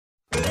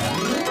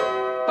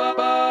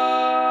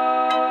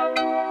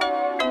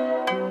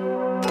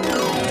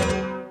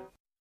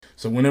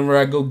So whenever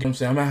I go, you know what I'm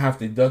saying, I'm gonna have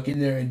to duck in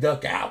there and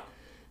duck out.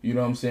 You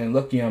know what I'm saying?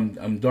 Lucky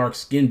I'm dark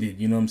skinned,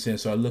 you know what I'm saying?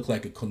 So I look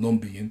like a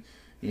Colombian,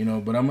 you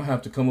know, but I'm gonna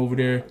have to come over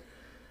there.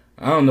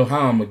 I don't know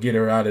how I'm gonna get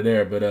her out of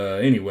there, but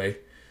anyway.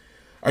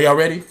 Are y'all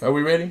ready? Are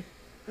we ready?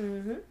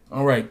 Mm-hmm.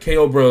 All right,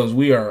 KO Bros,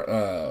 we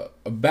are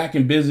back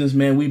in business,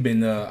 man. We've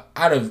been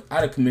out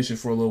of commission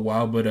for a little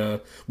while,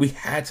 but we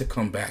had to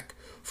come back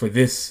for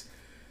this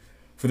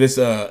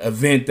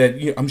event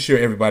that I'm sure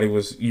everybody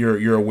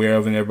you're aware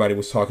of and everybody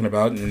was talking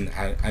about, and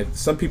I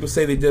some people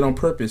say they did on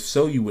purpose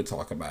so you would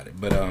talk about it,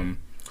 but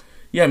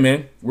yeah,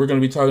 man, we're gonna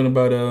be talking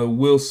about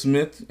Will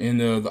Smith and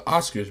the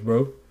Oscars,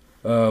 bro.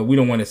 We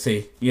don't want to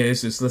say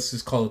let's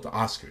just call it the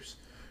Oscars,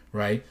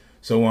 right?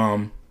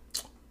 So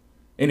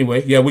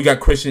anyway, yeah, we got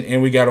Christian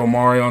and we got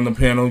Omari on the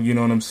panel. You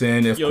know what I'm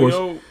saying? Of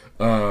course,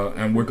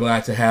 and we're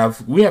glad to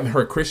have. We haven't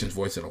heard Christian's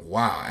voice in a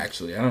while,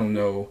 actually. I don't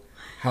know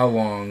how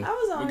long.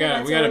 We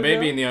got a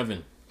baby in the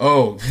oven.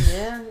 Oh.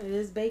 Yeah, it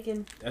is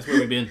bacon. That's where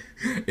we've been.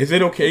 Is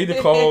it okay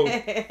to call?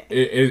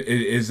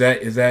 is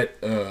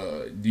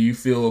that? Do you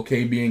feel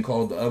okay being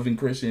called the oven,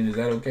 Christian? Is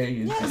that okay?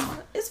 Yeah,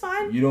 it's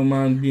fine. You don't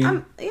mind being?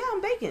 I'm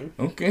bacon.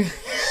 Okay.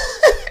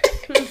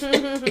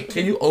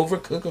 Can you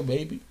overcook a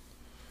baby?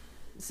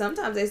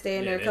 Sometimes they stay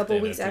in there a couple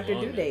weeks after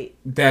due date.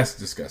 That's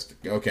disgusting.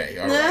 Okay,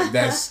 all right.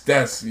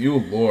 That's you,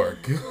 Lord.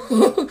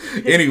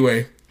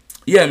 Anyway,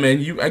 yeah,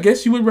 man. I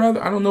guess you would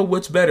rather. I don't know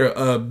what's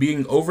better,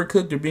 being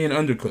overcooked or being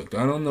undercooked.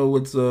 I don't know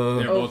what's.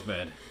 They're both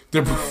bad.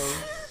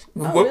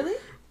 Really?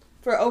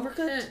 For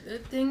overcooked?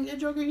 That thing, that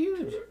joke are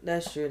huge.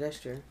 That's true.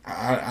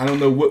 I don't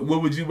know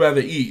what would you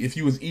rather eat if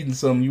you was eating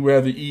something. You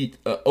rather eat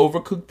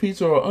overcooked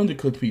pizza or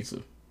undercooked pizza?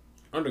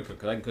 Undercooked,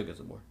 because I can cook it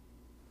some more.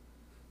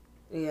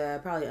 Yeah,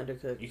 probably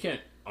undercooked. You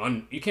can't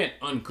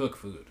uncook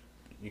food.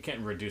 You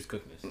can't reduce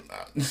cookness.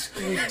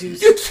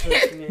 Reduce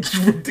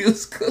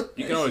cook.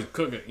 You can always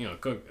cook it.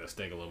 Cook a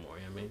steak a little more.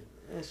 You know what I mean?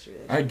 That's true.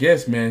 I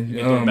guess, man. You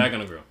can throw it back on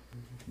the grill.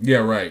 Yeah,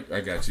 right.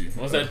 I got you.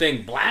 Once that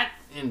thing black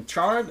and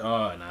charred,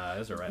 oh nah,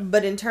 that's alright.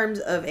 But in terms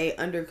of a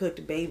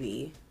undercooked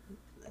baby,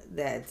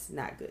 that's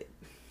not good.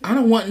 I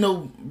don't want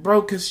no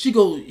bro, cause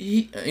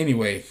she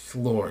anyway.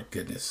 Lord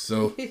goodness,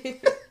 so.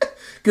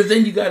 Cause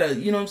then you gotta,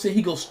 you know what I'm saying.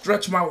 He go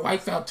stretch my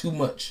wife out too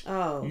much.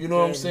 Oh, you know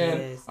what I'm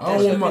saying.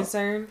 That's your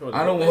concern.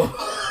 I don't want.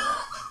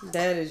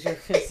 That is your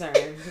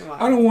concern. Wow.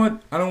 I don't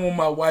want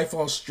my wife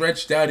all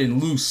stretched out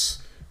and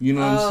loose. You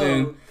know what I'm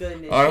saying? Oh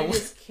goodness! You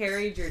just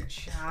carried your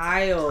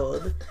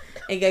child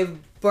and gave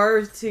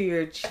birth to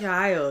your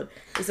child.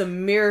 It's a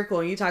miracle.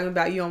 And you talking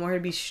about you don't want her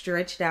to be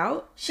stretched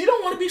out? She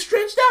don't want to be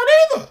stretched out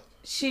either.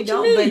 She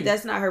don't, but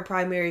that's not her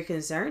primary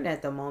concern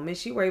at the moment.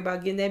 She worried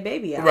about getting that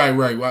baby out.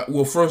 Right.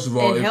 Well, first of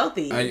all, and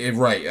healthy.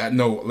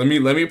 No, let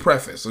me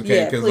preface,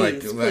 okay?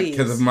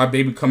 Because if my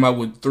baby come out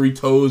with 3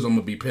 toes, I'm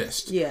gonna be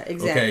pissed. Yeah,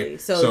 exactly. Okay?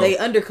 So they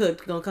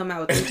undercooked gonna come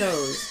out with 3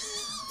 toes.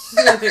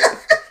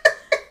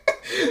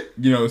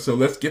 So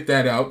let's get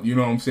that out. You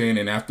know what I'm saying?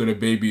 And after the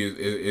baby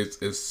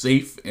is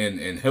safe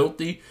and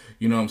healthy,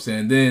 you know what I'm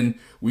saying? Then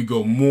we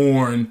go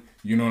mourn.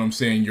 You know what I'm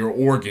saying? Your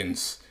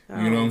organs.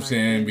 You know what I'm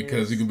saying? Goodness.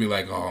 Because it could be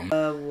like, oh, man.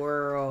 The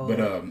world.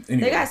 But anyway.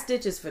 They got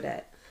stitches for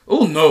that.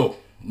 Oh no.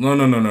 We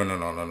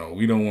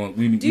don't want.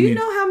 Do you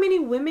know how many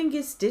women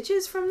get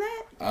stitches from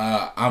that?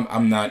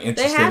 I'm not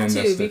interested in that statistic. They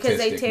have to because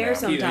they tear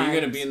sometimes. Are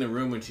you gonna be in the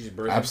room when she's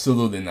birthing?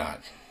 Absolutely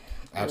not.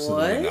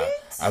 Absolutely what? Not.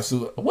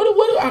 Absolutely.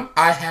 What?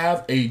 I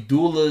have a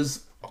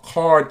doula's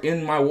card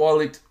in my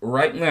wallet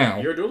right now.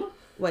 You're a doula?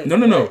 Wait.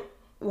 No.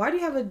 Why do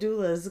you have a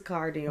doula's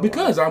card in your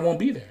Because wallet? I won't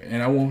be there,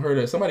 and I want her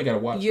to. Somebody got to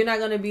watch. You're not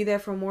going to be there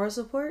for moral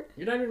support?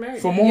 You're not even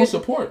married. For moral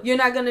support. You're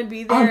not going to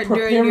be there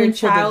during your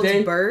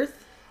child's birth?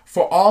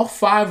 For all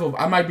 5 of,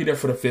 I might be there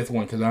for the 5th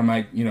one because I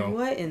might,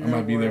 What in I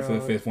might be there for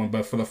the 5th one.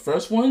 But for the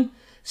first one,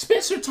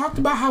 Spencer talked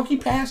about how he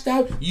passed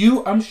out.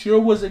 You, I'm sure,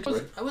 was. I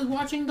was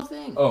watching the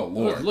thing. Oh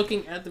Lord! I was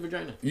looking at the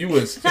vagina. You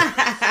was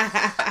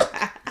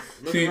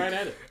looking right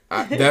at it.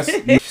 That's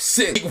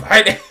sick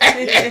right at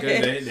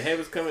it. The head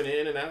was coming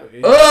in and out. He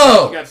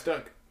got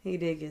stuck. He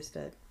did get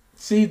stuck.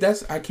 See,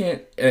 I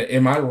can't.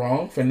 Am I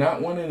wrong for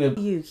not wanting to?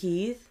 You,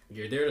 Keith.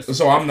 You're there to support.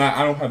 So I'm not.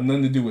 I don't have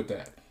nothing to do with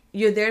that.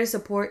 You're there to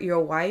support your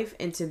wife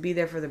and to be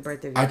there for the birth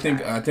of your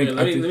child. I think.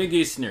 Let me give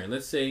you a scenario.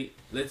 Let's say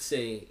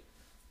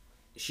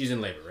she's in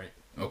labor, right?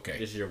 Okay.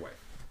 This is your wife.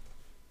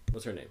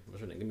 What's her name?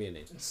 Give me a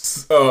name.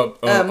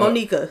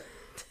 Monica.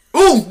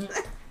 Ooh.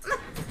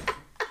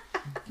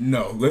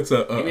 No, let's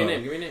give me a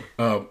name.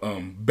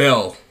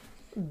 Belle.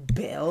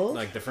 Belle?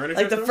 Like the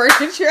furniture? Like the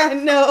furniture, I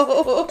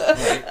know.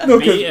 No,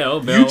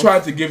 Belle. You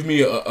tried to give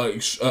me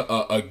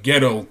a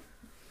ghetto.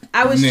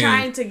 I was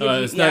trying to give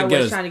you. It's not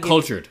ghetto. It's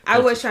cultured. I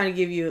was trying to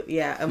give you,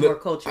 a more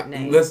cultured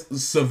name.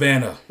 Let's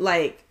Savannah.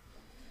 Like,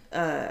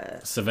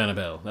 Savannah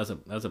Bell. That's a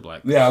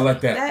black. Yeah, I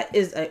like that. That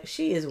is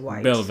she is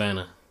white. Belle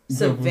Vanna.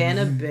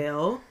 Savannah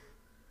Bell.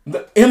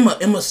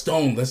 Emma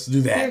Stone. Let's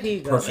do that. There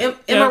you go.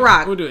 Perfect. Emma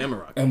Rock. We'll do Emma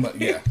Rock.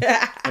 Yeah.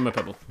 Emma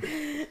Pebble.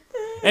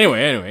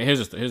 Anyway, here's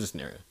a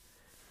scenario.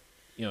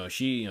 Y'all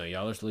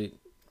are asleep.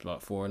 It's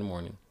about 4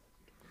 a.m.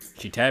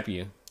 She tap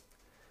you.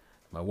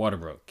 My water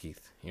broke,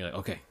 Keith. You're like,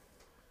 okay.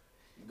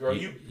 Girl,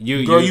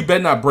 you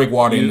better not break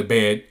water in the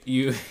bed.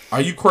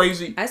 Are you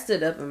crazy? I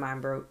stood up and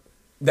mine broke.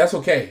 That's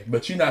okay,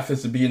 but you're not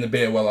supposed to be in the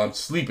bed while I'm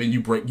sleeping.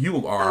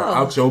 You are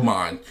out your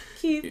mind.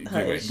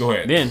 Anyway, go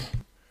ahead. Then,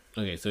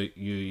 okay, so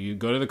you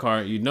go to the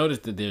car. You notice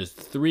that there's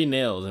 3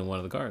 nails in one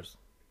of the cars.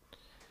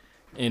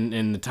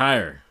 In the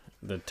tire.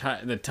 The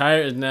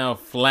tire is now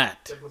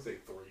flat.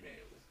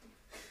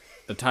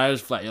 The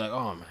tire's flat. You're like,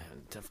 oh man,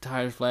 the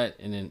tire's flat.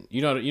 And then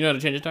you know how to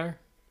change a tire?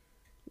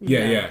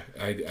 Yeah,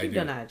 I do. You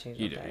don't know how to change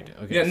You my do. tire.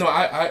 Okay. Yeah, no,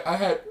 I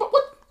had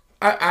what?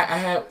 I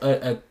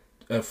had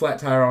a flat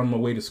tire on my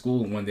way to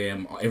school one day,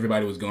 and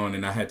everybody was gone,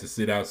 and I had to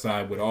sit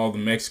outside with all the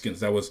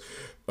Mexicans that was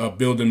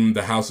building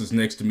the houses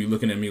next to me,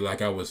 looking at me like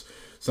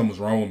something was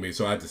wrong with me.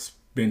 So I had to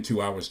spend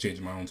 2 hours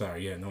changing my own tire.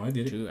 Yeah, no, I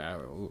did it. 2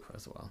 hours. Ooh,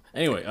 that's a while.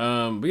 Anyway,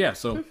 but yeah,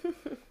 so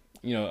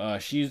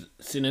she's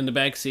sitting in the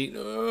back seat.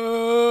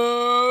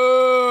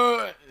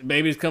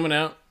 Baby's coming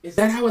out. Is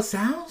that how it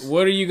sounds?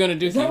 What are you gonna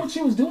do? Is that what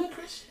she was doing,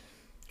 Christian?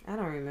 I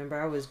don't remember.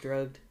 I was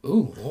drugged.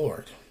 Ooh,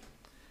 Lord.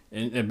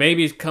 And the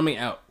baby's coming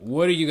out.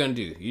 What are you gonna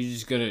do?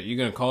 You're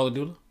gonna call the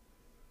doula?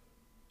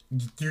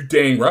 You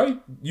dang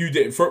right. You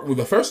did.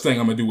 The first thing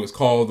I'm gonna do is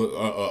call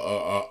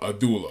a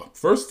doula.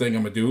 First thing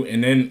I'm gonna do,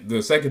 and then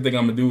the second thing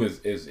I'm gonna do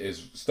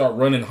is start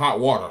running hot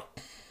water.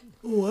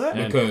 What?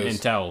 And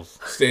towels.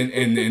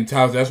 And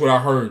towels. That's what I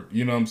heard.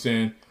 You know what I'm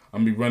saying?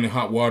 I'm gonna be running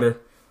hot water.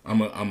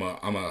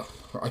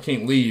 I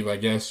can't leave. I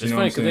guess. It's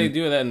funny because they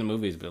do that in the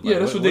movies, but like, yeah,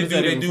 that's what they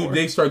do.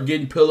 They start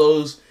getting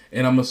pillows,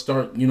 and I'm gonna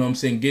start. You know what I'm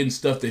saying? Getting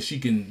stuff that she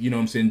can. You know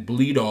what I'm saying?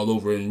 Bleed all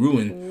over and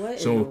ruin. What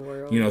so in the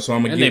world? you know. So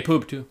I'm gonna. And they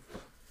poop too.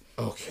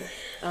 Okay.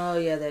 Oh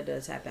yeah, that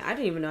does happen. I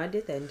didn't even know I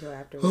did that until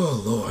afterwards.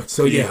 Oh Lord.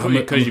 So yeah,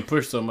 because you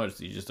push so much,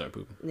 you just start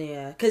pooping.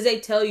 Yeah, because they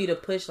tell you to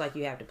push like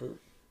you have to poop.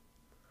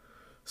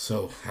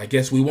 So I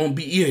guess we won't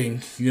be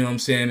eating. You know what I'm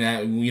saying?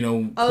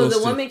 Oh, the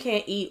woman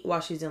can't eat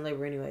while she's in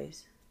labor,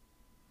 anyways.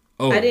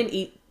 Oh, I didn't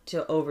eat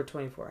till over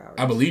 24 hours.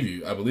 I believe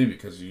you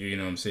because you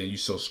know what I'm saying. You're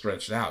so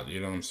stretched out. You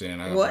know what I'm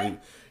saying? What?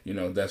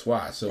 That's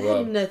why. So that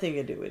had nothing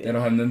to do with it. That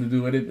don't have nothing to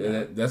do with it.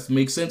 No. That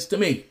makes sense to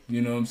me.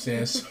 You know what I'm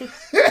saying?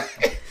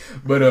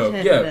 But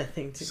yeah.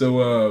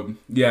 So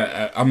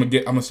I'm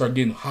gonna start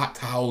getting hot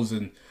towels,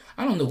 and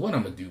I don't know what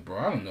I'm gonna do, bro.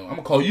 I don't know. I'm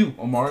gonna call you,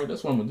 Omari.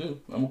 That's what I'm gonna do.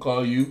 I'm gonna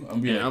call you.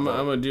 I'm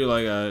gonna do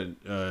like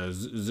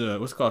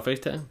what's it called,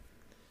 FaceTime.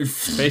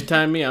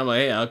 FaceTime me. I'm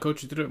like, hey, I'll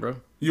coach you through it, bro.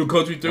 You'll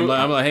coach me through it.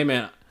 I'm like, hey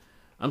man,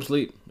 I'm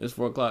asleep. It's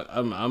 4:00.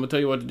 I'm gonna tell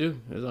you what to do.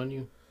 It's on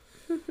you.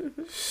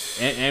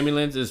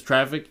 Ambulance is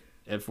traffic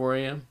at 4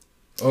 a.m.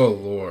 Oh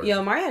Lord. Yo,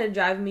 Omari had to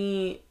drive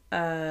me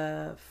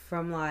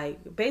from like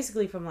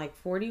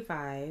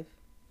 45.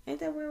 Ain't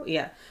that where?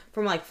 Yeah,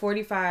 from like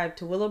 45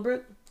 to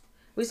Willowbrook.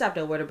 We stopped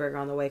at Whataburger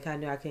on the way because I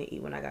knew I couldn't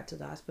eat when I got to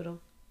the hospital.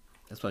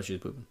 That's why she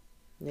was pooping.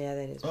 Yeah,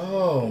 that is.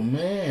 Oh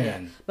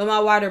man. Yeah. But my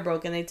water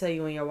broke, and they tell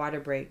you when your water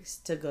breaks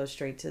to go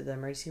straight to the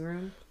emergency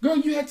room. Girl,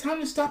 you had time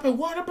to stop at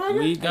Whataburger?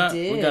 We got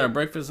a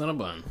breakfast and a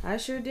bun. I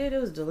sure did. It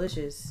was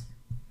delicious.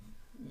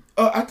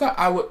 I thought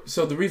I would.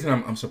 So the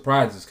reason I'm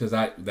surprised is because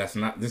this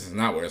is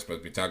not what I'm supposed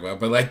to be talking about.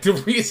 But like the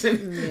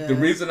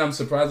reason I'm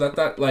surprised, I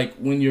thought like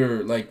when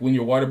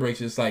your water breaks,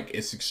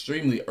 it's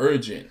extremely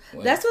urgent.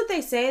 Like, that's what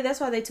they say. That's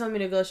why they told me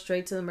to go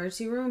straight to the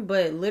emergency room.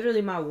 But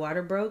literally, my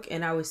water broke,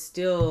 and I was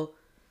still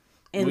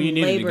in labor. You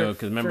needed to go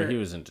because remember he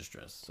was in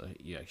distress, so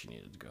you actually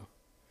needed to go.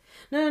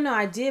 No,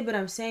 I did. But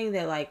I'm saying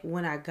that like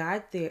when I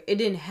got there, it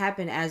didn't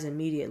happen as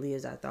immediately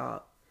as I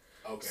thought.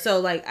 Okay. So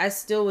like I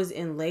still was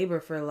in labor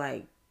for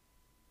like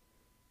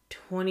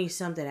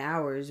 20-something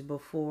hours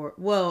before.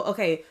 Well,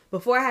 okay,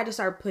 before I had to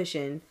start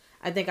pushing,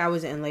 I think I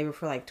was in labor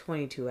for like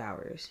 22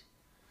 hours.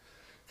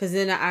 Because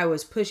then I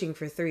was pushing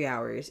for 3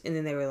 hours, and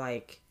then they were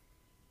like,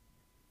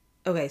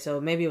 okay, so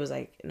maybe it was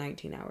like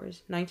 19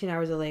 hours. 19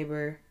 hours of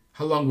labor.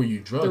 How long were you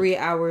drugged? 3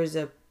 hours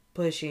of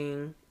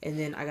pushing, and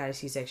then I got a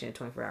C-section at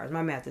 24 hours.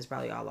 My math is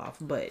probably all off,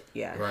 but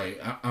yeah. Right.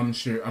 I'm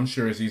sure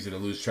it's easy to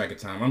lose track of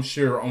time. I'm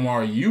sure,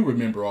 Omar, you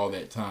remember all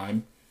that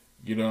time.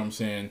 You know what I'm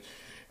saying?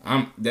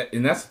 And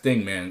that's the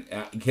thing, man.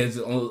 Because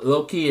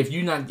low key, if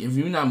you're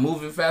not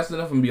moving fast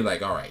enough, I'm gonna be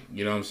like, all right,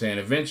 you know what I'm saying.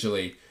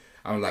 Eventually,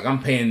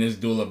 I'm paying this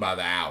doula by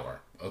the hour,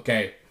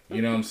 okay?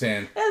 You know what I'm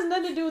saying. That has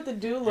nothing to do with the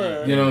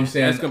doula. You know what I'm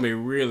saying. That's gonna be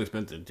real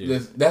expensive too.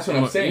 That's what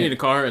I'm saying. You need a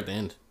car at the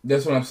end.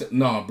 That's what I'm saying.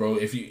 No, bro.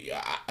 If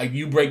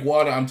you break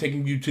water, I'm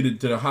taking you to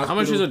the hospital. How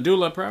much is a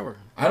doula per hour?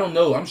 I don't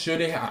know. I'm sure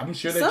they charge.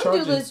 Some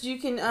doulas you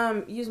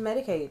can use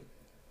Medicaid.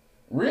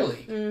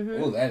 Really?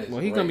 Mm-hmm. Oh, that is.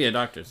 Well, he's gonna be a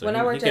doctor, so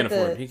he can't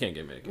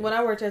get Medicaid. When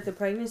I worked at the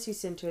pregnancy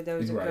center, there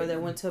was a girl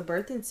that went to a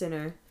birthing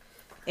center,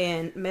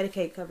 and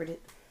Medicaid covered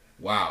it.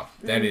 Wow,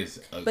 that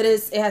is. But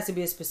it has to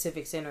be a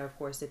specific center, of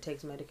course, that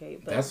takes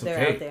Medicaid. But that's okay.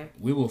 They're out there.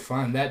 We will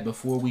find that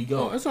before we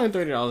go. Oh, it's only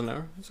 $30 an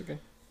hour. That's okay.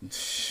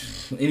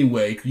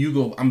 Anyway, you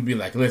go. I'm gonna be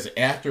like, listen.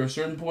 After a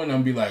certain point,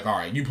 I'm gonna be like, all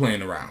right, you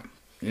playing around.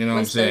 You know what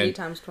I'm saying? 30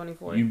 times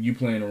 24. You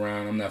playing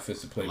around. I'm not fit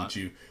to play with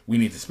you. We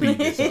need to speed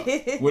this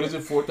up. What is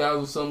it?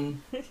 4,000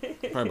 something?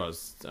 Probably about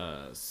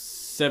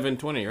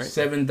 $720, right?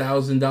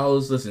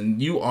 $7,000. Listen,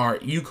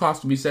 you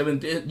cost me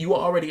 $7,000. You are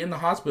already in the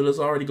hospital. It's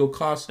already go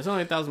cost. It's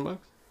only $1,000.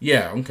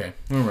 Yeah, okay.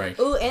 All right.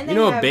 Ooh, and they You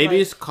know, have,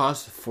 babies like,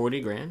 cost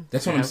 $40,000.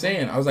 That's what I'm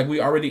saying. I was like,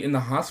 we already in the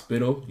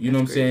hospital. You know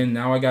what I'm saying?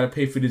 Now I got to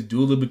pay for this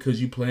doula because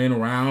you playing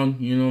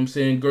around. You know what I'm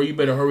saying? Girl, you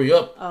better hurry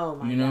up. oh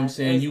my god. You know what I'm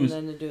saying? You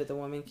nothing to do with the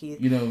woman,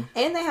 Keith. You know.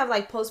 And they have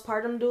like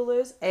postpartum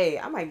doulas. Hey,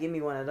 I might give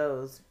me one of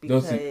those.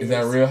 Because Is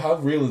that real? How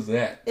real is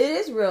that? It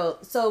is real.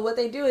 So what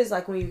they do is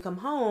like when you come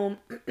home,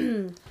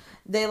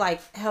 they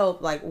like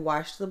help like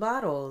wash the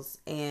bottles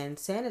and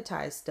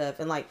sanitize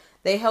stuff, and like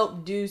they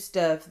help do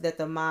stuff that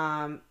the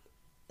mom,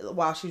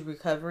 while she's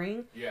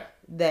recovering,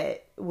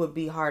 that would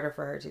be harder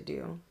for her to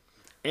do.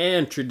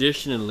 And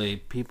traditionally,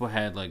 people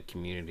had like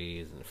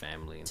communities and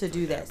family and To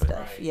do that but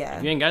stuff, yeah.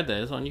 If you ain't got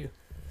that, it's on you.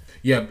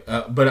 Yeah,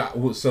 but I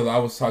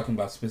was talking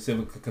about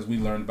specifically because we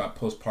learned about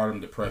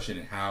postpartum depression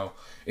and how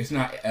it's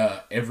not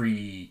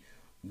every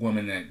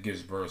woman that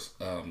gives birth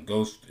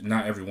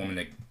not every woman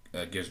that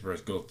gives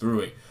birth go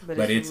through it,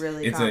 but it's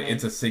really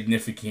it's a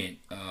significant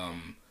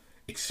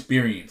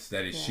experience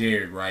that is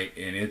shared, right?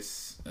 And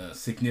it's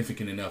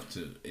significant enough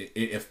to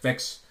it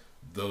affects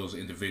those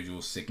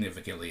individuals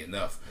significantly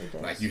enough.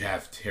 Like you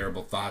have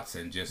terrible thoughts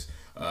and just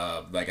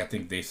like I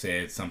think they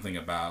said something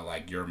about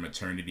like your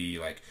maternity,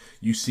 like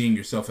you seeing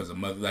yourself as a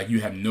mother, like you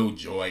have no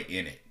joy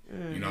in it.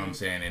 You know what I'm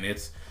saying? And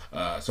it's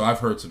so I've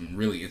heard some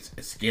really it's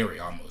scary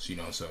almost, you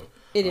know. So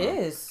it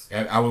is.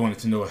 I wanted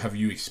to know, have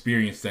you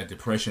experienced that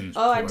depression?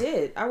 Oh, I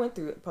did. I went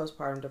through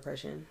postpartum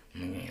depression.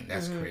 Man,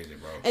 that's crazy,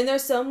 bro. And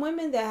there's some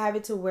women that have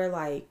it to where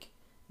like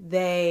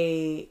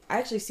I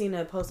actually seen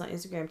a post on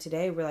Instagram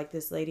today where like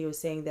this lady was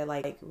saying that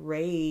like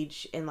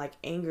rage and like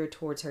anger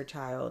towards her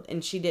child,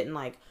 and she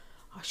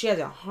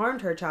hasn't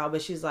harmed her child,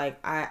 but she's like,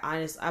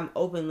 I'm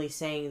openly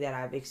saying that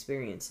I've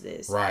experienced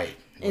this. Right.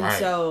 And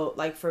so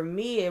like for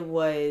me it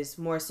was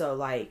more so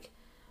like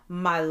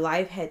my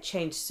life had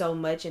changed so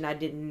much and I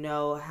didn't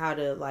know how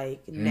to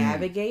like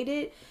navigate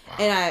it. Wow.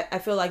 And I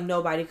feel like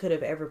nobody could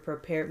have ever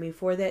prepared me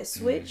for that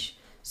switch.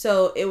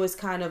 So it was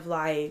kind of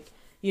like,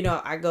 you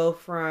know, I go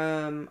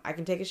from I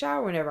can take a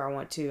shower whenever I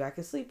want to, I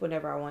can sleep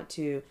whenever I want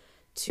to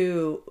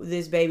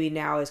this baby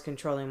now is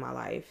controlling my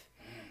life.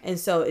 And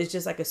so it's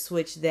just like a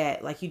switch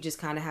that like you just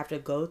kind of have to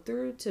go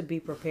through to be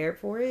prepared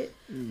for it.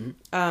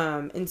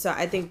 And so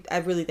I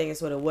really think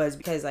it's what it was,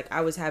 because like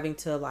I was having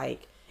to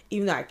like,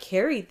 even though I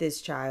carried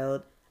this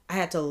child, I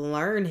had to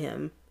learn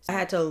him. I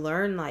had to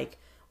learn like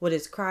what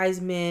his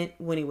cries meant,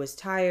 when he was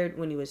tired,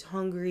 when he was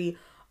hungry,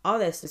 all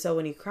that stuff. So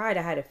when he cried,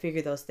 I had to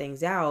figure those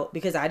things out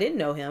because I didn't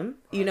know him,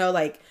 you know,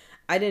 like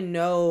I didn't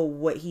know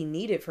what he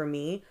needed from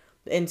me.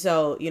 And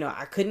so, you know,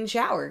 I couldn't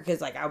shower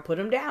because like I would put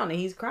him down and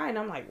he's crying.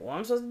 I'm like, what am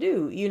I supposed to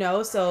do? You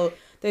know, so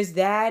there's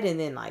that. And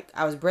then like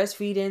I was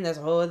breastfeeding. That's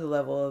a whole other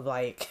level of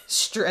like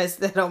stress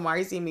that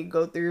Omari seen me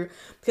go through,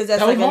 because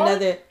that's like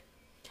another.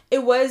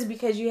 It was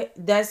because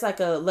that's like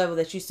a level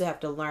that you still have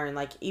to learn.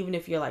 Like even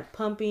if you're like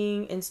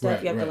pumping and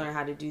stuff, you have to learn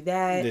how to do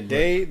that. The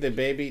day the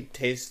baby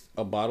tastes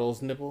a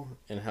bottle's nipple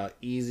and how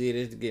easy it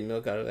is to get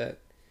milk out of that,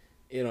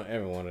 you don't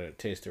ever want to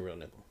taste a real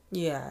nipple.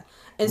 Yeah.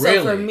 And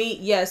so for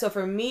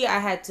me, I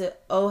had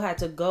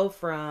to go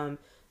from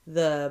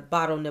the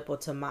bottle nipple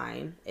to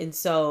mine. And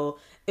so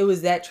it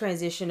was that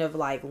transition of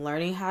like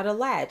learning how to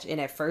latch. And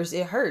at first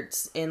it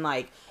hurts. And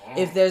like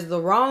if there's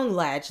the wrong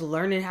latch,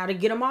 learning how to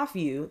get them off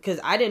you. Because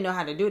I didn't know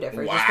how to do it at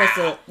first.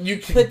 Wow.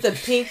 You're supposed to put the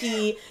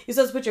pinky, you're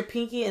supposed to put your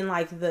pinky in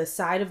like the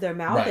side of their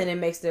mouth and it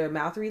makes their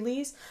mouth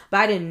release.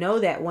 But I didn't know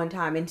that one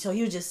time until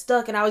he was just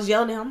stuck and I was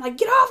yelling at him. I'm like,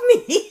 get off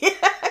me.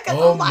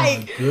 Oh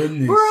my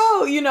goodness.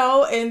 Bro, you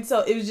know, and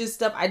so it was just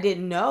stuff I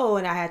didn't know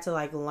and I had to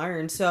like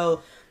learn.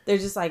 So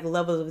there's just like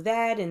levels of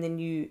that, and then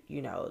you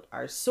know,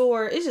 are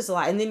sore. It's just a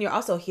lot. And then you're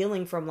also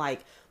healing from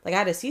like I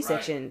had a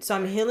C-section. So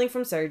I'm healing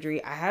from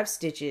surgery. I have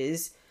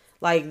stitches.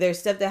 Like there's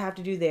stuff that I have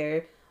to do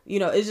there. You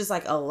know, it's just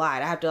like a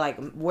lot. I have to like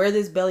wear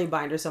this belly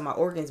binder so my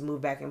organs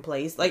move back in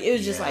place. Like it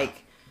was just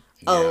like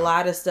a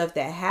lot of stuff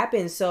that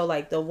happened. So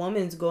like the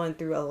woman's going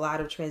through a lot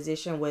of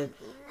transition with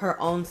her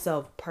own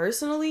self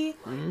personally.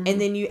 And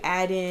then you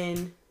add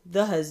in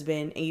the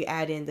husband and you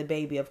add in the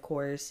baby, of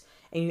course,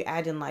 and you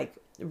add in like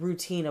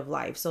routine of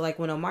life. So like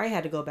when Omari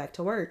had to go back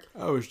to work,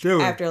 I was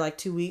chilling after like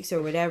 2 weeks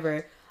or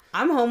whatever,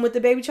 I'm home with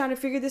the baby trying to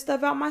figure this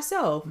stuff out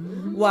myself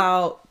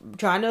while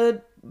trying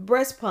to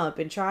breast pump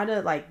and trying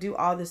to like do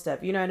all this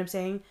stuff. You know what I'm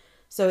saying?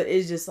 So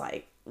it's just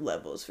like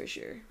levels for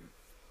sure.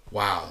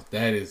 Wow,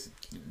 that's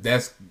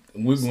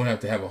we're gonna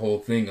have to have a whole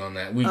thing on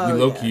that. We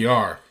low key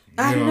are.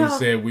 You know what I'm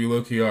saying? We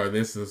low key are.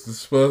 This is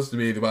supposed to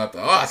be about the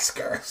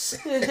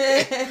Oscars,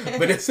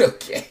 but it's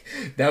okay.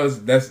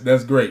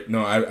 That's great.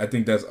 No, I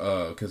think that's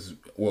because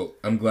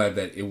I'm glad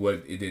that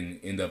it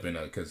didn't end up in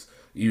a, because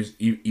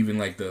even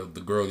like the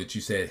girl that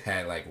you said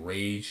had like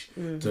rage,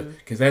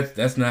 because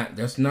that's not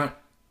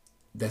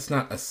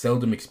a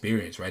seldom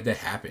experience, right? That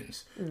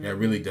happens. That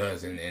really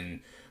does, and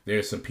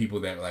there's some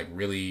people that like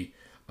really,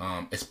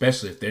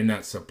 especially if they're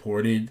not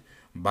supported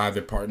by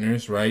their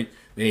partners, right?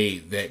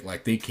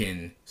 They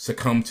can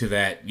succumb to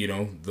that, you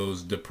know,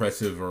 those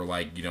depressive or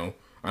like, you know,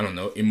 I don't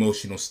know,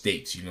 emotional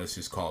states, you know, let's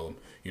just call them,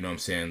 you know what I'm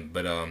saying?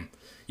 But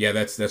yeah,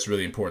 that's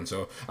really important.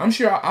 So I'm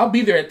sure I'll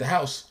be there at the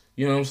house.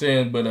 You know what I'm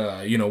saying?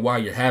 But you know,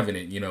 while you're having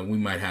it, you know, we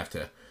might have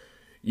to.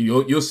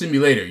 You'll see me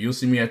later. You'll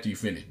see me after you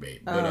finish,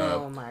 babe. But,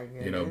 oh my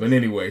goodness. You know, but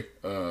anyway,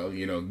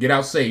 you know, get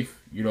out safe.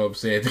 You know what I'm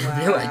saying? Wow.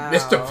 Be like,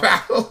 Mr.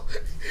 Powell,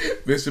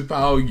 Mr.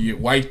 Powell, your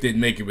wife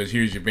didn't make it, but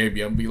here's your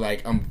baby. Oh my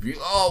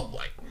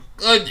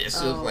goodness.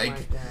 Oh, it was like,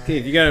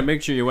 Keith, you gotta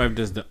make sure your wife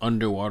does the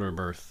underwater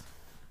birth.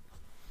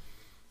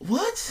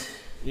 What?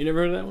 You never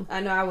heard of that one?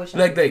 I know. I wish.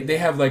 Like they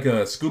have like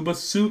a scuba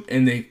suit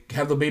and they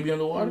have the baby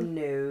underwater.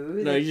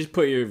 No, you just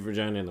put your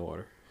vagina in the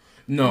water.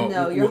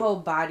 No, your whole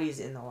body's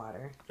in the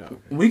water. Oh, okay.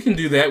 We can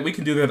do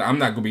that. I'm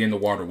not gonna be in the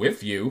water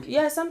with you.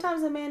 Yeah,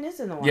 sometimes the man is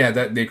in the water. Yeah,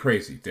 they're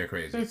crazy. They're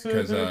crazy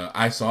because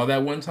I saw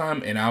that one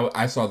time and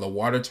I saw the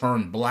water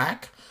turn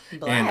black.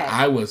 And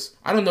I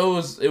don't know,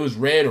 it was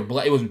red or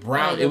black. It was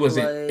brown. It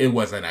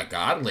wasn't a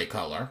godly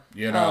color.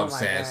 You know what I'm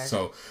saying? God.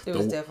 So it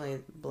was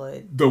definitely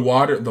blood. The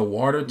water.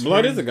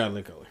 Blood is a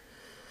godly color.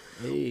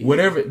 Hey.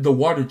 Whatever, the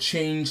water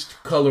changed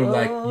color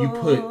like you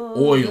put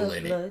oil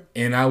in it,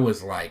 and I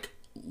was like,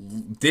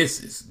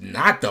 this is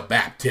not the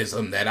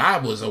baptism that I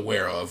was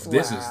aware of.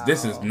 This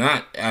is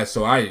not.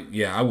 So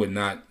I would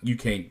not. You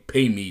can't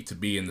pay me to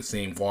be in the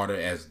same water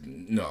as.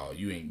 No,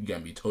 you ain't. You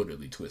gotta be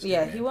totally twisted.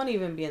 Yeah, man. he won't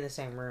even be in the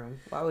same room.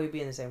 Why would he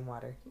be in the same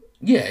water?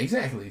 Yeah,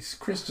 exactly.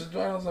 Chris just.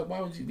 I was like, why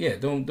would you? Yeah,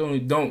 don't.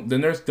 The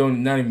nurse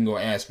not even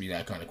gonna ask me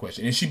that kind of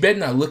question, and she better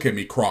not look at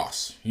me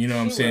cross. You know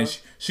what I'm saying?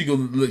 She go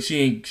look.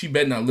 She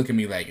better not look at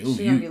me like. Ooh,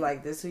 she gonna be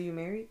like, this who you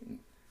married?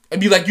 And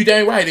be like, you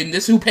dang right, and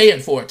this who paying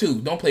for it too.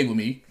 Don't play with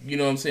me. You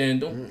know what I'm saying?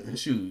 Don't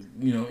shoot.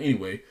 You know.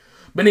 Anyway,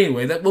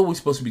 that's what we're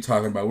supposed to be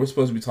talking about. We're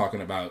supposed to be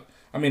talking about.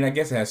 I mean, I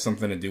guess it has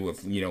something to do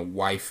with being a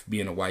wife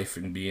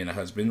and being a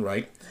husband,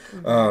 right?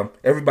 Mm-hmm.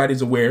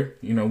 Everybody's aware.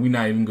 You know, we're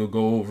not even gonna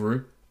go over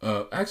it.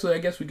 Actually, I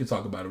guess we could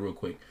talk about it real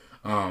quick.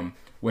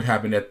 What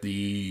happened at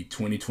the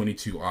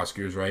 2022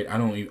 Oscars, right? I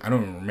don't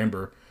even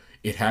remember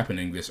it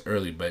happening this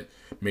early, but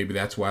maybe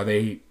that's why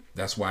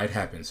it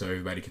happened, so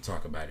everybody can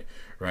talk about it,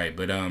 right?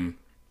 But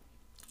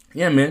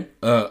yeah, man.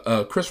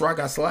 Chris Rock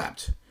got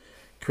slapped.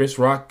 Chris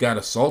Rock got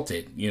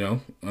assaulted,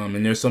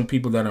 and there's some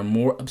people that are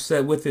more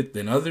upset with it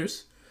than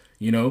others,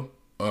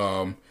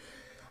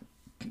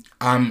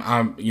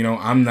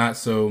 I'm not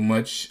so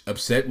much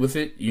upset with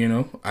it,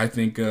 I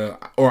think,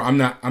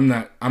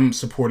 I'm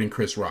supporting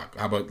Chris Rock.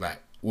 How about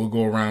that? We'll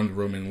go around the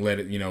room and let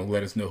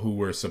us know who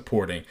we're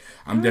supporting.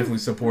 I'm definitely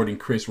supporting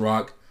Chris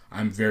Rock.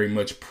 I'm very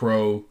much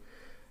pro.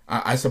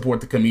 I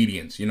support the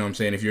comedians. You know what I'm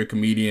saying? If you're a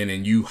comedian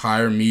and you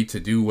hire me to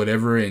do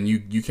whatever, and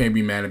you can't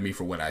be mad at me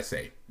for what I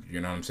say. You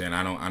know what I'm saying?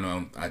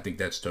 I think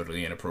that's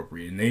totally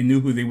inappropriate. And they knew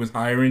who they was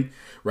hiring,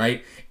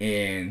 right?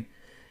 And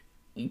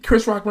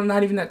Chris Rock was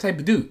not even that type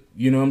of dude.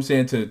 You know what I'm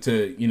saying?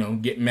 To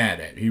get mad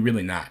at. He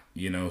really not.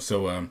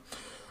 So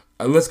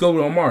let's go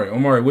with Omari.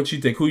 Omari, what you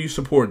think? Who you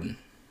supporting?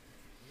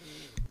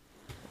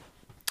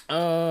 I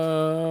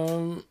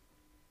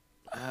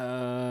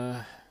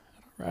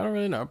don't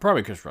really know.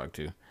 Probably Chris Rock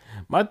too.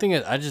 My thing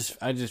is, I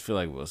just feel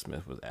like Will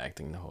Smith was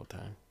acting the whole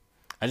time.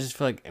 I just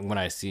feel like when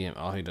I see him,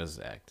 all he does is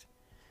act,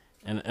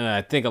 and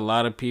I think a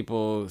lot of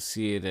people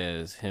see it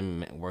as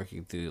him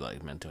working through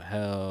like mental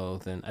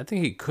health, and I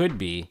think he could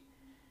be,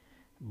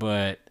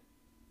 but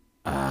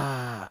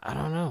I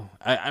don't know.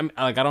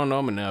 I don't know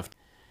him enough.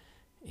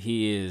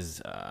 He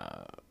is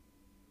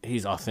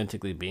he's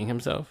authentically being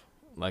himself.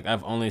 Like,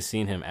 I've only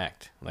seen him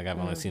act. Like, I've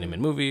only seen him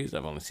in movies.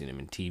 I've only seen him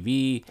in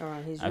TV.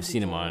 I've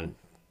seen him on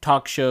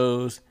talk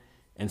shows.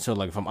 And so,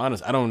 like, if I'm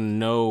honest, I don't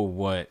know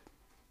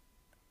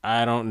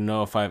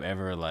if I've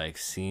ever, like,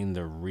 seen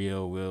the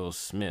real Will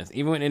Smith.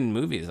 Even in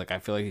movies, like, I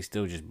feel like he's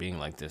still just being,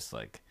 like, this,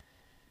 like,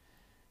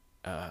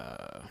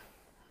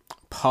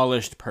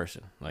 polished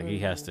person. Like, he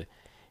has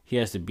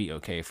to be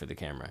okay for the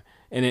camera.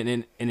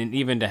 And then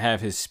even to have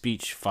his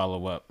speech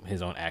follow up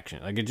his own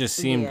action. Like, it just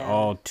seemed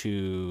all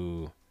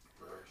too...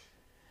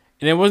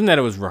 And it wasn't that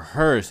it was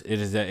rehearsed.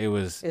 It is that it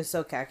was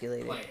so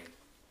calculated.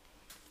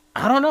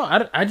 I don't know.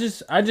 I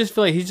just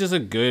feel like he's just a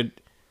good,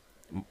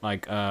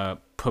 like,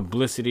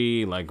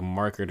 publicity, like,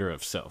 marketer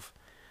of self.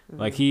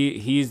 Mm-hmm. Like,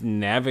 he's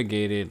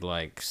navigated,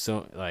 like,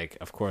 so, like,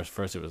 of course,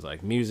 first it was,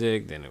 like,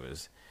 music, then it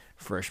was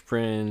Fresh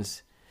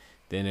Prince,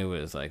 then it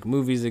was, like,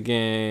 movies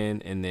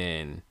again, and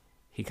then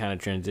he kind of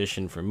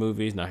transitioned from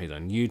movies. Now he's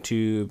on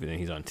YouTube, and then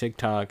he's on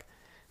TikTok.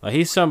 Like,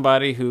 he's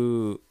somebody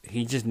who,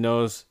 he just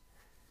knows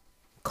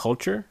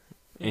culture.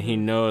 And he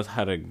knows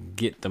how to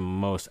get the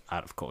most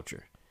out of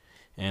culture.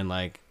 And,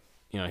 like,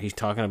 he's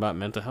talking about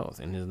mental health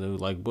in his new,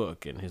 like,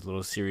 book and his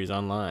little series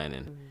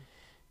online.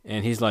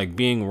 And he's, like,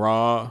 being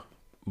raw,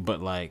 but,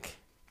 like,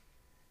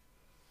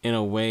 in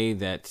a way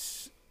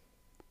that's,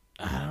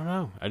 I don't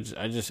know.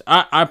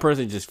 I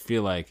personally just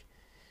feel like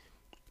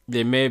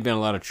there may have been a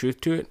lot of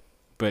truth to it,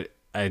 but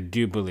I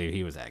do believe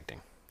he was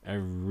acting. I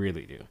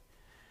really do.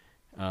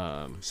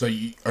 So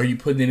are you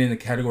putting it in the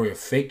category of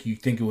fake? You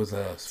think it was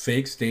a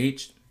fake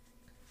staged?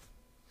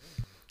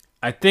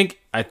 I think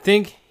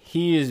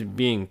he is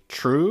being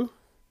true,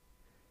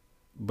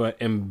 but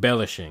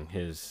embellishing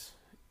his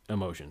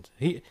emotions.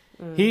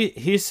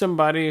 He's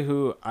somebody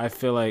who I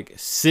feel like,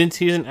 since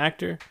he's an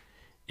actor,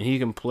 and he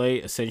can play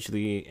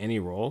essentially any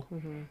role,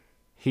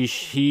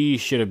 he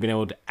should have been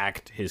able to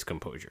act his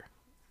composure.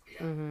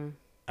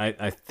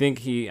 I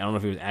think I don't know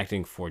if he was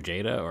acting for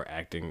Jada or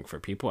acting for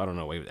people. I don't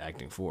know what he was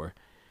acting for,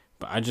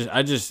 but I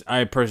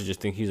personally just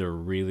think he's a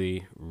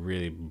really,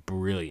 really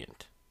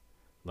brilliant,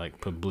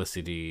 like,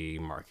 publicity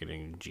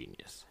marketing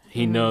genius.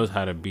 He knows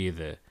how to be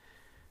the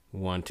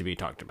one to be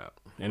talked about,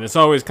 and it's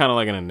always kind of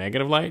like in a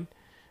negative light,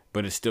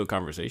 but it's still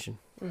conversation.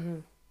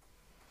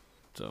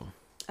 So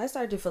I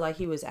started to feel like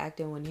he was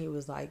acting when he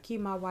was like,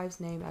 "Keep my wife's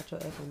name out your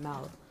effing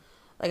mouth."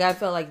 Like, I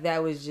felt like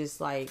that was just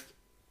like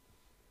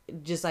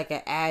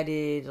an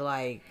added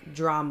like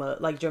drama,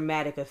 like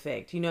dramatic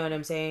effect. You know what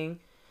I'm saying?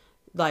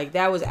 Like,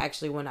 that was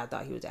actually when I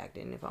thought he was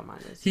acting, if I'm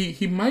honest.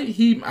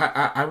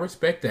 I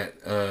respect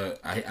that.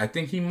 I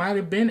think he might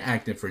have been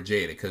acting for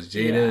Jada, because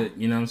Jada,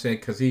 you know what I'm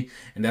saying?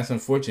 And that's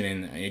unfortunate,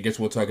 and I guess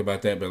we'll talk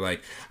about that, but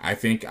like, I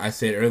think I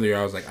said earlier,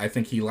 I was like, I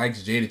think he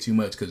likes Jada too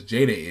much, because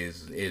Jada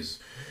is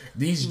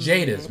these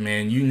Jadas,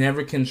 man, you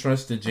never can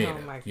trust the Jada.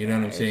 Oh, you know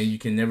what I'm saying? You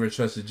can never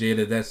trust the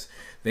Jada.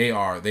 They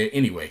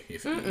anyway.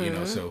 If you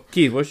know, so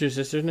Keith, what's your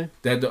sister's name?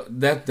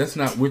 That's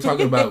not. We're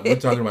talking about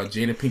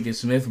Jada Pinkett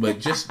Smith, but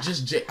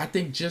I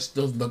think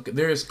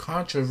there is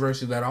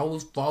controversy that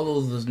always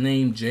follows the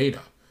name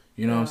Jada.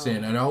 You know what I'm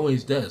saying? And it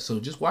always does.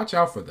 So just watch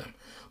out for them.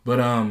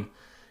 But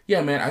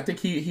yeah, man, I think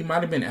he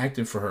might have been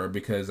acting for her,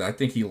 because I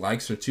think he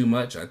likes her too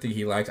much. I think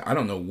I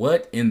don't know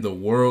what in the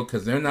world,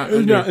 because they're not.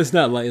 It's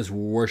not like it's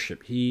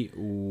worship. He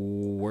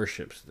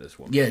worships this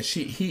woman. Yeah,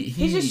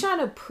 he's just trying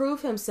to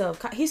prove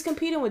himself. He's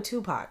competing with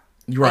Tupac.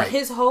 Right. Like,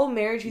 his whole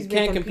marriage, he's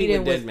been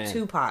competing with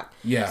Tupac.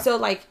 Yeah. So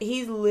like,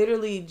 he's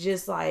literally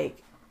just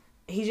like,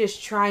 he's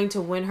just trying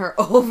to win her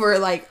over,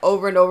 like,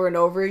 over and over and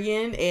over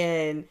again,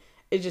 and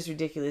it's just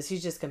ridiculous.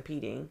 He's just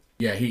competing.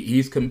 Yeah,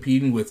 he's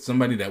competing with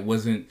somebody that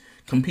wasn't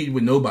competing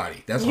with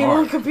nobody. That's he hard. He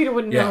wasn't competing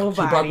with nobody.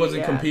 Tupac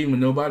wasn't competing with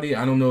nobody.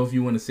 I don't know if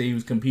you want to say he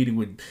wasn't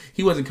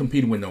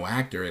competing with no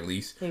actor, at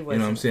least. You know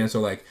what I'm saying? So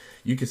like,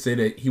 you could say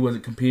that he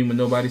wasn't competing with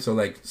nobody. So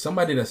like,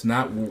 somebody that's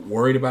not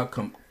worried about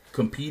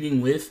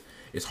competing with,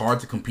 it's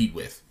hard to compete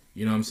with.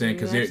 You know what I'm saying?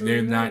 Because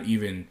they're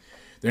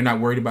not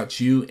worried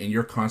about you, and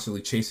you're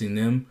constantly chasing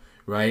them.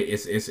 Right,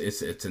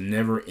 it's a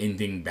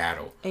never-ending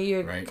battle, and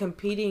you're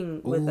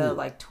competing with a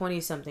like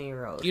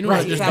 20-something-year-old. You know,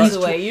 right? He passed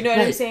away. You know what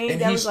I'm saying?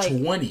 And that he's was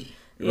like 20,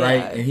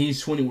 right? And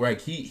he's 20.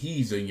 Right,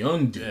 he's a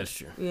young dude. That's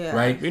true. Yeah.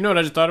 Right. You know what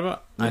I just thought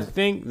about? I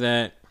think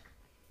that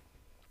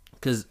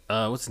because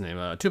what's his name?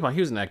 Tupac. He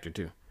was an actor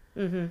too.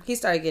 Mm-hmm. He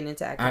started getting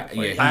into acting.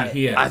 He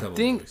had a couple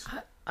movies.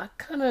 I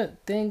kind of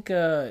think.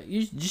 Did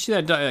you see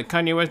that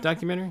Kanye West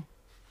documentary?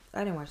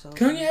 I didn't watch the whole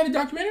Kanye had a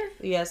documentary?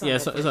 Yeah, it's on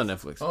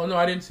Netflix. Oh, no,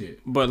 I didn't see it.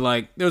 But,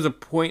 like, there was a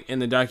point in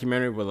the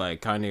documentary where,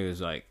 like, Kanye was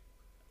like,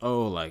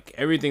 oh, like,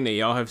 everything that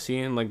y'all have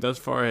seen, like, thus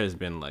far has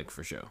been, like,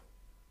 for show.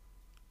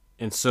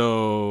 And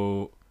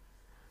so,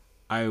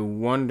 I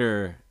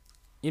wonder,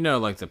 you know,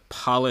 like, the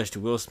polished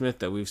Will Smith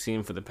that we've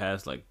seen for the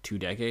past, like, 2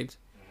 decades,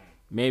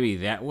 maybe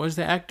that was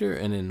the actor,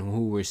 and then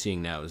who we're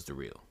seeing now is the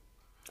real.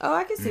 Oh,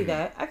 I can see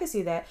that. I can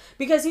see that.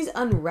 Because he's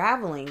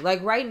unraveling.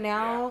 Like, right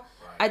now... Yeah.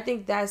 I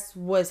think that's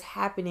what's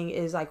happening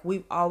is, like,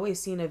 we've always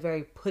seen a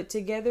very put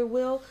together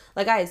Will.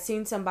 Like, I had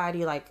seen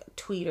somebody, like,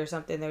 tweet or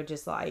something. They're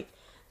just like,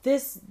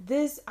 this,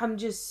 I'm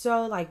just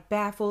so, like,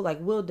 baffled. Like,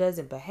 Will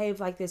doesn't behave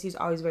like this. He's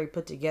always very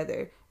put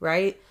together,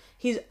 right?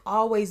 He's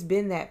always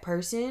been that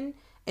person.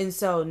 And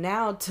so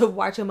now to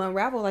watch him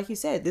unravel, like you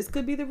said, this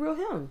could be the real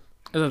him.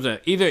 That's what I'm saying.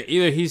 Either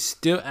he's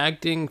still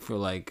acting for,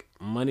 like,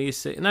 money's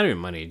sake. Not even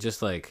money,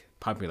 just, like,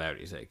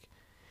 popularity's sake.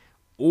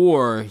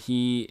 Or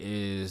he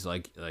is,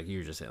 like you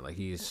were just saying, like,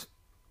 he's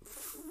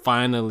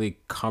finally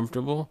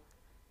comfortable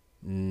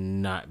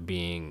not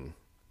being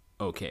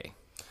okay.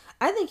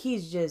 I think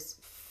he's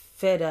just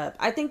fed up.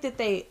 I think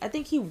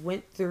he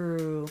went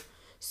through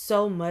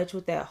so much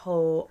with that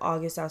whole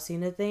August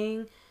Alsina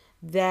thing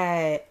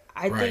that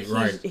I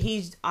think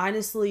he's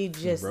honestly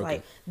just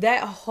like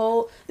that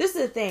whole... This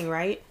is the thing,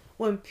 right?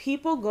 When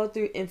people go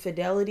through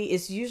infidelity,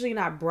 it's usually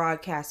not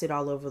broadcasted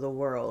all over the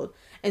world.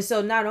 And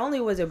so not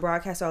only was it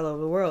broadcast all over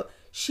the world,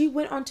 she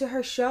went onto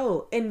her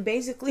show and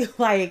basically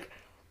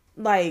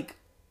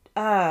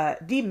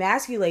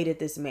demasculated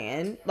this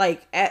man,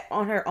 like,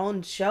 on her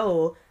own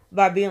show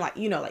by being like,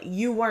 you know, like,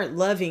 you weren't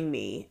loving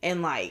me,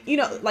 and, like, you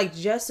know, like,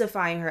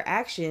 justifying her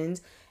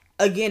actions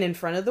again in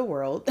front of the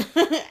world.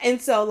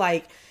 And so,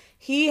 like,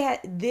 he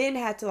had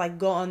to like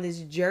go on this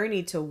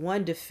journey to,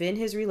 one, defend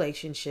his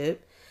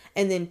relationship,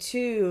 and then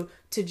 2,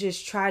 to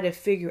just try to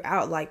figure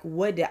out, like,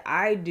 what did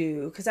I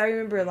do? Because I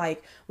remember,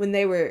 like, when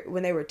they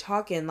were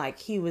talking, like,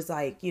 he was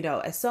like, you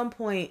know, at some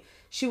point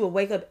she would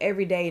wake up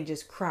every day and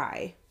just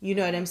cry. You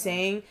know what I'm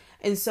saying?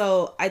 And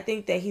so I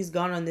think that he's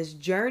gone on this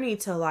journey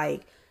to,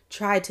 like,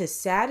 try to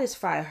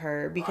satisfy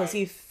her because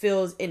he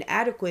feels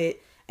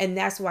inadequate. And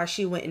that's why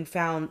she went and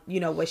found, you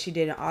know, what she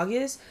did in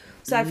August.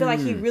 So I feel like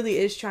he really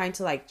is trying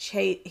to, like,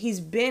 chase. He's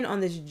been on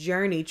this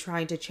journey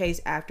trying to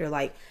chase after,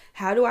 like,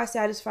 how do I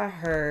satisfy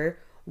her?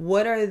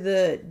 What are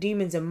the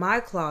demons in my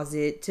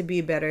closet to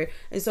be better?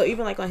 And so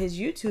even, like, on his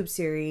YouTube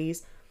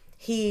series,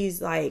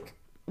 he's like,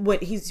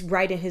 what he's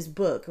writing his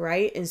book,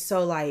 right? And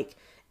so like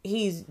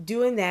he's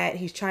doing that.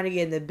 He's trying to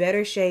get in the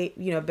better shape,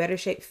 better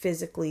shape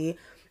physically.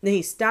 Then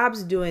he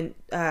stops doing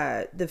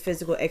the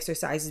physical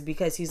exercises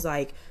because he's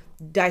like,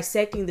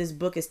 dissecting this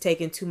book is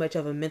taking too much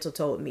of a mental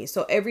toll with me.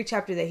 So every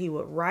chapter that he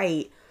would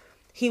write,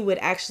 he would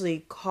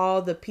actually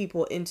call the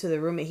people into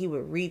the room and he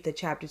would read the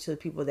chapter to the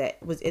people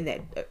that was in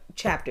that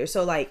chapter.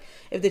 So like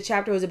if the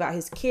chapter was about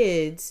his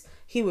kids,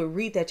 he would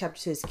read that chapter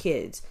to his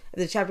kids. If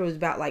the chapter was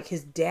about like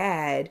his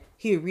dad,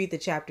 he would read the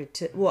chapter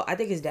to, well, I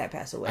think his dad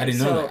passed away. I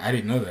didn't know that. I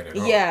didn't know that at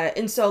all. Yeah.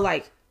 And so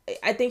like,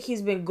 I think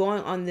he's been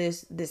going on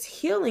this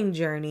healing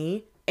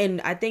journey,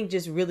 and I think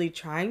just really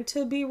trying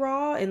to be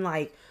raw and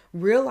like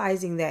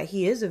realizing that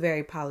he is a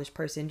very polished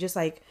person. Just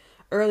like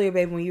earlier,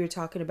 babe, when you were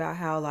talking about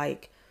how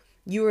like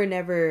you were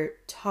never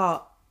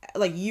taught,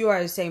 like you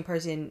are the same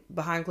person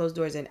behind closed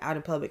doors and out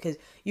in public because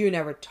you were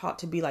never taught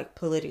to be like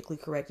politically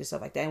correct and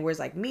stuff like that. And whereas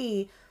like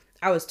me,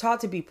 I was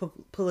taught to be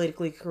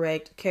politically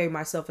correct, carry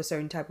myself a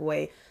certain type of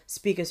way,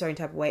 speak a certain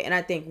type of way. And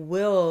I think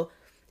Will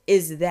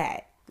is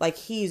that. Like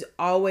he's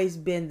always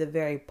been the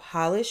very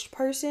polished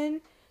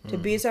person to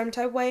be a certain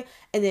type of way.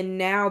 And then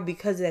now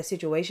because of that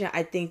situation,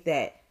 I think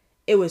that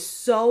it was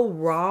so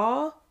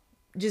raw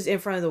just in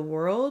front of the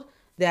world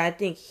that I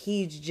think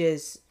he's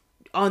just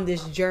on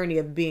this journey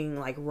of being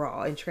like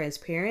raw and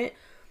transparent.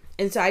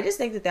 And so I just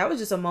think that was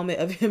just a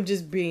moment of him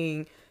just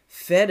being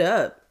fed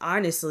up,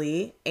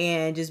 honestly,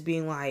 and just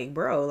being like,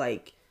 bro,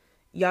 like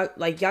y'all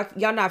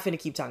not finna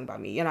keep talking about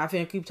me. You're not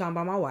finna keep talking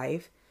about my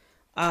wife.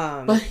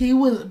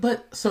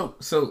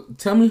 So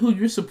tell me who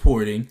you're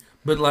supporting.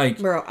 But like,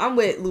 bro, I'm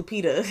with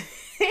Lupita.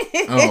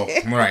 Oh,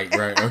 right,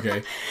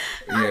 okay,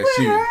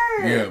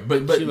 yeah,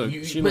 but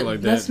she looked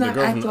like that. The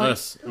girl from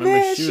Us. Remember,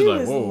 man, she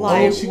was like, whoa.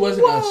 Like, she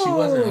wasn't Us. She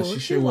wasn't Us. She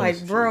sure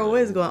was. Like, bro,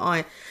 what is going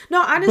on?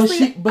 No,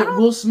 honestly, but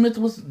Will Smith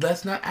was.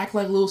 Let's not act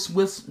like Will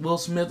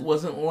Smith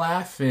wasn't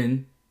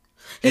laughing.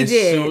 He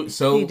did. I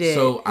understand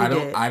what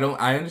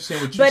you're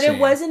saying. But it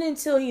wasn't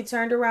until he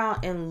turned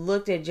around and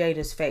looked at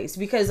Jada's face,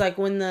 because like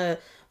when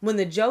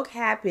the joke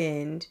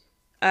happened,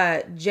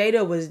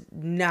 Jada was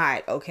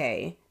not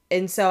okay.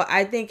 And so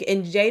I think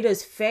in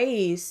Jada's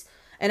face,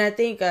 and I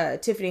think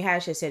Tiffany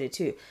Haddish has said it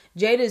too,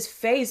 Jada's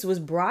face was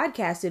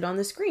broadcasted on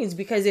the screens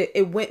because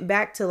it went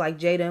back to like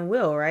Jada and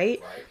Will,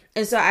 right?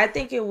 And so I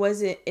think it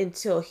wasn't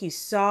until he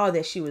saw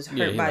that she was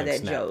hurt by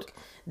that joke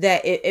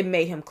that it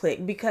made him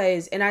click.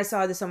 Because, and I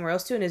saw this somewhere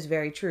else too, and it's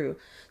very true.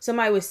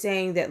 Somebody was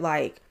saying that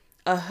like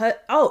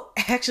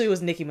actually it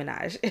was Nicki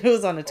Minaj. It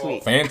was on a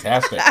tweet. Oh,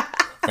 fantastic.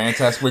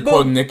 Fantastic. We're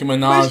quoting Nicki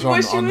Minaj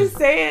what she was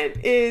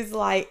saying is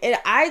like, and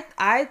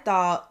I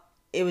thought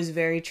it was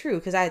very true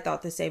because I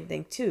thought the same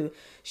thing too.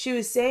 She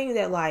was saying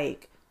that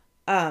like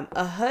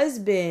a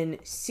husband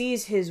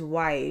sees his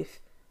wife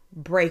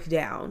break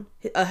down.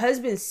 A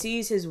husband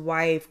sees his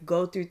wife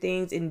go through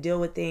things and deal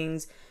with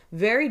things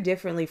very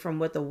differently from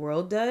what the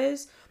world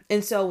does.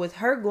 And so with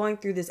her going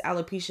through this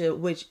alopecia,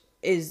 which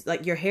is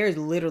like your hair is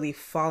literally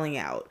falling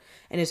out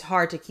and it's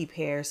hard to keep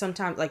hair.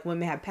 Sometimes like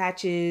women have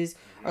patches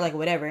or like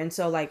whatever. And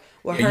so like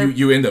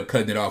you end up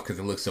cutting it off because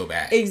it looks so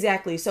bad.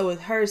 Exactly. So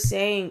with her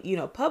saying,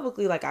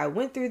 publicly, like I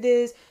went through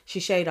this, she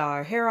shaved all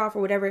her hair off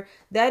or whatever,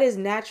 that is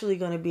naturally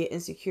going to be an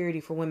insecurity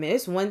for women.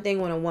 It's one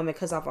thing when a woman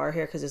cuts off our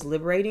hair because it's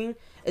liberating.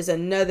 It's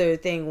another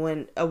thing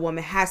when a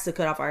woman has to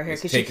cut off our hair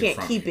because she can't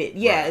keep it.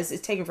 Yeah, right.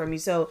 It's taken from you.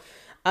 So,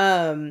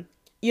 so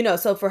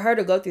for her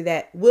to go through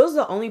that, Will's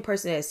the only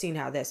person that has seen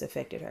how that's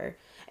affected her.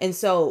 And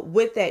so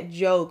with that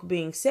joke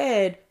being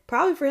said,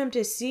 probably for him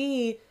to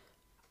see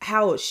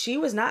how she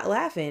was not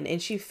laughing and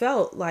she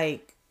felt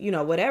like,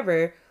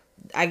 whatever,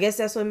 I guess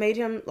that's what made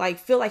him like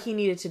feel like he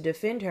needed to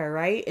defend her.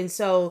 Right. And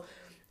so,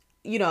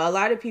 a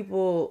lot of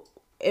people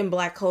in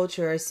Black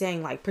culture are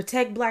saying like,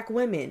 protect Black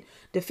women,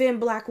 defend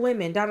Black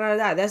women,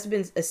 That's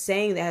been a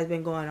saying that has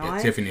been going on.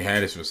 Yeah, Tiffany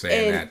Haddish was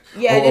saying that.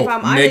 Yeah, and if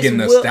I'm honest, Megan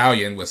Thee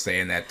Stallion was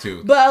saying that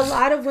too. But a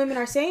lot of women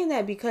are saying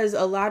that because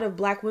a lot of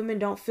Black women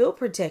don't feel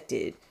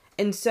protected.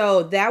 And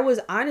so that was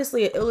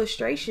honestly an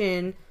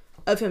illustration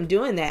of him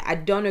doing that. I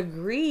don't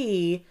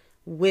agree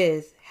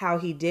with how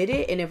he did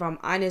it. And if I'm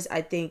honest,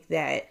 I think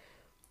that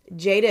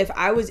Jada, if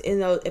I was in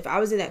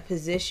that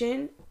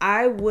position,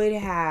 I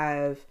wouldn't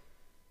have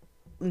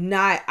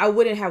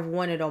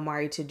wanted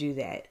Omari to do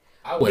that.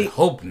 I would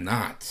hope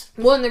not.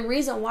 Well, and the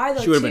reason why though,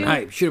 she would have been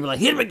hyped. She would have been like,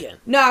 hit him again.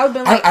 No, I would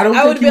have been like, I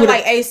would have been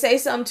like, hey, say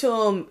something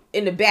to him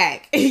in the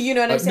back. You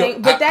know what I'm saying? No,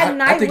 but that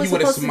night, I think he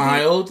would have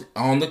smiled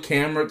on the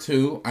camera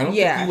too. I don't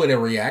think he would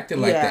have reacted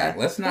like that.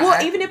 Let's not.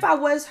 Well, even if I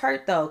was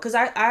hurt though, because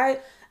I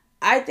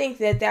think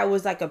that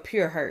was like a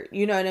pure hurt.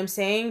 You know what I'm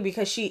saying?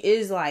 Because she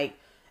is like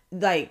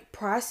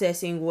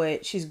processing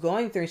what she's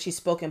going through. She's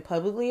spoken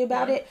publicly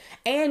about it,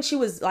 and she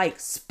was like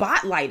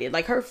spotlighted.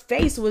 Like her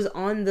face was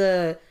on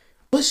the.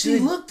 But she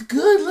looked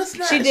good. Let's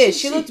not. She did.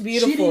 She looked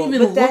beautiful. She didn't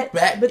even look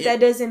back. But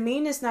that doesn't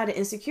mean it's not an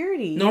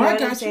insecurity. No, you know I what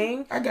got I'm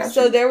saying? I got you.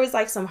 So there was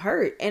like some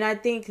hurt, and I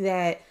think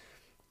that,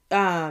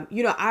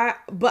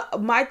 But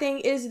my thing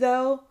is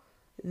though,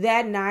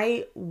 that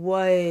night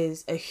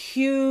was a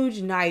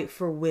huge night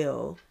for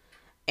Will,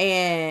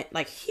 and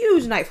like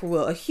huge night for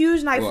Will, a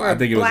huge night for a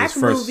black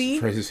movie.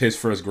 His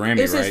first Grammy,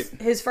 it was right?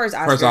 His first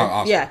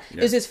Oscar. Yeah,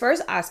 it was his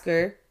first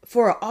Oscar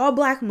for an all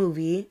black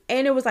movie,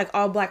 and it was like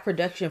all black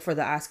production for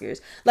the Oscars.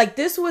 Like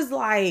this was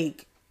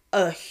like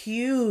a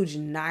huge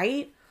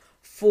night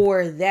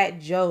for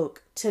that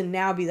joke to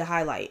now be the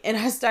highlight. And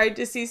I started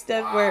to see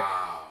stuff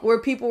where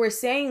people were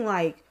saying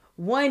like,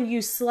 one,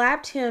 you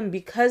slapped him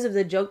because of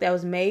the joke that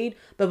was made,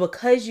 but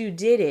because you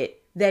did it,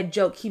 that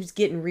joke keeps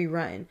getting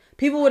rerun.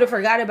 People would have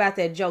forgot about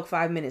that joke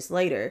 5 minutes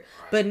later,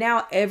 but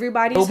now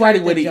nobody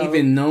would have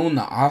even known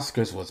the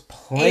Oscars was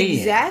playing.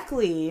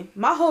 Exactly.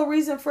 My whole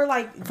reason for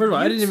like, first of all,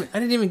 I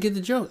didn't even get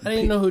the joke. I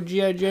didn't know who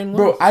G.I. Jane was.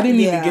 Bro, I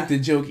didn't even get the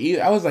joke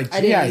either. I was like,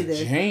 G.I.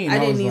 Jane. I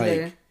didn't was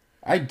either. Like,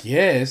 I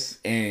guess,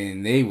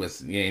 and they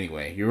was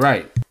anyway. You're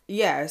right.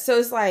 Yeah, so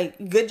it's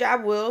like, good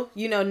job, Will.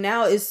 You know,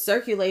 now it's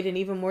circulating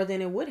even more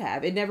than it would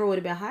have. It never would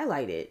have been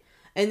highlighted,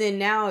 and then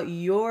now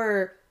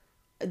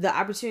the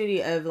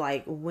opportunity of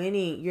like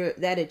winning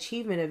that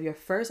achievement of your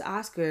first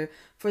Oscar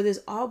for this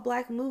all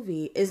black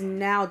movie is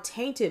now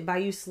tainted by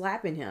you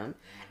slapping him,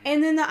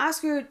 and then the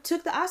Oscar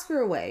took the Oscar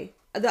away.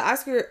 The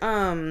Oscar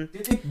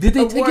did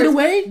they take it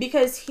away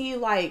because he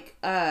like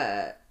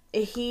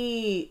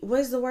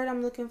what's the word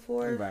I'm looking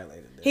for?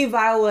 He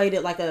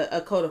violated like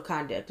a code of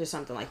conduct or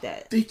something like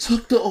that. They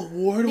took the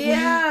award away?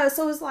 Yeah,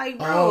 so it's like,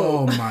 bro.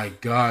 Oh my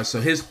gosh. So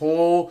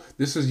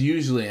this is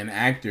usually an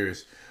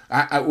actor's,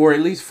 or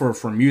at least for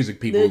music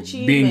people,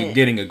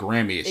 getting a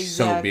Grammy is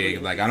so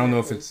big. Like, I don't know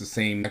if it's the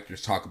same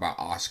actors talk about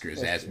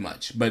Oscars as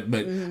much, but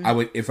I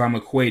would, if I'm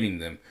equating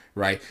them,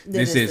 right?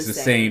 This is the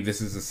same.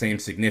 This is the same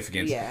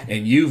significance. Yeah.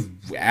 And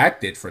you've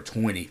acted for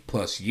 20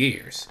 plus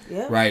years,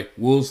 right?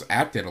 Will's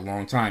acted a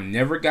long time,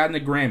 never gotten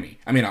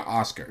an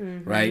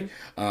Oscar, right?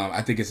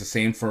 I think it's the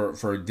same for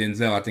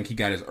Denzel. I think he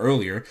got his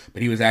earlier,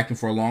 but he was acting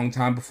for a long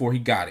time before he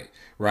got it,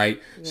 right?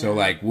 Yeah. So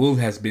like Will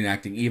has been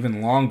acting even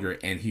longer,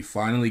 and he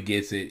finally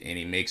gets it, and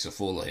he makes a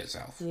fool of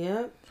himself.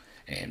 Yep.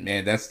 And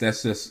man, that's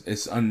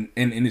just and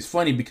it's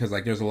funny because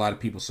like there's a lot of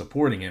people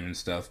supporting him and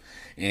stuff,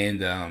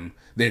 and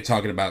they're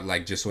talking about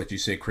like just what you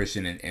said,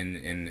 Christian,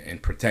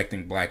 and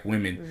protecting black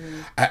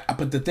women.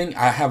 But the thing,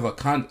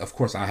 of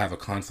course I have a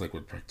conflict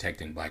with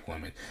protecting black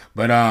women,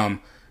 but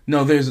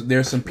no,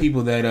 there's some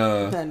people that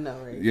I know,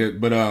 right? Yeah,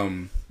 but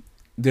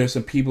there's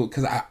some people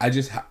because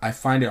I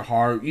find it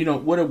hard. You know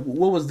what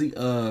was the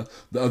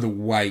other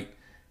white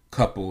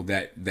couple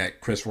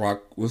that Chris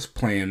Rock was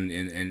playing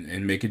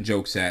and making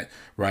jokes at,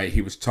 right? He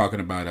was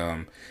talking about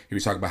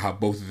how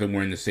both of them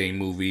were in the same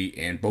movie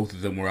and both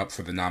of them were up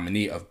for the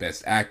nominee of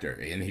Best Actor,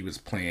 and he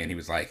was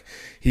like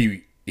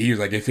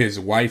if his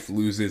wife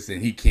loses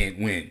then he can't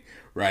win,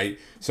 right?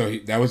 So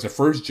that was the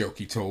first joke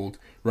he told,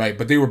 right?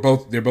 But they're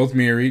both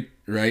married,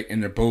 right?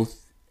 And they're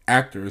both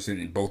actors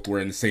and both were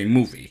in the same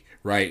movie,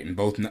 right? And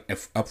both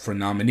up for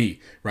nominee,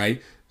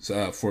 right?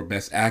 So, for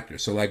Best Actor.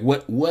 So like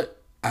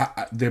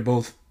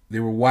they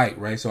were white,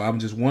 right? So I'm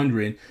just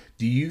wondering,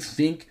 do you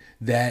think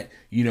that,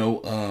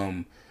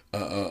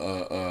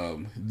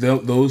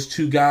 those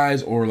two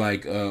guys, or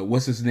like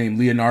what's his name,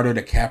 Leonardo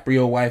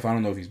DiCaprio wife? I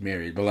don't know if he's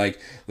married, but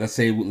like let's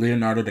say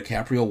Leonardo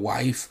DiCaprio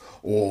wife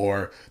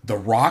or The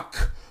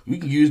Rock. We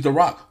can use The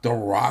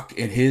Rock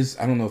and his,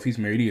 I don't know if he's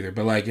married either,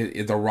 but like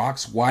The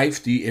Rock's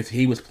wife, if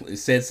he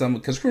said something,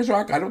 because Chris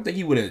Rock, I don't think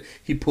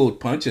he pulled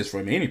punches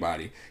from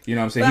anybody. You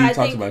know what I'm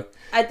saying?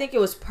 I think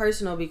it was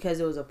personal because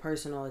it was a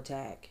personal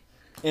attack.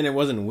 And it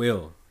wasn't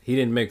Will. He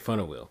didn't make fun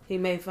of Will. He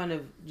made fun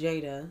of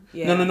Jada.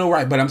 Yeah. No,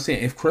 right. But I'm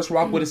saying if Chris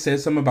Rock would have said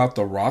something about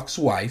The Rock's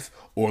wife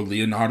or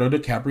Leonardo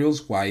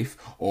DiCaprio's wife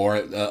or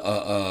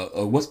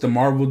what's the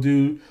Marvel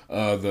dude,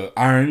 the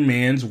Iron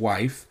Man's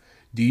wife,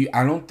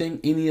 I don't think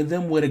any of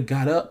them would have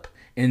got up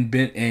and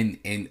been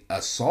and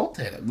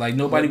assaulted him. Like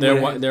nobody.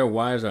 Their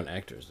wives aren't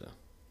actors though.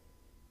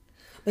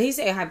 But he's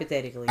saying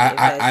hypothetically.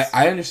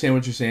 I understand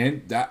what you're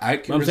saying.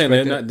 I'm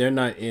saying they're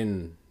not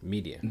in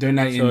media. They're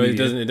not in media.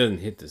 So it doesn't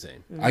hit the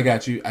same. I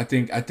got you. I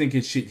think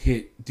it should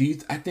hit.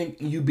 I think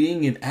you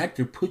being an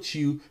actor puts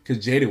you,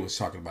 because Jada was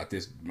talking about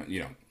this,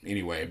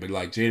 anyway, but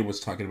like Jada was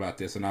talking about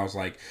this, and I was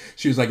like,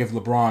 she was like, if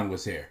LeBron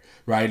was here,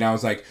 right? And I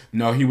was like,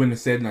 no, he wouldn't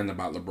have said nothing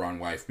about LeBron's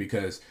wife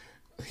because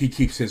he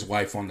keeps his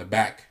wife on the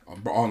back,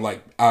 on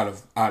like out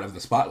of the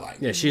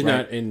spotlight. Yeah, she's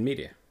not in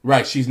media.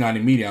 Right, she's not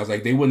in media. I was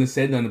like, they wouldn't have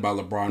said nothing about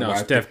LeBron's wife. No,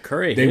 Steph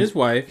Curry, his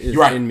wife, is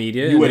in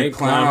media. You would have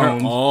clowned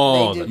her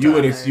all the time. You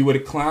would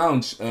have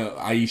clowned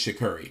Ayesha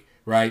Curry,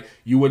 right?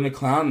 You wouldn't have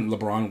clowned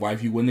LeBron's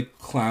wife. You wouldn't have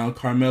clowned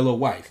Carmelo's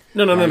wife.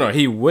 No.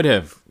 He would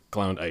have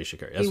clowned Ayesha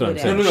Curry. That's what I'm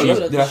saying.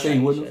 No. Did I say he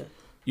wouldn't?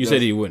 You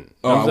said he wouldn't.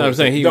 I'm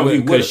saying he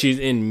would because she's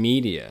in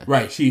media.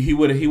 Right. He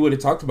would have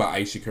talked about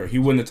Ayesha Curry. He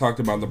wouldn't have talked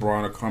about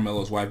LeBron or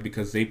Carmelo's wife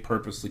because they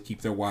purposely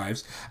keep their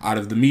wives out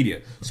of the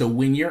media. So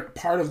when you're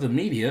part of the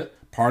media,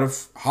 part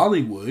of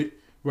Hollywood,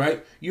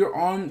 right? You're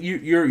on.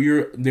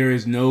 You're. There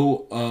is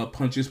no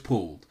punches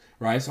pulled,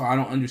 right? So I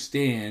don't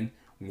understand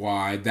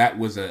why that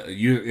was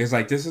it's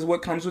like, this is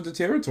what comes with the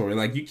territory.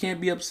 Like, you can't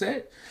be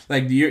upset.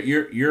 Like,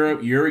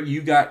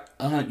 you got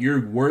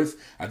you're worth.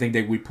 I think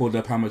that we pulled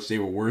up how much they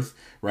were worth,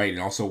 right?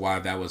 And also why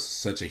that was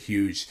such a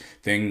huge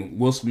thing.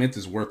 Will Smith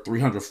is worth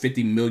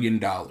 $350 million,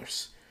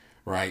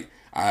 right?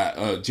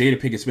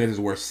 Jada Pinkett Smith is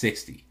worth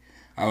 60.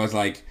 I was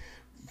like,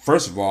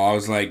 first of all, I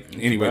was like,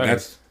 anyway,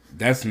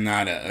 that's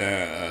not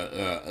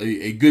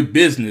a good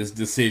business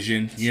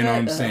decision. You know what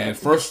I'm saying?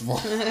 First of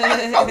all,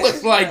 I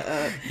was like,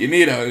 you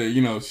need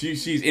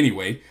she's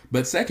anyway.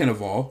 But second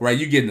of all, right,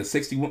 you getting the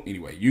 61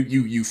 anyway.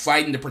 You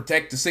fighting to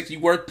protect the 60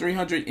 worth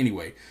 300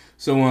 anyway.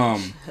 So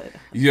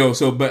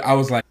but I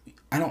was like,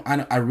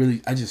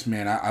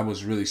 I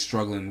was really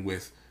struggling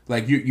with,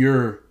 like,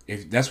 you're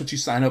if that's what you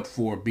sign up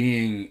for,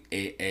 being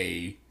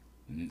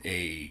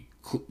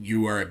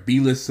you are a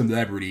B-list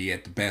celebrity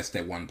at the best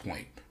at one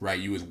point, right?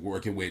 You was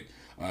working with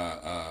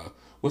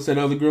what's that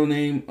other girl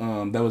name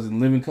that was in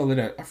Living Color,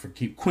 that I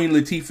forget, Queen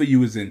Latifah. You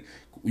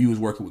was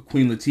working with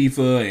Queen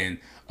Latifah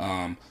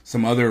and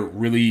some other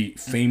really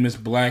famous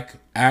black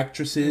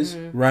actresses,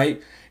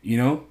 right?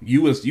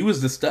 You was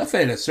the stuff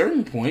at a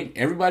certain point.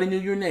 Everybody knew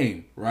your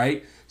name,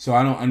 right? So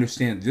I don't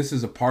understand. This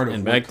is a part of,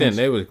 and back then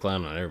they was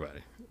clowning on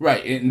everybody.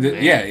 Right, and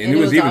it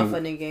was even all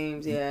fun and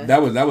games. Yeah,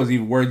 that was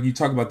even where you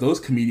talk about those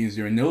comedians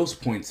during those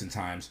points in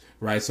times,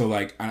 right? So,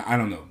 like, I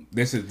don't know.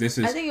 This is.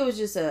 I think it was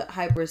just a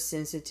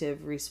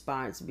hypersensitive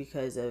response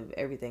because of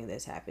everything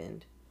that's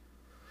happened.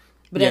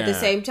 But at the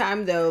same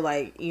time, though,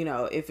 like,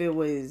 if it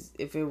was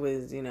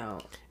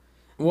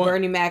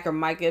Bernie Mac or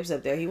Mike Epps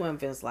up there, he wasn't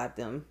finna slap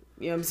them.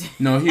 You know what I'm saying?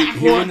 No, he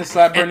wouldn't have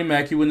slapped Bernie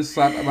Mac. He wouldn't have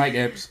slapped Mike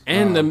Epps.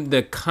 And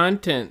the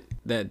content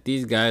that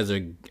these guys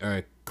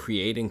are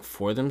creating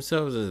for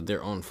themselves is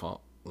their own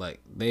fault.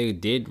 Like, they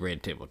did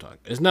Red Table Talk.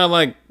 It's not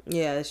like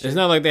that's true. It's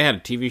not like they had a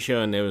TV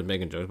show and they was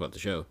making jokes about the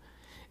show.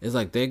 It's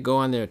like they go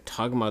on there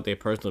talking about their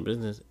personal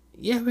business.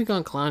 Yeah, we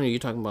gonna clown you. You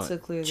talking about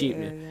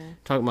cheating,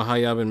 talking about how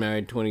y'all been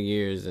married 20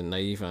 years and now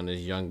you found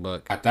this young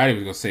buck. I thought he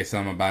was gonna say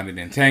something about an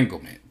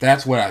entanglement.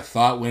 That's what I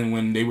thought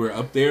when they were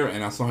up there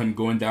and I saw him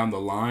going down the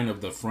line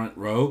of the front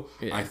row.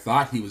 Yeah. I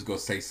thought he was gonna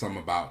say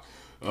something about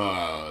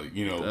something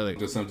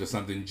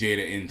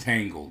Jada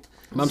entangled.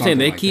 I'm saying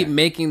they keep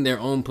making their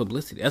own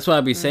publicity. That's why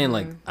I be saying,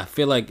 like, I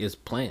feel like it's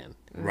planned.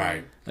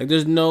 Right. Like,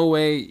 there's no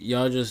way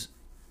y'all just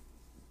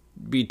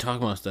be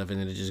talking about stuff and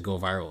then it just go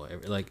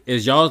viral. Like,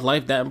 is y'all's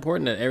life that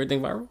important that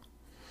everything viral?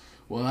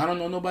 Well, I don't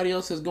know. Nobody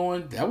else is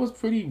going. That was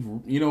pretty,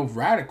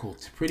 radical.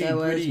 Pretty.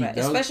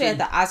 Especially at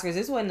the Oscars.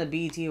 This wasn't the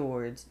BET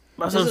Awards.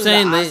 That's what I'm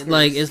saying.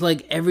 It's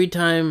like every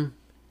time,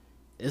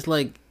 it's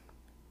like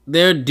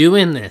they're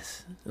doing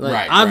this.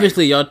 Like,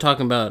 obviously, y'all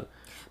talking about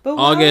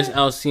August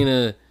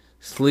Alsina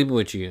sleeping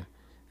with you.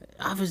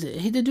 Obviously,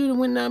 he the dude that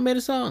went and made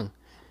a song.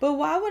 But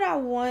why would I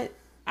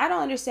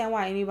don't understand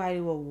why anybody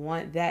would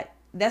want that.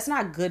 That's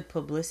not good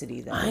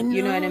publicity, though. I know.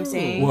 You know what I'm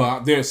saying?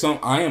 Well,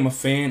 I am a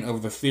fan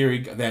of the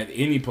theory that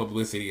any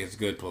publicity is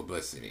good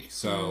publicity.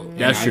 So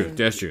That's true.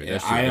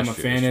 I am a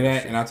fan of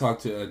that, and I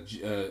talked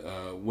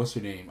to what's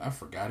her name? I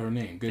forgot her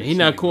name. He's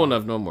not cool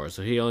enough no more,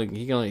 so he got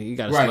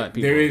to slap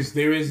people.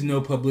 There is no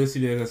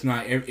publicity that's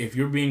not. If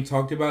you're being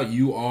talked about,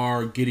 you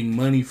are getting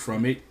money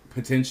from it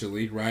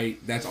potentially, right?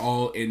 That's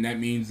all, and that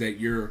means that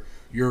you're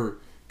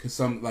because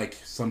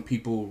some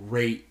people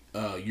rate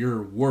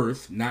your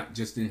worth not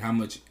just in how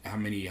much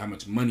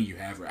money you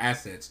have or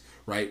assets,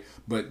 right?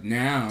 But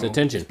now, it's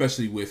attention.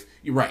 Especially with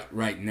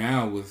right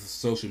now with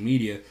social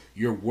media,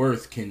 your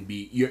worth can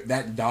be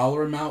that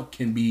dollar amount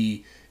can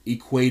be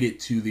equated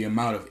to the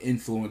amount of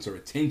influence or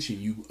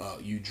attention you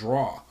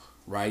draw.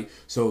 Right,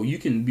 so you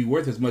can be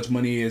worth as much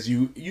money as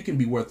you can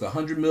be worth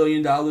 $100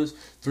 million,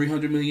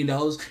 $300 million.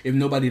 If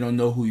nobody don't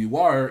know who you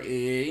are,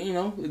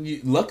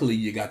 luckily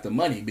you got the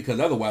money,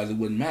 because otherwise it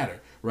wouldn't matter,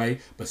 right?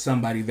 But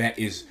somebody that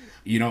is,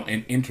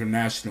 an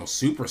international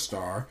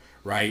superstar,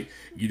 right?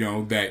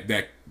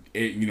 That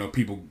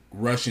people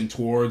rushing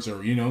towards,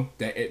 or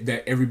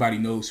that everybody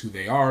knows who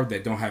they are,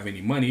 that don't have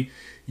any money.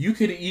 You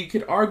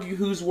could argue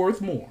who's worth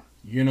more.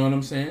 You know what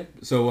I'm saying?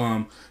 So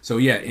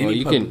yeah. Well,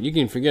 you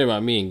can forget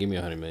about me and give me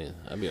 $100 million.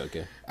 I'd be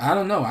okay. I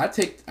don't know. I'd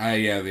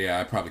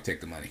probably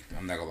take the money.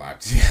 I'm not gonna lie.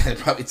 I'd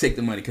probably take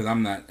the money, because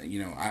I'm not.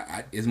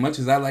 I as much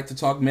as I like to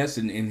talk mess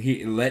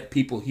and let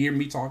people hear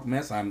me talk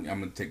mess, I'm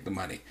gonna take the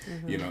money.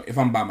 Mm-hmm. If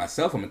I'm by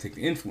myself, I'm gonna take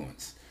the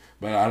influence.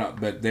 But I don't.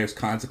 But there's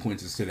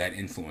consequences to that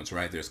influence,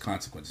 right? There's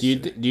consequences.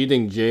 Do you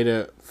think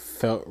Jada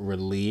felt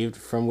relieved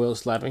from Will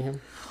slapping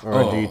him,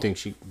 or do you think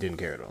she didn't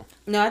care at all?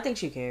 No, I think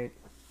she cared.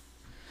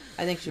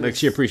 I think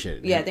she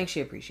appreciated it. Yeah, I think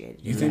she appreciated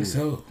it. You think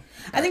so?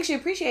 I think she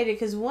appreciated it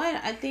because, one,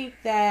 I think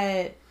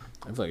that...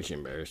 I feel like she's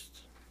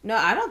embarrassed. No,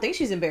 I don't think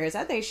she's embarrassed.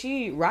 I think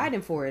she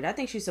riding for it. I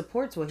think she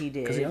supports what he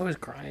did. Because he always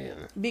crying.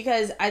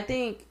 Because I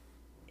think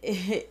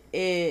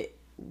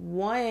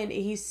one,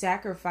 he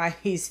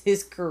sacrificed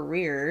his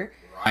career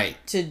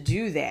to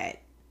do that.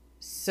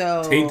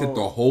 So... Tainted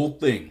the whole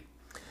thing.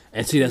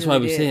 And see, that's why I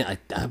was saying,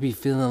 I be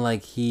feeling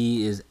like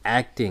he is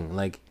acting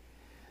like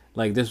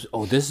this.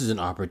 Oh, this is an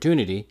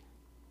opportunity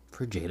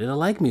for Jada to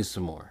like me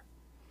some more.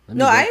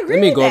 No, I agree.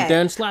 Let me with go that. up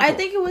there and slap him. I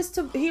think it was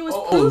he was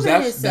proving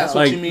that's himself.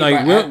 what you mean by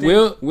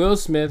acting? Will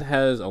Smith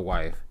has a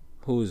wife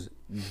who's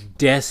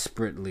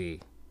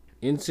desperately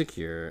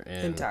insecure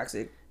and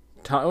toxic.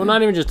 Well,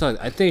 not even just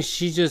toxic. I think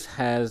she just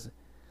has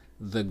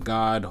the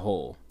God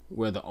hole,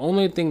 where the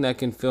only thing that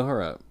can fill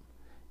her up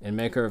and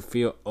make her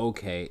feel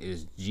okay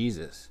is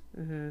Jesus.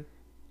 Mm-hmm.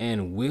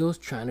 And Will's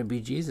trying to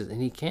be Jesus,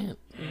 and he can't.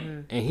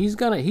 Mm-hmm. And he's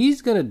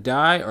gonna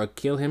die or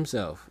kill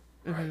himself,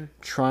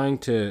 trying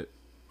to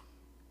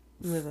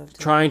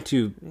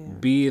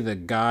be the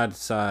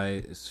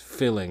God-sized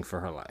filling for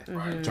her life.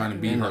 Right. Trying to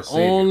be and her the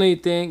savior. only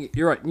thing,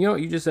 you're right. You know,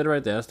 you just said it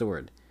right there. That's the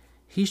word.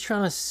 He's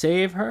trying to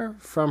save her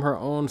from her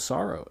own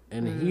sorrow,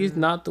 and he's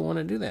not the one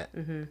to do that.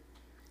 Mm-hmm.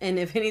 And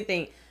if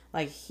anything,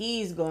 like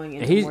he's going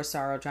into more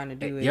sorrow trying to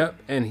do it. Yep,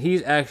 and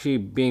he's actually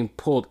being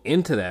pulled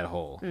into that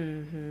hole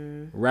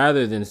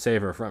rather than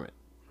save her from it.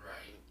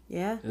 Right.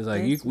 Yeah. It's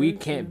like we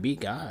can't beat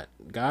God.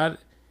 God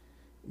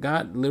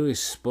literally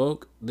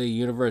spoke the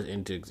universe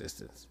into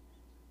existence,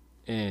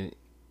 and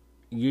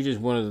you just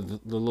one of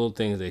the little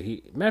things that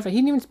matter of fact, he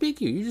didn't even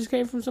speak you. You just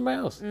came from somebody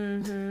else.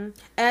 And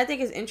I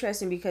think it's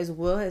interesting because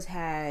Will has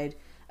had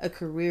a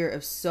career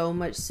of so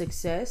much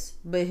success,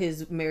 but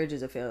his marriage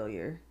is a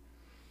failure.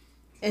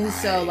 And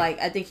so, like,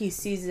 I think he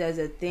sees it as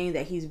a thing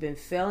that he's been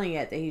failing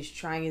at, that he's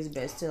trying his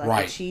best to,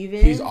 like, achieve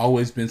in. He's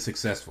always been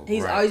successful.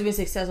 He's always been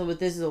successful, but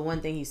this is the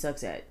one thing he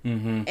sucks at.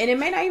 Mm-hmm. And it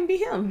may not even be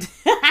him.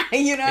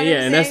 You know what I'm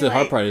saying? And that's the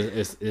hard part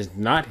is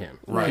not him.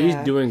 Right. He's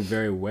doing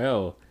very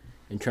well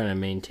and trying to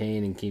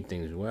maintain and keep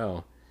things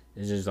well.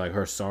 It's just like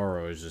her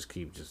sorrow is just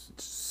keep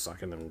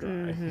sucking them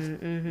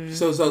dry.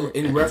 So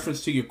in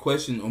reference to your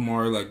question,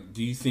 Omar, like,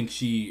 do you think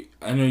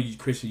I know you,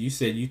 Christian, you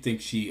said you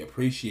think she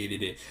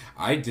appreciated it.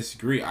 I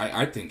disagree.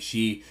 I think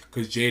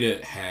because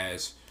Jada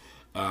has,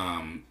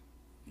 I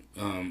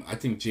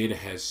think Jada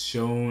has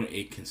shown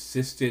a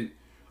consistent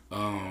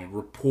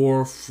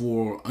rapport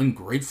for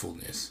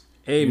ungratefulness.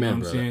 Amen,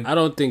 brother. I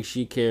don't think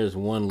she cares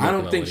one lick. I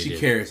don't think she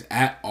cares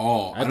at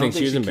all. I don't think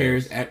she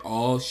cares at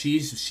all.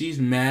 She's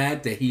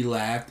mad that he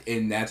laughed,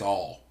 and that's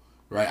all.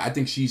 Right? I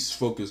think she's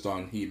focused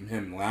on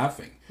him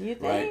laughing. You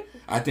think? Right?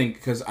 I think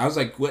because I was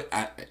like,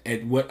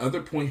 at what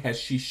other point has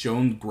she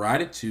shown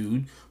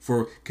gratitude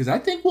for? Because I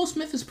think Will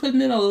Smith is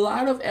putting in a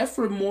lot of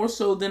effort, more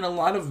so than a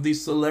lot of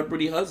these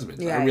celebrity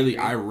husbands. Yeah, I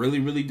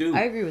really do.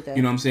 I agree with that.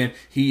 You know what I'm saying?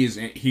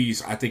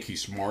 I think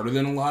he's smarter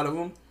than a lot of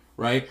them.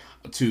 Right?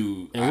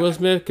 Will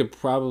Smith could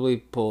probably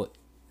pull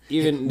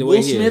even the Will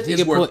way he Smith is. He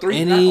is worth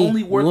any not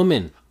only worth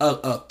woman.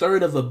 a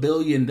third of $1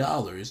 billion.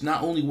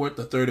 Not only worth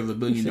a third of $1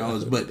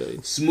 billion,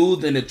 but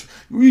smooth and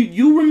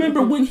you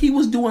remember when he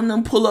was doing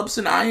them pull-ups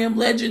in I Am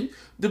Legend?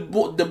 The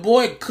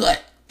boy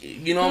cut.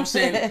 You know what I'm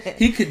saying?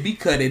 He could be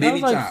cut at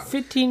any like time.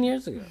 15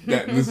 years ago.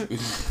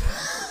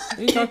 What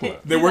are you talking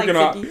about? They're working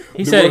on.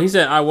 He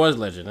said, "I was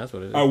legend." That's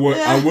what it is. I was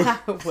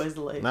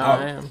legend. Now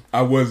I am.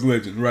 I was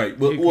legend, right?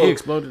 Well, he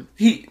exploded.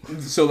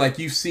 So like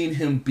you've seen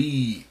him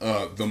be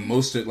the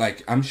most,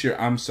 like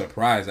I'm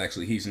surprised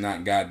actually he's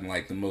not gotten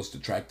like the most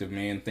attractive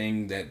man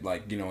thing that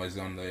like is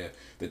on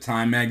the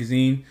Time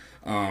magazine.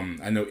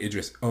 I know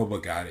Idris Elba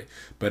got it,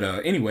 but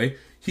anyway,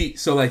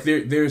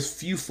 there's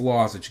few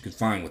flaws that you could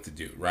find with the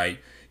dude, right?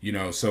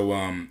 So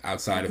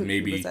outside of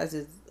maybe besides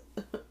his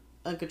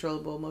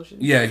uncontrollable emotions.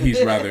 Yeah,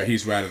 he's rather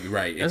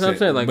right. That's what I'm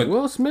saying. Like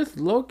Will Smith,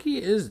 low-key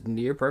is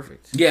near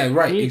perfect. Yeah,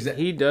 right.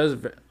 Exactly. He does.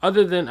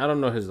 Other than I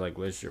don't know his like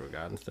relationship with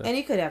God and stuff. And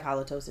he could have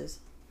halitosis.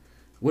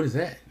 What is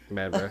that?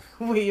 Bad breath.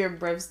 Where your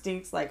breath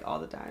stinks like all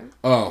the time.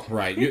 Oh,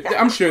 right.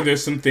 I'm sure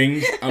there's some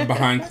things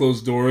behind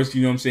closed doors.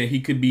 You know what I'm saying? He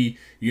could be.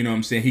 You know what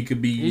I'm saying? He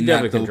could be. He's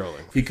definitely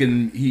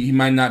controlling. He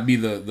might not be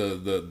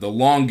the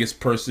longest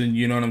person.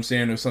 You know what I'm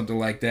saying, or something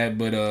like that.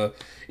 But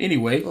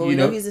anyway, well, we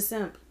know he's a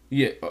simp.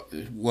 Yeah,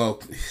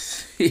 well,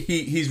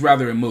 he's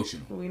rather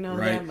emotional. We know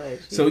right? that much.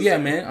 So yeah,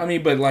 man. I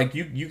mean, but like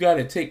you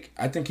gotta take.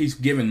 I think he's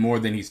given more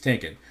than he's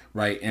taken,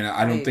 right? And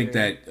I don't think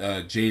that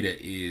Jada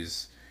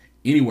is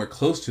anywhere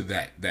close to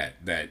that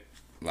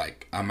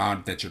like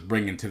amount that you're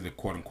bringing to the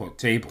quote unquote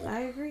table.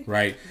 I agree.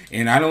 Right,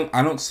 and I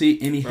don't see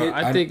any hit.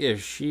 I think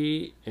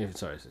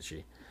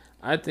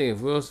I think if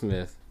Will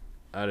Smith,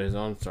 out of his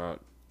own start,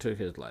 took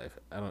his life,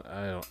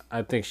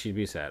 I think she'd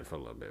be sad for a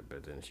little bit,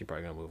 but then she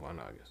probably gonna move on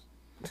in August.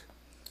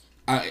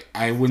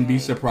 I wouldn't be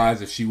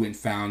surprised if she went and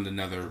found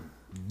another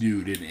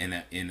dude in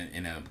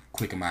a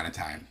quick amount of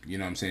time. You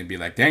know what I'm saying? Be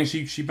like, dang,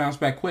 she bounced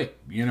back quick.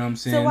 You know what I'm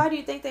saying? So why do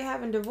you think they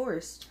haven't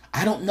divorced?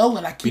 I don't know,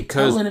 and I keep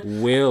telling it.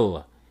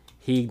 Will,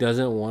 he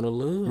doesn't want to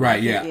lose.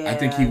 Right? Yeah, I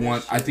think he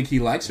wants. I think he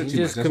likes her too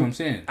much. That's what I'm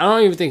saying. I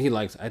don't even think he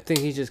likes her. I think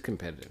he's just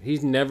competitive.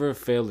 He's never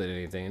failed at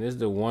anything. And this is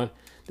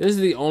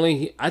the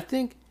only. I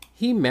think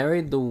he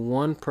married the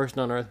one person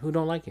on earth who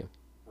don't like him.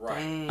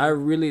 Right. I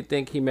really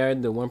think he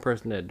married the one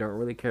person that don't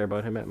really care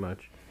about him that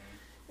much,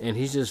 and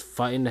he's just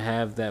fighting to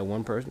have that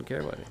one person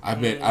care about him. I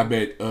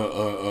bet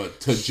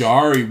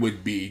Tajari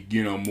would be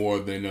more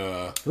than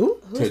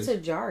Who's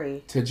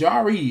Tajari?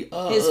 Tajari.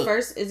 His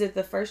first is it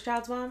the first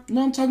child's mom?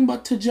 No, I'm talking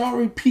about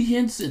Tajari P.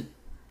 Henson.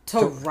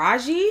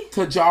 Taraji?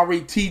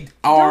 Tajari,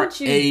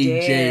 T-R-A-J.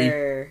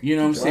 You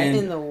know what I'm saying?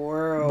 What in the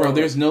world? Bro,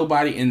 there's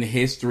nobody in the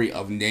history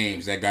of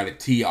names that got a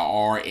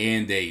T-R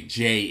and a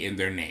J in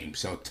their name.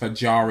 So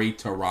Tajari,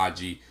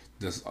 Taraji,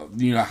 this,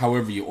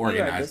 however you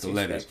organize the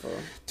letters.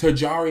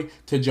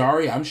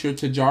 Tajari, I'm sure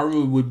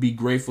Tajari would be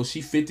grateful.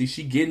 She 50,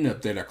 she getting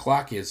up there. The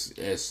clock is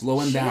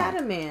slowing down. She had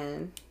a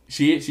man.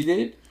 She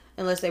did?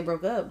 Unless they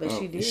broke up, but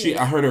she did.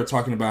 I heard her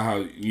talking about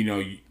how,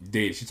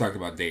 date. She talked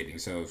about dating,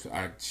 so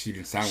she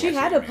didn't sound like she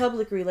had a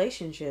public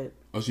relationship.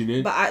 Oh, she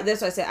did? But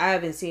that's why I said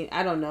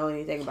I don't know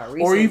anything about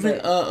recent. Or even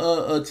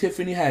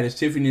Tiffany Haddish.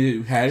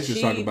 Tiffany Haddish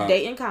was talking about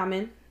dating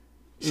Common.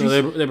 No,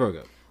 they broke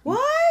up. What?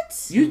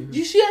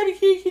 You see already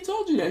he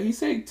told you that. He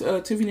said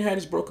Tiffany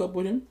Haddish broke up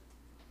with him.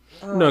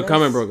 Oh, No,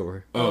 Common broke up with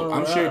her.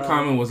 I'm sure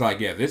Common was like,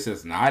 yeah, this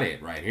is not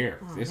it right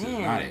here. This is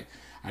not it.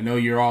 I know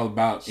you're all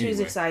about. She was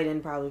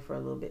excited probably for a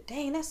little bit.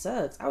 Dang, that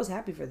sucks. I was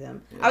happy for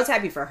them. Yeah. I was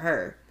happy for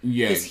her.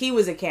 Yeah. Because he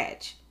was a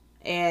catch.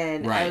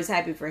 And I was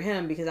happy for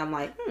him because I'm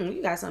like, you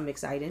got something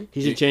exciting.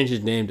 He should change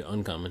his name to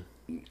Uncommon.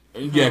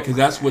 Yeah, because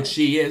that's what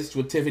she is.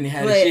 What Tiffany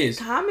Haddish is.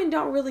 Common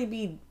don't really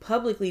be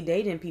publicly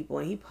dating people,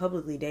 and he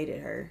publicly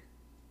dated her.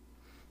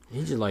 He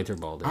just liked her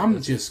bald.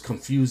 I'm just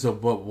confused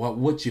about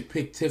what you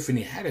picked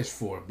Tiffany Haddish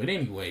for. But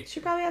anyway,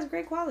 she probably has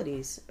great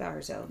qualities about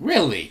herself.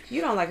 Really?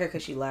 You don't like her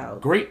because she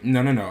loud. Great?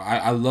 No.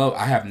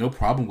 I have no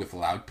problem with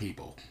loud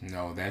people.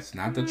 No, that's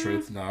not the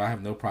truth. No, I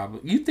have no problem.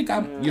 You think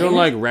I'm? You don't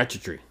like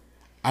ratchetry.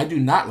 I do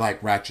not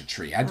like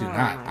ratchetry. I do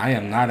not. I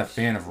am not a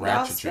fan of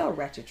ratchetry. Y'all spell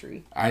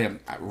ratchetry. I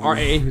am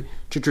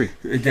R-A-Chetry.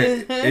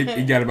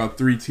 It got about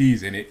 3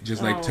 T's in it,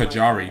 just like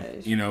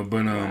Tajari.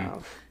 But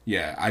wow.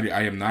 Yeah,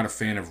 I am not a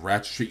fan of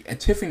ratchetry. And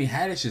Tiffany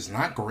Haddish is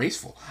not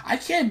graceful. I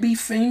can't be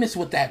famous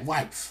with that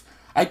wife.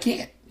 I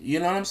can't. You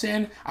know what I'm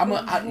saying?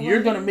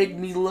 You're gonna make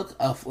me look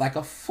like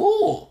a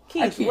fool.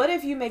 Keith, what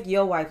if you make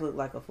your wife look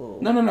like a fool?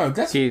 No.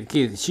 That's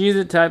Keith. She's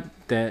the type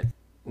that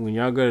when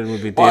y'all go to the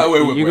movie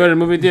theater, you go to the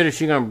movie theater,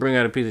 she's gonna bring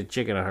out a piece of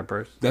chicken on her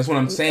purse. That's what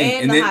I'm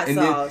saying.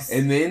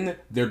 And then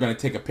they're gonna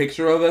take a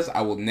picture of us.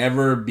 I will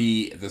never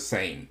be the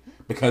same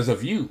because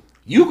of you.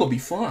 You gonna be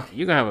fine.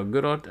 You gonna have a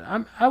good old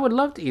time. I would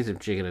love to eat some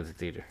chicken at the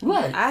theater.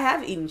 Right. I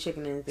have eaten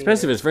chicken in the theater.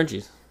 Especially if it's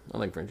Frenchies. I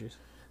like Frenchies.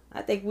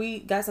 I think we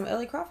got some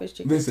LA crawfish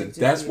chicken. Listen,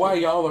 that's why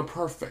y'all are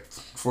perfect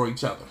for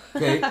each other.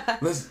 Okay?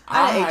 Listen,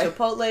 I ate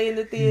Chipotle in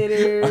the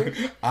theater.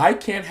 I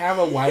can't have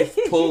a wife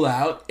pull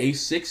out a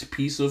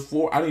 6-piece of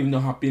 4. I don't even know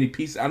how many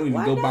pieces. I don't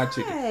even go buy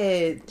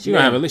chicken. She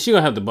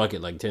gonna have the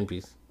bucket like 10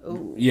 pieces.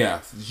 Ooh.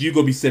 Yeah, you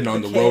gonna be sitting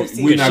on the road.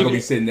 We're not gonna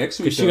be sitting next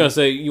to each other. She gonna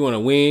say, "You want a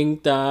wing,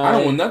 thigh? I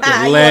don't want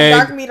nothing. Leg,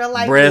 dark meat or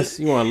light breast.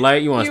 Meat. You want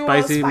light? You want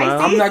spicy?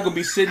 I'm not gonna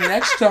be sitting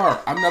next to her.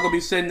 I'm not gonna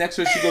be sitting next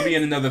to her. She gonna be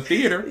in another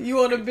theater. You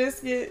want a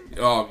biscuit?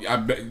 Oh, I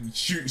bet.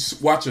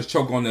 Watch us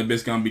choke on that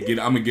biscuit. I'm gonna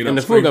get up. And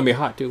the food gonna be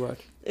hot too.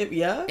 Watch.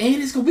 Yeah.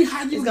 And it's gonna be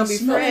hot. It's gonna be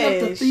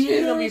fresh.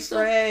 It's gonna be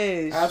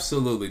fresh.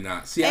 Absolutely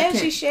not. See, and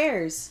she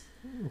shares.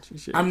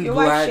 I'm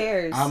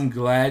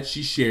glad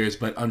she shares,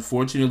 but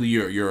unfortunately,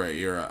 you're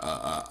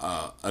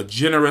a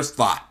generous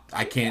thought.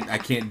 I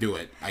can't do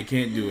it. I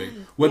can't do it.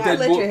 Let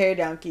your hair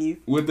down,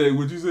 Keith. What'd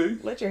you say?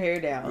 Let your hair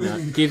down. Yeah.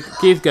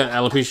 Keith got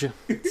alopecia.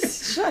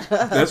 Shut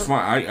up. That's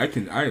fine. I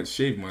can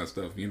shave my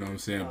stuff. You know what I'm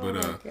saying?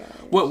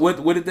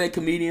 What did that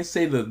comedian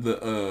say?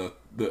 The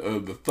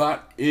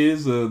thought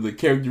is the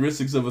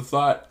characteristics of a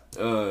thought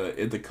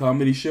at the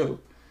comedy show.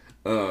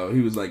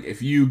 He was like,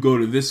 if you go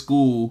to this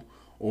school.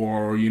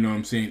 Or, you know what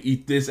I'm saying,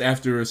 eat this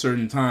after a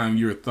certain time,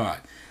 you're a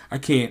thought. I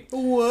can't.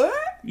 What?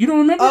 You don't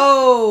remember?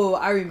 Oh,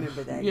 I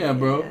remember that. Yeah,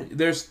 bro.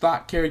 There's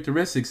thought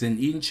characteristics, and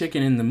eating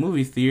chicken in the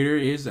movie theater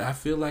is, I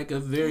feel like, a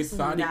very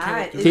thoughty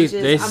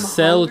characteristic. They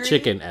sell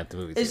chicken at the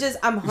movie theater. It's just,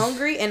 I'm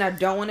hungry, and I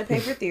don't want to pay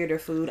for theater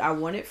food. I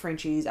wanted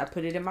Frenchies. I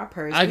put it in my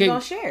purse. We're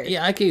going to share it.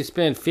 Yeah, I can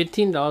spend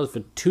 $15 for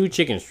 2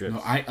 chicken strips.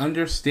 No, I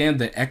understand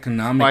the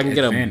economic advantage.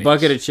 I can get a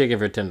bucket of chicken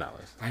for $10.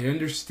 I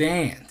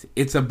understand.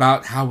 It's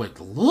about how it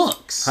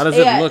looks. How does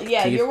it look?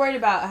 Yeah, Keith? You're worried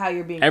about how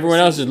you're being Everyone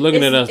else is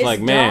looking at us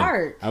like, man,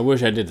 dark. I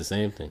wish I did the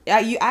same thing. Yeah,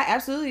 I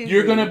absolutely agree.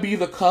 You're going to be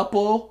the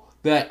couple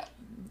that...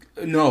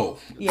 No.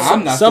 Yeah.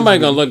 I'm not. Somebody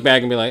going to look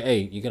back and be like, hey,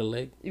 you got a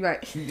leg?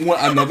 Right.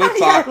 Another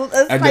thought.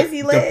 A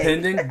spicy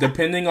leg.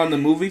 Depending on the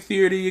movie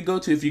theater you go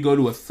to, if you go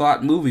to a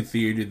thought movie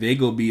theater, they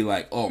go be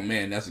like, oh,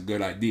 man, that's a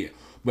good idea.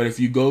 But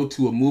if you go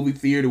to a movie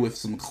theater with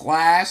some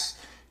class...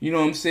 You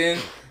know what I'm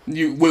saying?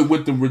 You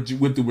with the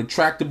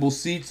retractable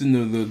seats and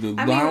the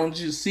lounge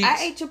seats.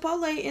 I ate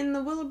Chipotle in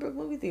the Willowbrook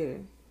movie theater.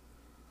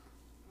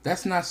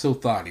 That's not so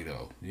thoughty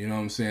though. You know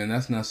what I'm saying?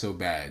 That's not so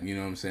bad. You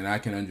know what I'm saying? I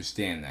can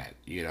understand that.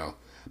 You know,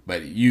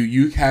 but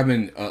you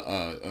having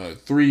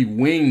 3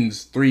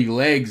 wings, 3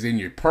 legs in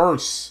your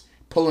purse,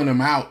 pulling them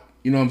out.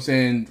 You know what I'm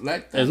saying?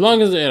 As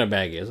long as they're in a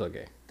baggie, it's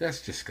okay.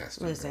 That's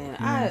disgusting. Listen, you know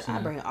I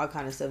bring all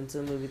kind of stuff into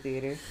the movie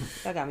theater.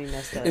 That got me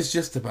messed up. It's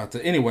just about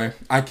anyway.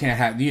 I can't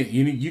have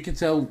you can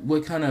tell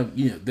what kind of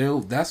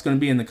that's going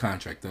to be in the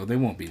contract though. There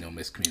won't be no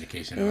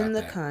miscommunication about that. In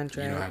the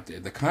contract, you don't have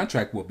to. The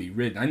contract will be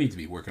written. I need to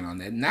be working on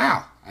that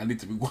now. I need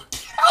to be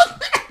working on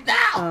that.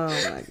 Oh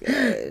my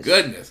gosh.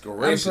 Goodness I'm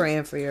gracious.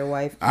 praying for your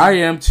wife. I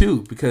am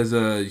too, because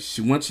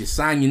once you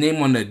sign your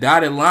name on the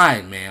dotted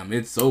line, ma'am,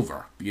 it's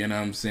over. You know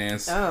what I'm saying?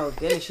 Oh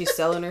goodness, she's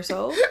selling her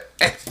soul?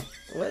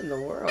 What in the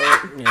world?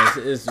 Yeah,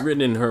 it's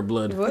written in her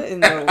blood. What in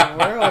the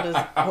world is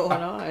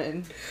going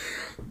on?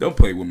 Don't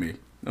play with me.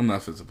 I'm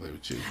not supposed to play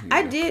with you.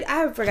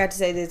 I forgot to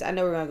say this. I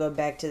know we're going to go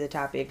back to the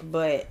topic,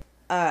 but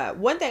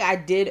one thing I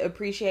did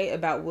appreciate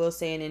about Will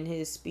saying in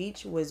his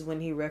speech was when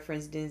he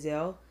referenced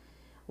Denzel.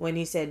 When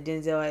he said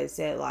Denzel had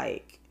said,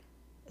 like,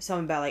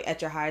 something about, like,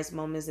 at your highest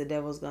moments, the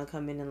devil's going to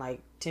come in and, like,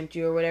 tempt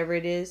you or whatever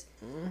it is.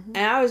 Mm-hmm.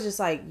 And I was just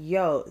like,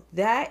 yo,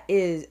 that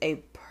is a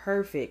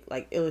perfect,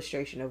 like,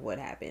 illustration of what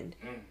happened.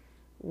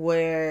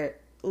 Where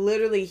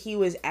literally he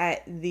was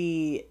at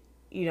the,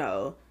 you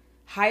know,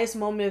 highest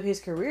moment of his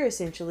career,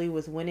 essentially,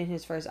 with winning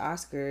his first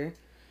Oscar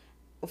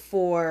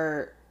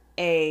for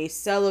a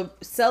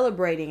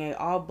celebrating a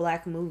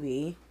all-black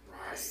movie,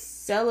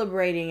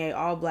 celebrating a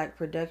all-black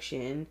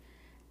production,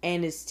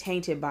 and it's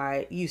tainted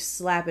by you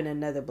slapping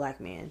another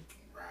black man.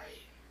 Right.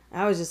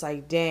 I was just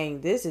like,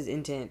 dang, this is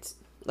intense.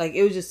 Like,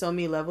 it was just so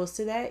many levels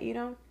to that, you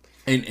know?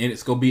 And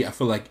it's going to be, I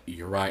feel like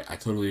you're right. I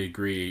totally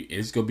agree.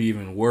 It's going to be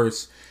even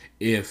worse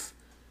if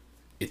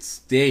it's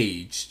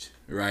staged,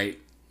 right?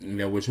 You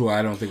know, which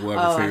I don't think we'll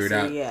ever figure it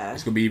out. Yeah.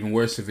 It's going to be even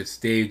worse if it's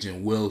staged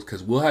and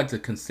because Will had to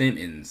consent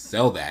and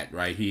sell that,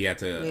 right? He had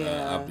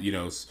to,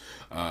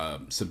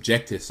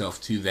 subject himself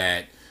to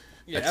that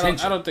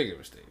attention. I don't think it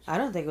was staged. I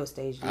don't think it was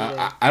staged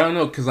either. I don't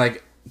know,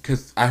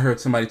 because I heard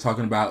somebody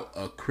talking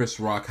about Chris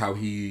Rock, how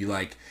he,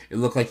 like, it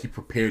looked like he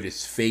prepared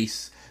his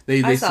face.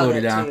 They slowed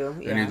it down,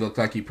 and it looked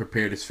like he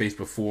prepared his face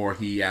before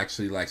he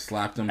actually, like,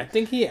 slapped him. I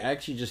think he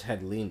actually just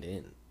had leaned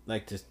in,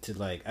 like, to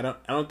like, I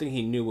don't think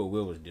he knew what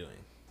Will was doing.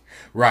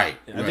 Right.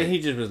 I think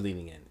he just was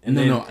leaning in. And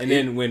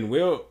then when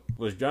Will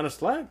was trying to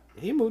slap,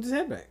 he moved his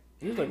head back.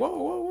 He was like, whoa,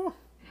 whoa, whoa.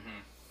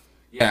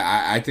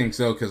 Yeah, I think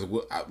so, because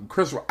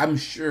I'm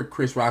sure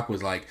Chris Rock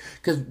was like,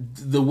 because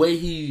the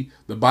way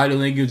the body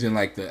language and,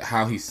 like,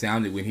 how he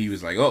sounded when he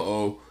was like,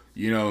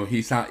 you know,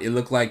 it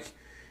looked like,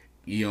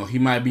 you know, he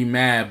might be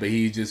mad, but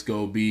he's just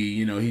go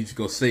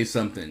say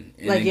something.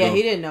 And like, he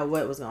didn't know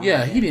what was going on.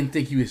 Yeah, he didn't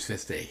think he was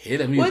supposed to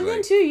hit him. Well,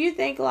 then, too, you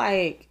think,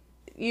 like,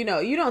 you know,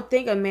 you don't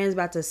think a man's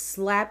about to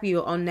slap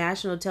you on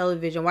national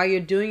television while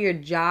you're doing your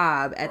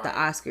job at the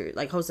Oscars,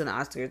 like hosting the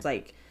Oscars.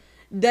 Like,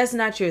 that's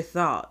not your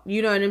thought.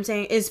 You know what I'm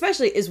saying?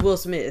 Especially it's Will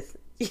Smith.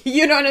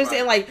 You know what I'm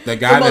saying? Like, the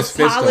guy that's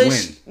fit to win.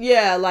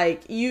 Yeah,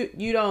 like you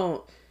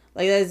don't,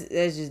 like, that's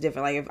just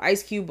different. Like, if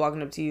Ice Cube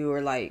walking up to you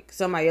or like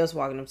somebody else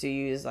walking up to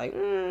you is like, I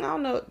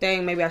don't know,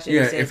 dang, maybe I should.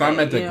 Yeah, if I'm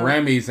at the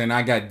Grammys and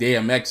I got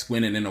DMX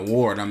winning an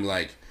award, I'm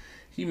like,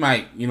 he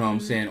might, you know what I'm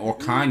saying, or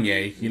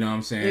Kanye, you know what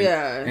I'm saying.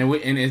 Yeah.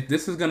 And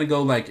this is gonna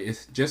go, like,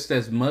 it's just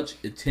as much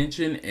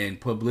attention and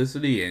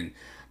publicity, and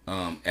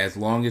as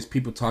long as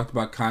people talked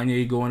about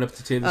Kanye going up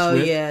to Taylor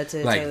Swift,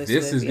 like, Taylor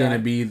this Swift, is gonna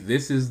be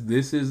this is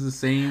the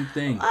same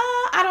thing.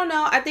 I don't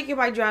know. I think it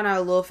might drown out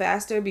a little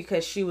faster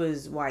because she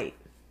was white.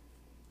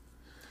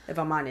 If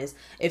I'm honest,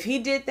 if he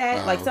did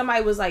that, like,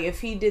 somebody was like, if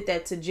he did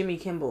that to Jimmy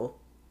Kimmel,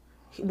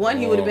 one,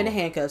 he would have been in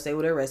handcuffs. They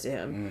would have arrested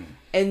him.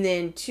 And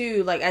then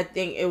two, like, I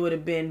think it would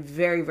have been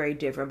very, very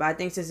different. But I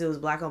think since it was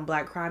black on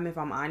black crime, if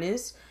I'm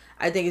honest,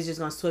 I think it's just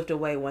going to swift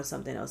away once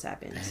something else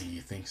happens. Dang,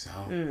 you think so?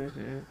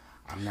 Mm-hmm.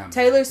 I'm not.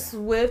 Taylor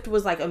Swift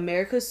was, like,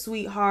 America's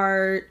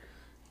sweetheart.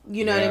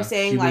 You know what I'm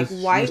saying? Like,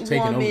 white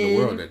woman over the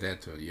world at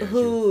that time. Yeah,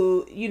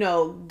 who, you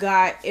know,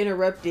 got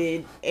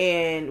interrupted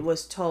and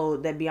was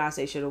told that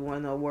Beyonce should have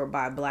won the award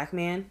by a black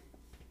man.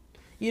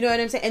 You know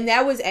what I'm saying? And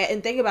that was,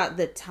 and think about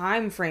the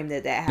time frame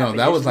that happened. No,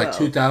 that was like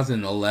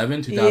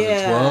 2011, 2012.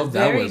 Yeah,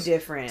 that very was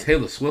different.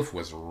 Taylor Swift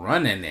was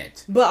running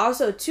it. But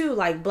also, too,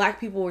 like, black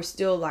people were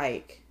still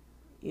like,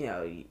 you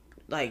know,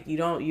 like, you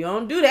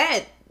don't do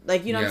that.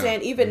 Like, you know what I'm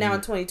saying? Even now in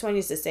 2020,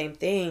 it's the same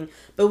thing.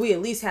 But we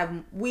at least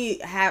have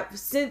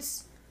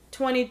since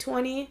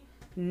 2020,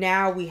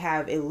 now we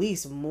have at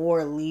least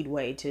more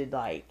leadway to,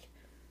 like,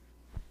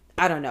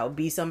 I don't know,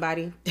 be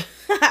somebody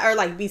or,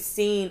 like, be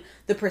seen.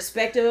 The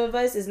perspective of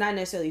us is not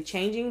necessarily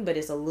changing, but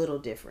it's a little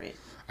different.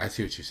 I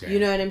see what you're saying. You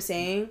know what I'm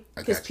saying?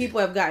 Because people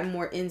have gotten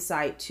more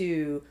insight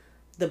to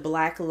the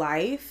black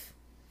life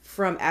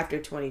from after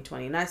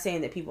 2020. Not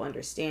saying that people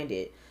understand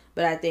it,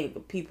 but I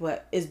think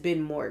it's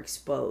been more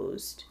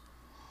exposed.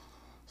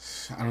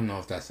 I don't know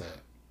if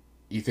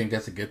you think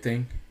that's a good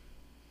thing?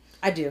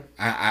 I do.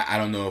 I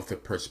don't know if the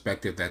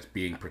perspective that's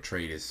being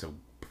portrayed is so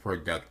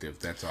productive.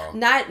 That's all.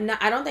 Not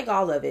I don't think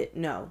all of it.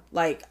 No.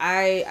 Like,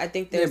 I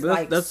think there's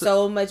that's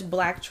so much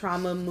black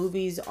trauma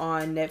movies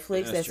on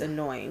Netflix that's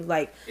annoying.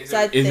 Like, is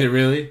it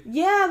really?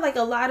 Yeah, like,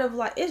 a lot of,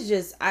 like, it's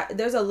just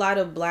there's a lot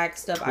of black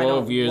stuff I don't watch.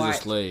 12 Years a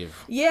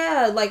Slave.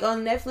 Yeah, like,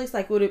 on Netflix,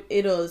 like,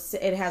 it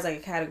has, like,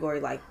 a category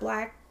like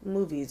black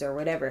movies or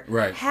whatever.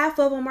 Right. Half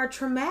of them are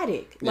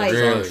traumatic. Like,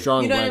 really?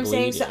 You know what I'm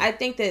saying? So I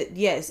think that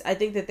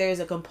there's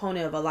a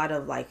component of a lot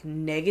of, like,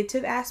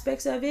 negative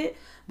aspects of it,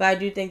 but I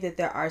do think that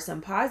there are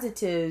some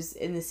positives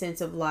in the sense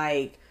of,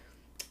 like,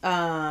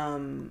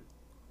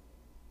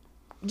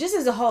 just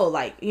as a whole,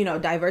 like, you know,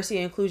 diversity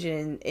and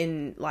inclusion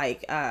in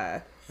like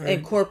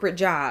in corporate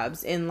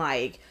jobs, and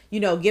like, you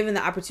know, given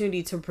the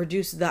opportunity to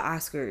produce the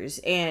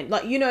Oscars, and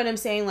like, you know what I'm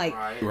saying, like,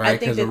 right,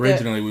 because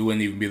originally we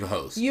wouldn't even be the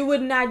host. You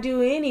would not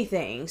do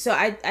anything. So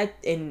I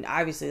and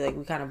obviously, like,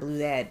 we kind of blew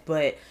that,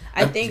 but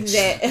I think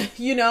that,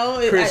 you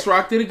know, Chris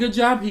Rock did a good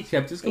job. He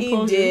kept his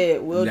composure. He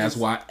did. That's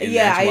why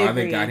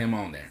they got him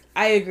on there.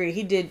 I agree.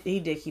 He did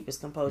keep his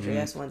composure.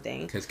 That's one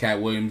thing. Because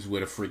Cat Williams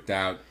would have freaked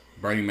out.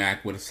 Bernie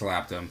Mac would have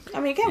slapped him.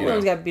 I mean, Cat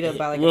Williams got beat up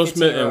by like Will a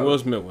 15-year-old. And Will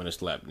Smith wouldn't have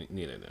slapped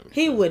neither of them.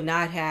 He would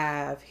not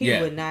have. He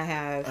would not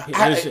have.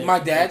 My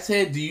dad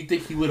said, "Do you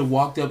think he would have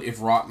walked up if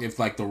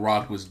The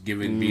Rock was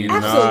being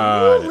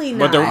absolutely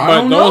not?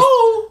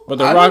 But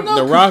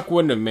the Rock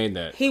wouldn't have made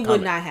that. He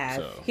would not have.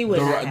 So. He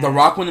would not have. The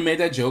Rock wouldn't have made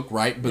that joke,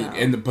 right? But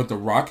The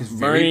Rock is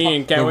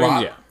very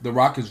The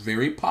Rock is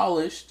very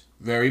polished,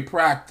 very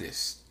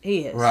practiced.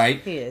 He is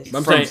right. He is.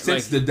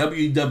 Since the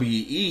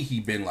WWE, he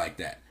been like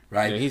that.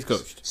 Right? Yeah, he's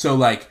coached. So,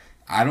 like,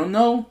 I don't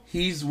know.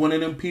 He's one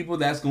of them people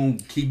that's going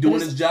to keep doing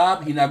his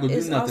job. He's not going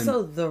to do nothing. It's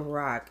also The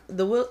Rock.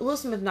 Will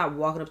Smith not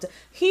walking up to...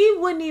 He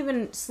wouldn't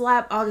even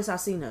slap August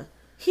Alsina.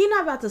 He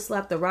not about to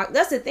slap The Rock.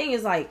 That's the thing,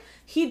 is, like,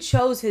 he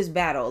chose his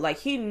battle. Like,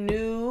 he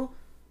knew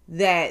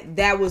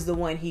that was the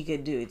one he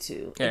could do it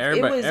to. Yeah, if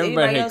it was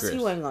anybody else, Chris. he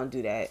wasn't going to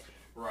do that.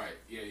 Right.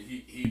 Yeah,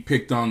 he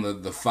picked on the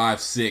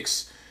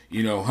 5'6",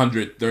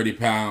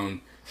 130-pound...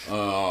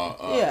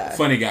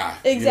 funny guy,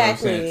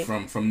 exactly, you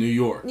know from New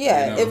York.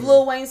 Yeah, if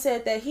Lil Wayne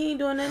said that, he ain't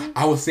doing nothing.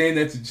 I was saying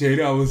that to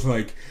Jada. I was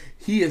like,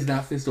 he is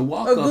not fit to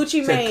walk or up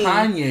Gucci to Mane.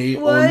 Kanye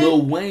or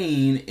Lil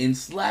Wayne and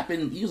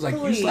slapping. He was like,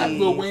 Please. you slapped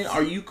Lil Wayne?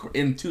 Are you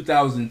in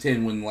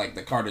 2010 when like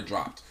the Carter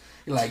dropped?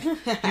 You're like,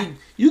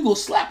 you go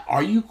slap?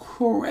 Are you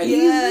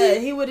crazy? Yeah,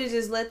 he would have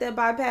just let that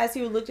bypass.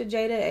 He would look to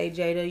Jada. Hey,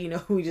 Jada, you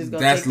know, we just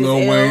gonna take this Lil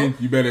L. Wayne.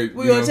 You better.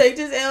 We gonna take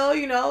this L.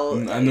 You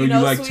know. I know you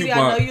like sweetie, Tupac.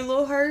 I know you a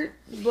little hurt,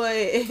 but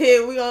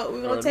we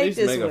gonna take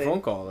this make one. a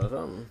phone call or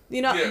something.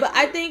 You know, but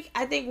I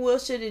think Will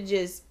should have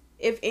just,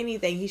 if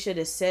anything, he should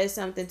have said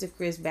something to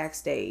Chris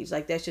backstage.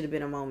 Like, that should have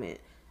been a moment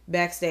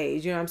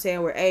backstage. You know what I'm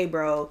saying? Where, hey,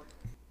 bro,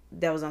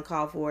 that was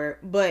uncalled for.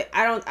 But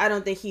I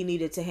don't think he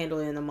needed to handle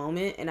it in the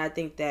moment, and I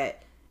think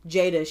that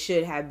Jada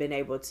should have been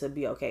able to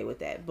be okay with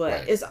that,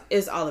 but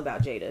it's all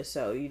about Jada,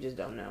 so you just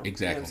don't know.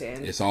 Exactly, you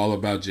know it's all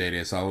about Jada.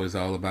 It's always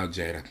all about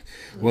Jada.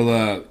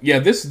 Well, yeah,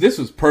 this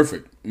was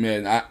perfect,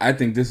 man. I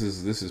think this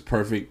is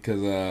perfect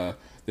because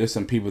there's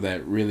some people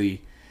that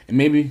really, and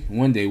maybe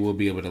one day we'll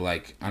be able to,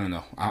 like, I don't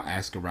know, I'll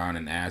ask around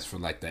and ask for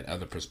like that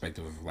other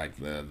perspective of like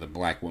the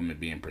black woman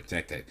being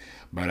protected,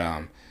 but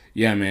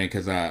yeah, man,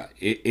 because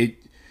it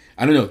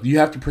I don't know, you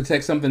have to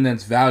protect something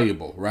that's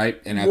valuable,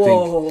 right? And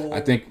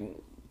I think.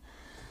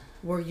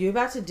 Were you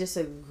about to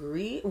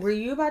disagree? Were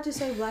you about to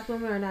say black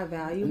women are not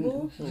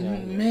valuable?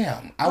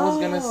 Ma'am, I was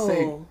going to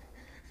say...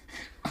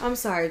 I'm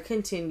sorry,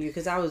 continue,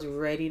 because I was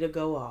ready to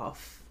go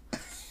off.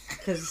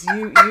 Because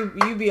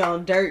you be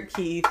on dirt,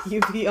 Keith.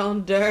 You be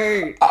on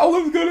dirt. I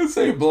was going to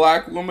say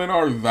black women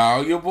are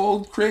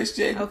valuable,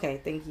 Christian. Okay,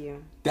 thank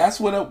you.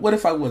 That's what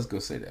if I was going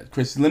to say that?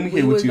 Christian, let me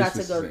hear what you were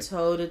about to go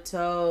toe to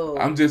toe.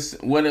 I'm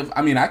just,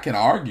 I can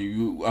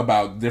argue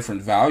about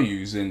different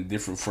values and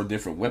for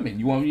different women.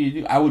 You want me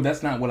to do?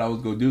 That's not what I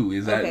was going to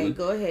do. Okay,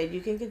 go ahead.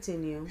 You can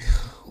continue.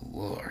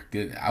 Lord,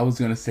 good. I was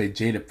going to say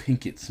Jada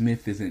Pinkett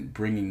Smith isn't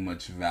bringing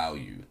much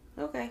value.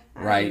 Okay.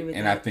 Right?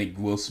 And I think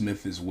Will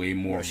Smith is way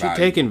more valuable. She's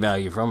taking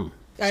value from him.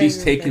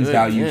 She's taking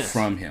value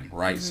from him,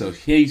 right? Mm-hmm. So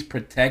he's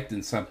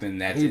protecting something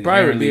that's he'd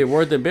probably be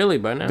worth a billy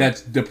by now.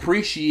 That's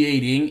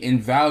depreciating in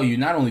value.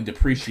 Not only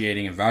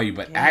depreciating in value,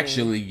 but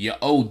actually you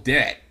owe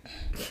debt.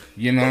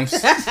 You know what I'm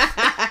saying?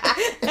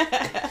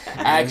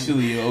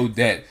 Actually, you owe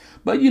debt.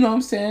 But you know what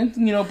I'm saying?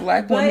 You know,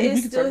 black women. But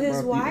it's still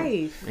his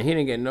wife. And he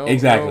didn't get no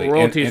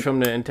royalties from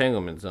the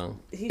entanglement song.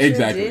 He sure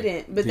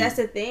didn't. But that's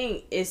the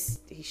thing.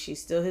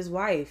 She's still his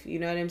wife. You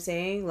know what I'm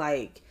saying?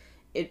 Like,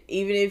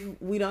 even if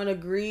we don't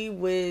agree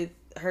with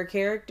her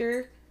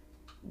character,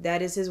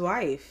 that is his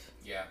wife.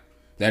 Yeah,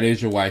 that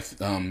is your wife.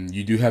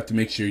 You do have to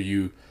make sure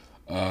you,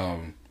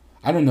 I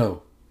don't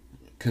know,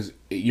 because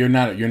you're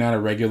not a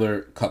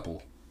regular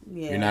couple.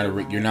 Yeah,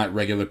 you're not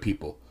regular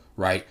people,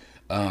 right?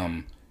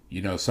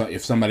 You know, so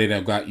if somebody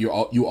that got you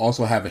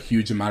also have a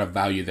huge amount of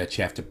value that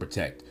you have to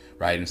protect,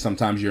 right? And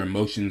sometimes your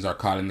emotions are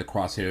caught in the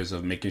crosshairs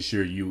of making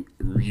sure you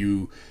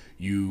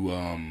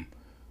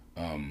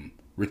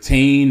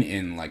retain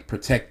and like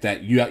protect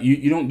that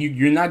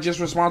you're not just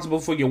responsible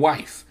for your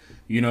wife.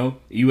 You know,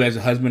 you as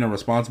a husband are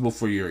responsible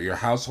for your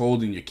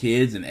household and your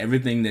kids and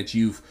everything that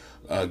you've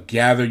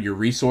gathered, your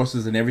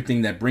resources and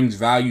everything that brings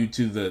value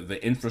to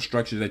the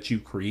infrastructure that you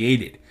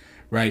created,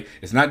 right?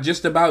 It's not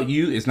just about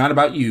you. It's not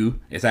about you.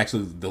 It's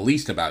actually the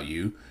least about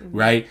you,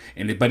 right?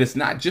 But it's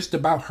not just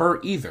about her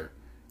either.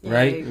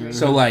 Right? Yeah,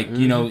 so like,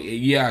 you know,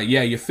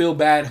 you feel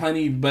bad,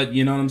 honey, but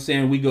you know what I'm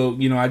saying? We go,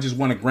 you know, I just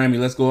won a Grammy.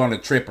 Let's go on a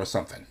trip or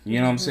something. You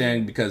know what I'm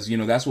saying? Because, you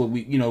know, that's what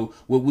we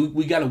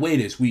got to weigh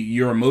this.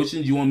 Your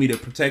emotions, you want me to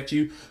protect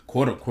you,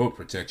 quote unquote,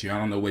 protect you. I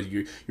don't know whether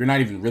you're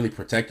not even really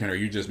protecting her.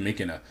 You're just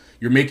making a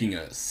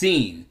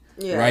scene.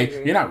 Yeah, right?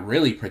 You're not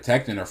really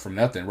protecting her from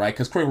nothing, right?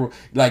 Because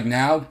like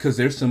now, because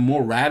there's some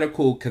more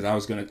radical. Because I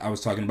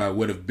was talking about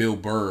what if Bill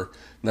Burr,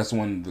 that's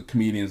one of the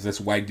comedians, this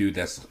white dude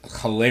that's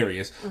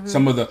hilarious.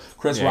 Some of the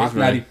Chris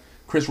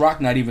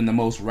Rock, not even the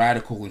most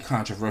radical and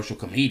controversial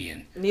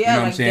comedian. Yeah, you know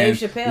what I'm saying?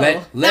 Dave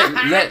Chappelle.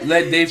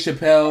 Let Dave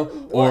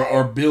Chappelle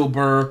or Bill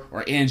Burr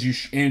or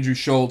Andrew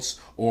Schultz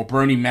or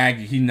Bernie Mac,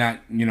 he not,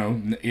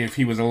 if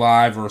he was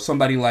alive, or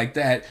somebody like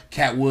that,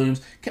 Cat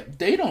Williams,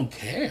 they don't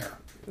care.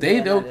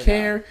 They don't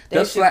care.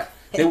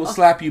 They will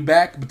slap you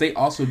back, but they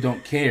also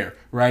don't care,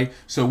 right?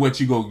 So what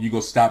you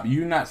go stop?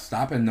 You're not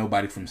stopping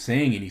nobody from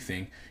saying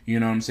anything. You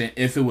know what I'm saying?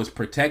 If it was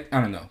I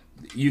don't know.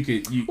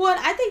 Well,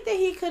 I think that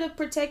he could have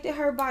protected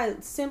her by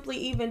simply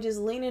even just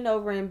leaning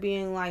over and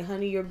being like,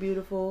 "Honey, you're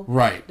beautiful.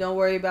 Right. Don't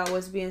worry about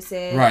what's being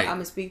said. Right. I'm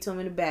gonna speak to him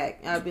in the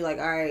back. I'd be like,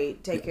 all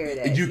right, take care of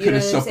that." You could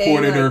have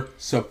supported her.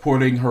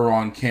 Supporting her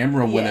on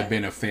camera would have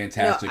been a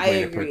fantastic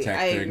way to protect her.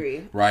 I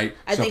agree. Right.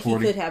 I think he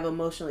could have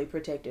emotionally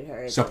protected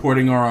her.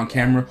 Supporting her on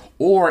camera,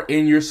 or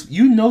in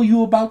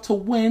you about to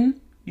win.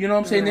 You know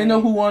what I'm saying? Right. They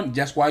know who won.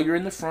 That's why you're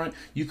in the front.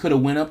 You could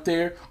have went up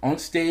there on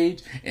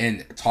stage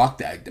and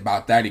talked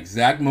about that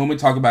exact moment.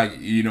 Talk about,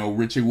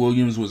 Richard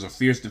Williams was a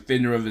fierce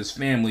defender of his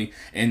family,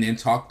 and then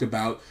talked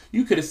about,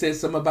 you could have said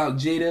something about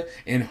Jada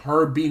and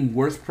her being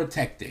worth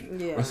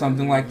protecting or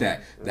something like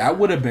that. That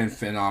would have been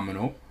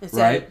phenomenal.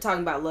 Instead of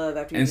talking about love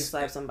after you just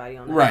slap somebody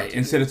on the right.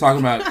 Instead of talking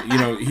about,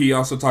 he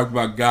also talked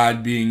about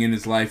God being in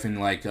his life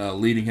and like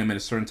leading him in a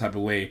certain type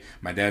of way.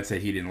 My dad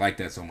said he didn't like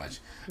that so much.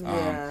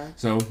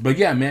 But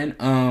yeah, man.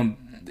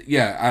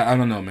 I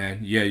don't know, man.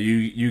 Yeah,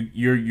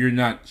 you're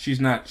not.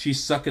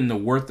 She's sucking the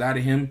worth out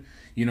of him.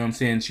 You know what I'm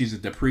saying? She's a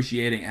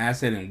depreciating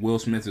asset, and Will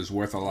Smith is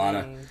worth a lot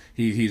of.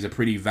 He's a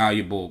pretty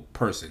valuable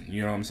person.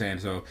 You know what I'm saying?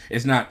 So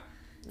it's not.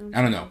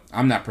 I don't know.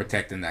 I'm not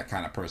protecting that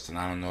kind of person.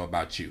 I don't know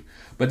about you,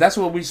 but that's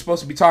what we're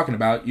supposed to be talking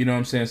about. You know what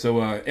I'm saying? So,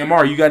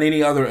 Mr, you got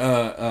any other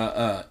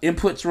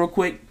inputs, real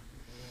quick?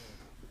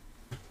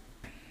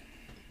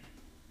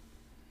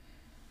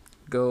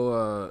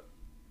 Go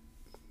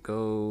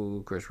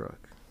Chris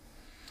Rock.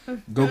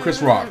 Go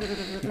Chris Rock.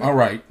 All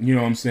right. You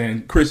know what I'm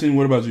saying? Kristen,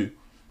 what about you?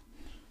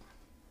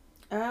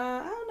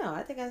 I don't know.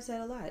 I think I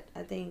said a lot.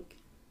 I think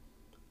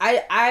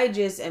I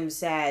just am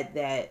sad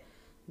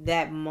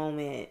that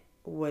moment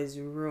was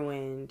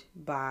ruined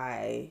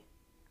by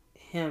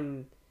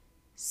him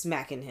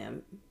smacking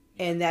him,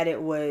 and that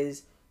it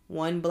was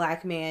one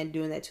black man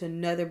doing that to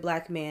another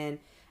black man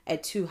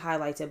at two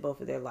highlights at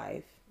both of their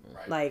life.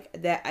 Right.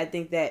 Like that. I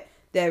think that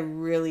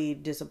really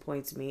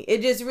disappoints me.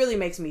 It just really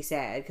makes me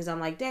sad because I'm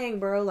like, dang,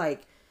 bro,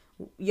 like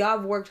y'all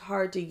have worked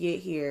hard to get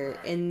here,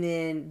 and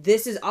then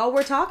this is all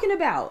we're talking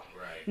about.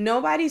 Right.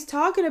 Nobody's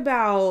talking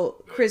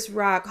about Chris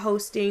Rock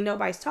hosting.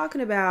 Nobody's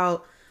talking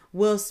about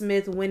Will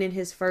Smith winning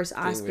his first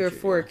Oscar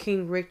for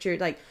King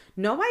Richard. Like,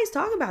 nobody's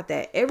talking about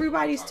that.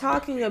 Everybody's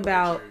talking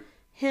about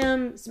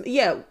him.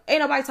 Yeah, ain't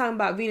nobody talking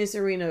about Venus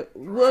Serena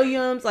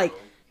Williams. Like,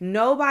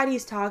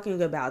 nobody's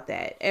talking about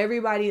that.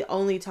 Everybody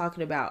only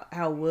talking about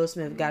how Will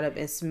Smith got up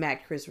and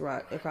smacked Chris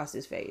Rock across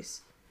his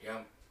face. Yeah.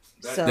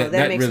 So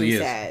that makes really me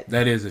sad.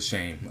 That is a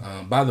shame.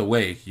 By the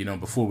way,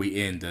 before we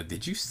end,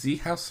 did you see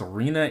how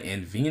Serena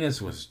and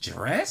Venus was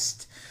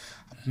dressed?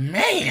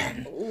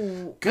 Man,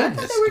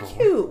 goodness, I thought they were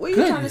cute. What are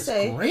you trying to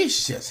say?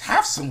 Gracious,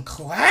 have some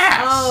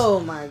class. Oh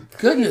my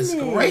goodness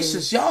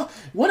gracious, y'all!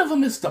 One of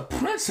them is the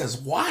prince's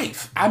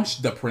wife.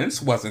 The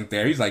prince wasn't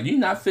there. He's like, "You're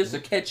not fit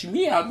to catch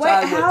me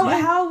outside."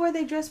 Wait, how were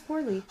they dressed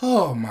poorly?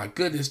 Oh my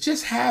goodness!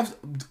 Just have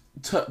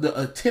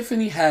the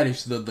Tiffany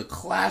Haddish, the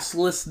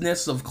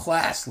classlessness of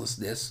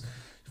classlessness,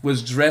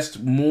 was dressed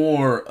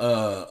more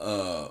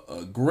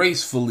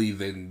gracefully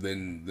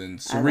than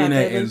Serena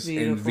and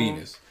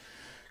Venus.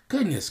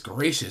 Goodness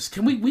gracious.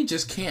 We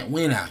just can't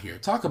win out here.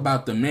 Talk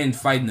about the men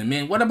fighting the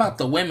men. What about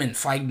the women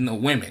fighting the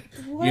women?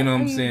 What you know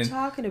what I'm saying?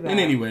 Talking about? And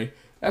anyway,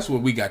 that's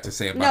what we got to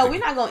say about No, we're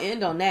not going to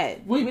end on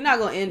that. We're not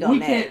going to end on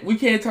that. We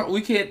can't talk.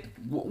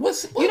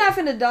 You're not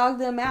finna dog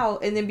them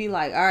out and then be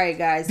like, all right,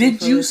 guys.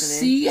 Did you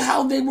see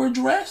how they were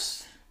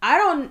dressed? I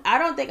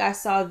don't think I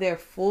saw their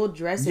full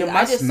dresses.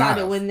 I just saw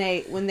that when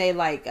they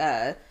like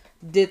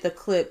did the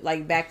clip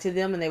like back to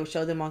them and they would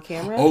show them on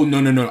camera. Oh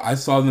no! I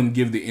saw them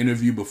give the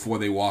interview before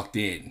they walked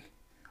in,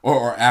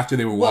 or after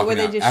they were walking out. Were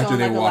they just after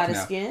showing like a lot of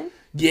skin?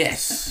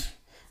 Yes.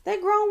 They're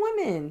grown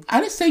women.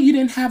 I didn't say you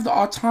didn't have the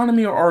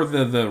autonomy or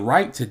the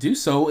right to do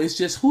so. It's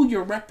just who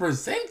you're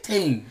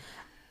representing.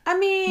 I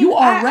mean, you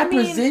are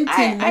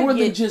representing more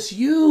than just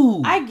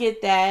you. I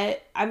get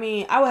that. I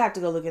mean, I would have to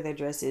go look at their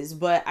dresses,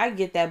 but I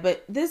get that.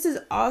 But this is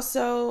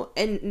also,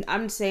 and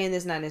I'm saying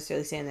this not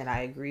necessarily saying that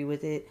I agree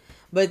with it,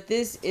 but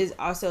this is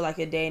also like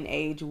a day and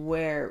age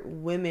where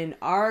women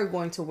are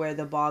going to wear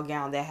the ball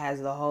gown that has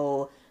the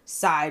whole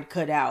side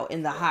cut out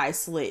and the high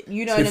slit.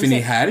 You know Tiffany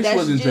what I'm saying? Haddish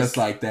wasn't dressed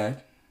like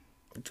that.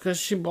 Because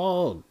she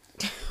bald.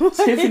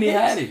 Tiffany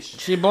Haddish.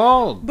 She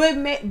bald.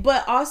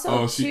 But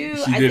also, too,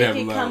 I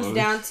think it comes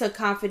down to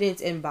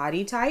confidence and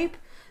body type.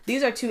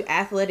 These are two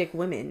athletic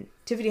women.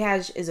 Tiffany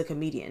Haddish is a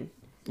comedian.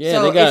 Yeah,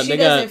 So if she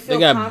doesn't feel they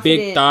got confident,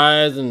 big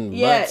thighs and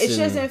yeah, butts if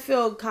she and, doesn't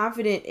feel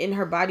confident in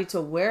her body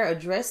to wear a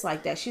dress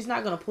like that, she's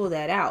not gonna pull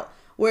that out.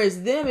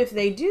 Whereas them, if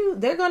they do,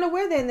 they're gonna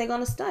wear that and they're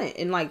gonna stunt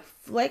and like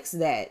flex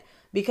that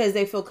because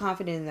they feel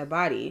confident in their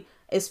body.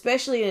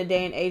 Especially in a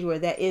day and age where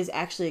that is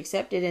actually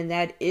accepted and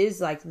that is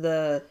like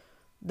the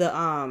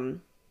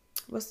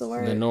what's the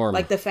word? The norm.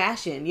 Like the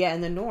fashion, yeah,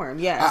 and the norm,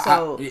 yeah.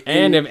 So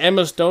and if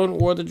Emma Stone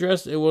wore the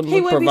dress, it wouldn't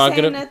look wouldn't be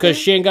provocative saying because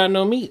she ain't got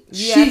no meat.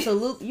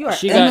 absolutely, you are.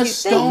 She Emma got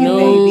Stone,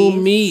 no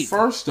meat.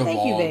 First of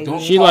Thank you, all, baby. don't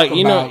She talk like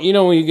about, you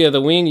know when you get the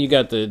wing, you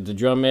got the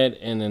drum head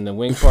and then the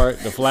wing part,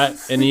 the flat,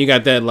 and then you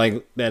got that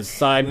like that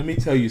side. Let me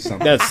tell you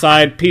something. That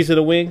side piece of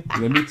the wing.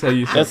 Let me tell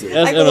you That's something.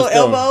 like a Emma little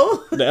Stone.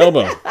 elbow. The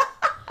elbow.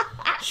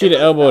 She the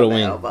elbow of the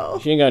wing. elbow.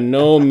 She ain't got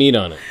no meat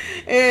on it.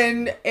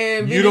 And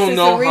You don't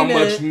know how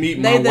much meat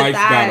my wife's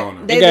got on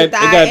her. They the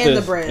thigh and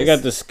the breast. It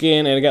got the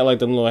skin and it got like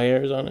them little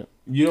hairs on it.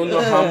 You don't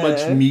know how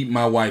much meat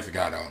my wife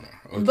got on her.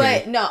 Okay?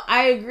 But no,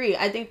 I agree.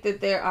 I think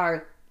that there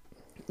are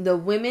the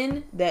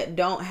women that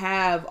don't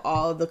have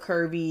all the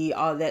curvy,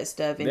 all that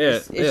stuff, and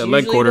it's leg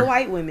usually quarter. the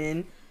white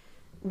women.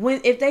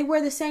 If they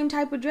wear the same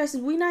type of dresses,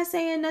 we not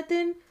saying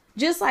nothing.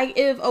 Just like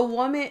if a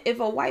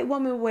white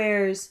woman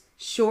wears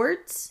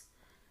shorts,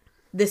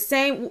 the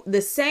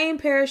same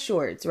pair of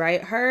shorts,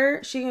 right?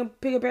 She can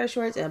pick a pair of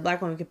shorts, and a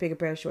black woman can pick a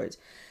pair of shorts.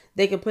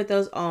 They can put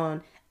those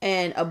on,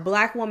 and a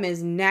black woman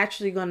is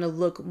naturally going to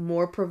look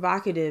more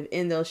provocative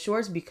in those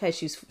shorts because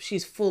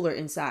she's fuller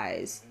in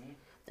size,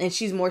 and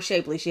she's more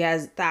shapely. She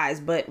has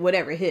thighs, but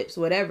whatever, hips,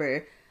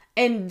 whatever.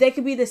 And they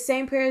could be the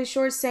same pair of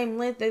shorts, same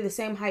length, they're the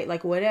same height,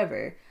 like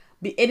whatever.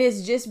 It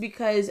is just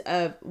because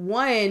of,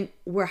 one,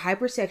 we're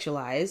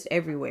hypersexualized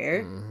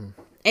everywhere. Mm-hmm.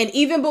 And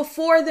even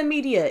before the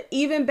media,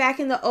 even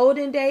back in the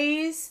olden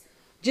days,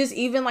 just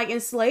even like in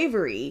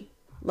slavery,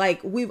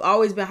 like we've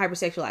always been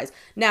hypersexualized.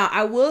 Now,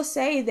 I will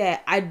say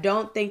that I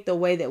don't think the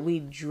way that we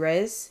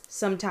dress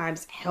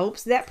sometimes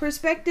helps that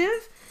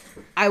perspective.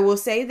 I will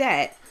say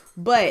that.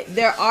 But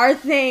there are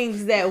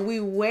things that we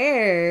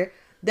wear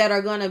that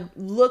are going to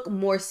look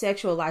more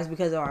sexualized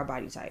because of our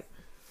body type.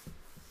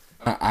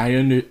 I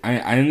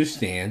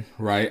understand,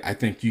 right? I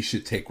think you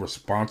should take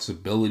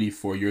responsibility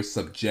for your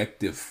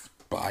subjective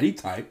body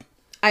type.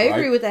 I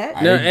agree with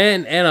that. No,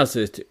 and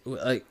also too,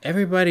 like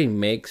everybody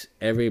makes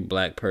every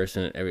black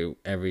person,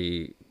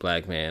 every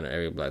black man, or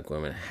every black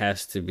woman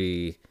has to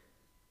be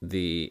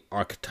the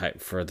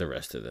archetype for the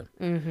rest of them.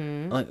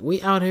 Mm-hmm. Like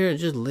we out here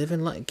just living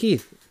like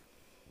Keith.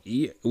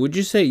 Would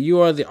you say you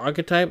are the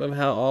archetype of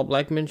how all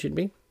black men should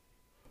be?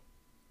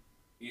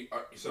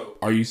 So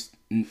are you?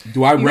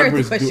 Do I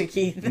represent?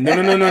 Keith.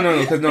 No.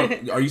 Because no,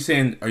 are you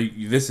saying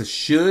this is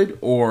should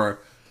or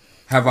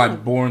have I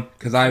born?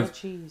 Because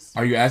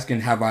are you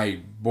asking have I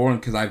born?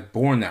 Because I've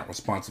borne that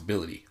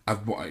responsibility.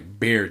 I've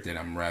bared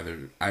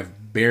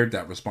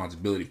that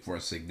responsibility for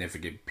a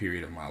significant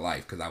period of my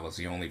life because I was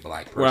the only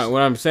black person.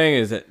 What I'm saying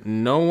is that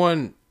no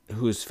one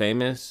who's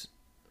famous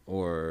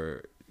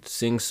or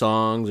sings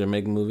songs or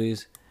make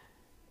movies,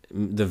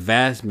 the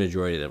vast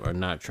majority of them are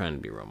not trying to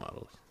be role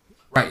models.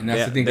 Right, and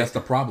that's the thing. That's the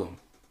problem.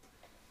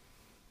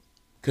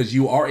 Because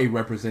you are a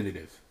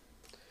representative.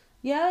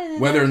 Yeah.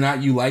 Whether or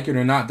not you like it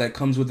or not, that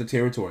comes with the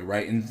territory,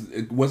 right?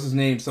 And what's his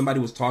name? Somebody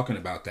was talking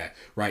about that,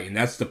 right? And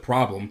that's the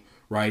problem,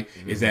 right?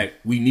 Mm-hmm. Is that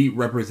we need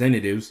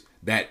representatives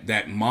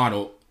that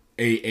model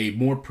a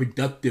more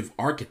productive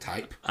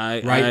archetype.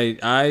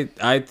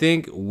 I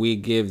think we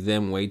give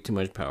them way too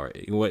much power.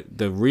 What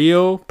the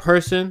real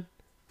person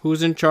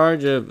who's in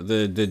charge of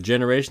the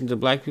generations of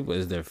black people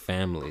is their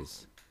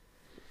families.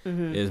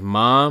 Mm-hmm. Is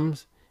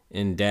moms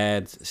and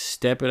dads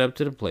step it up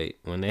to the plate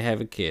when they have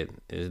a kid.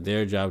 It's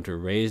their job to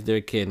raise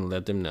their kid and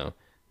let them know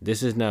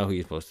this is not who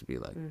you're supposed to be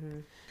like. Mm-hmm.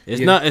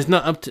 It's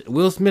not up to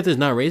Will Smith is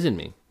not raising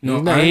me.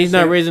 No, he's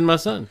not raising my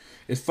son.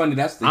 It's funny.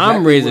 Exactly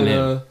I'm raising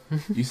him.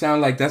 You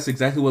sound like that's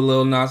exactly what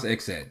Lil Nas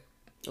X said.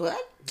 What?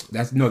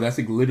 That's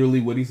literally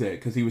what he said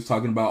because he was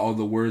talking about all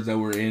the words that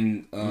were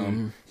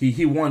in.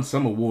 He won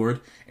some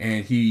award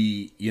and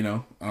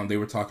they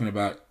were talking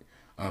about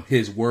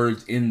his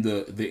words in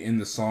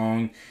the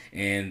song,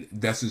 and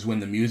this is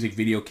when the music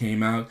video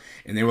came out,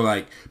 and they were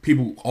like,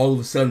 people all of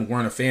a sudden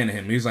weren't a fan of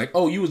him. He was like,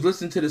 "Oh, you was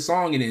listening to the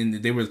song," and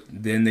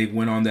they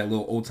went on that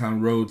little Old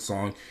Town Road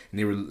song, and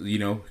they were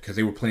because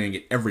they were playing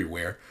it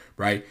everywhere,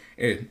 right?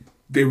 And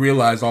they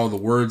realized all the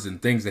words and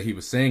things that he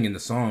was saying in the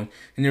song,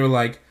 and they were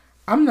like,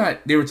 "I'm not."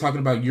 They were talking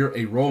about you're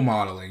a role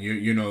model, and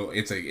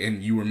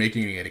and you were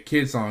making it a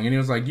kid song, and he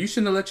was like, "You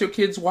shouldn't have let your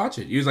kids watch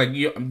it." He was like,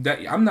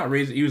 "I'm not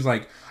raising." He was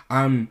like,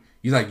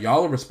 He's like,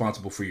 y'all are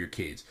responsible for your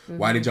kids. Mm-hmm.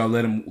 Why did y'all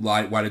let him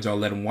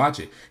watch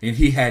it? And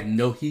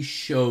he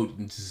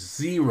showed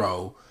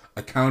zero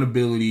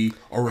accountability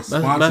or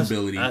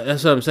responsibility.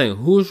 That's what I'm saying.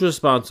 Who's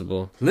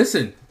responsible?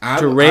 Listen, I'm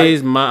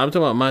talking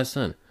about my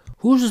son.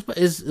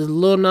 Is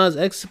Lil Nas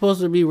X supposed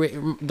to be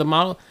the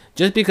model?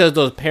 Just because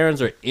those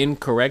parents are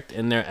incorrect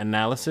in their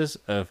analysis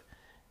of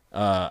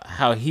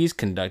how he's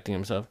conducting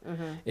himself,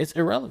 it's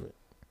irrelevant.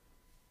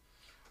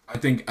 I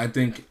think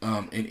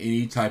in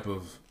any type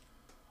of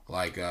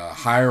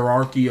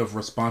hierarchy of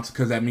response,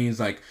 because that means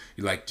like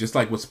just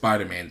like what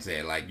Spider-Man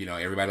said, like, you know,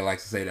 everybody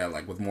likes to say that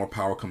like with more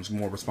power comes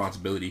more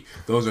responsibility.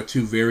 Those are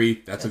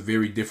that's a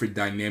very different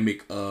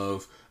dynamic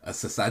of a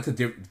society.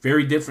 It's a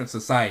very different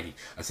society.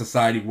 A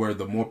society where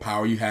the more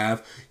power you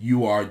have,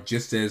 you are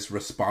just as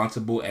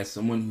responsible as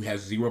someone who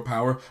has zero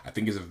power. I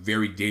think is a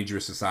very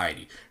dangerous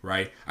society,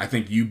 right? I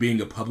think you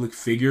being a public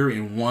figure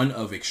and one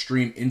of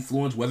extreme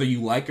influence, whether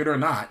you like it or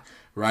not,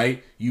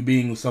 right? You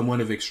being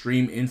someone of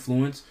extreme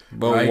influence.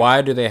 But right?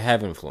 Why do they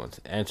have influence?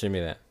 Answer me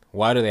that.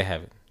 Why do they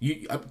have it?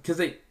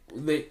 Because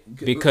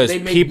because they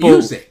make people,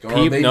 music,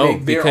 or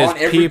they're on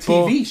every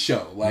people, TV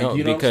show. Like, no,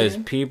 you know because what I'm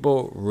saying?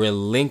 people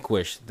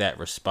relinquish that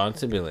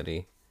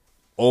responsibility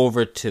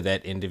over to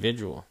that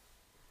individual.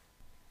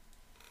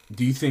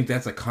 Do you think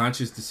that's a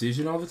conscious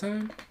decision all the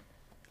time?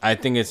 I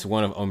think it's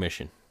one of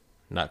omission,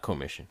 not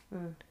commission.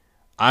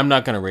 I'm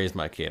not going to raise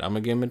my kid. I'm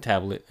going to give him a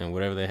tablet and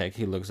whatever the heck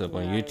he looks up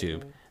on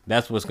YouTube.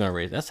 That's what's going to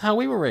raise. That's how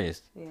we were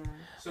raised. Yeah.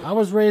 So I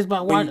was raised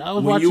by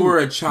watching you were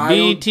a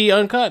child, BET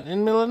Uncut in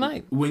the middle of the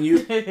night.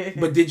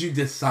 But did you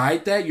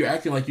decide that? You're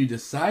acting like you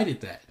decided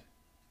that.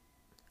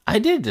 I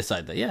did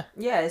decide that, yeah.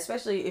 Yeah,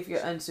 especially if you're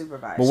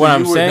unsupervised. But what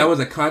I'm saying, that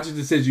was a conscious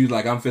decision. You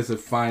like, I'm fist to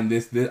find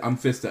this. I'm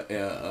fist to.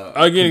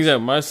 I'll give you an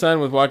example. My son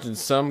was watching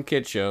some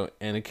kid show,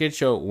 and the kid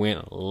show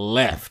went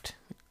left.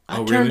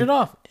 I turned it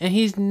off, and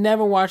he's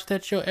never watched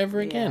that show ever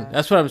again.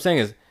 That's what I'm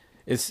saying.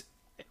 Is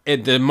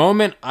at the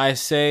moment I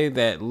say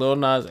that Lil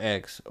Nas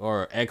X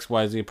or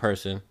XYZ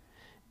person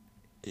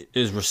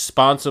is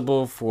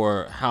responsible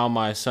for how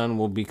my son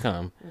will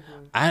become,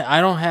 I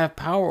don't have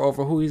power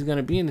over who he's going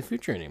to be in the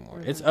future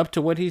anymore. It's up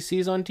to what he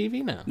sees on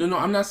TV now. No,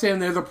 I'm not saying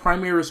they're the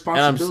primary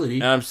responsibility.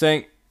 And I'm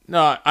saying,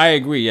 no, I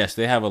agree. Yes,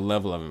 they have a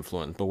level of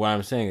influence. But what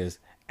I'm saying is,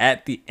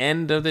 at the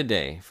end of the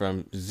day,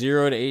 from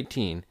 0 to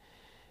 18,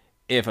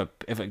 if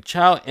a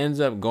child ends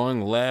up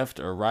going left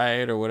or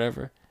right or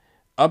whatever,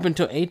 up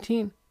until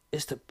 18,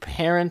 it's the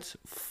parents'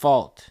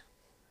 fault.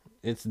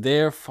 It's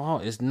their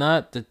fault. It's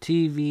not the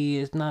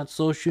TV. It's not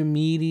social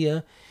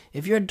media.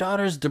 If your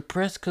daughter's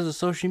depressed because of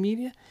social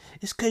media,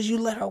 it's because you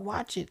let her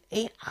watch it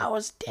 8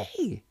 hours a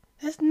day.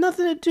 It has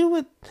nothing to do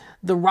with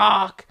The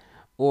Rock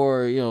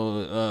or, you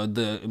know,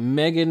 the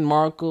Meghan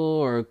Markle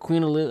or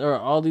Queen Elizabeth or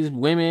all these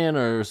women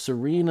or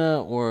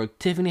Serena or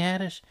Tiffany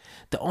Haddish.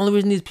 The only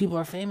reason these people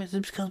are famous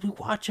is because we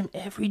watch them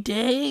every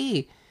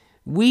day.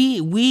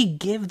 We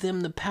give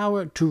them the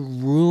power to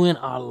ruin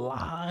our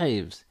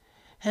lives.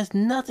 It has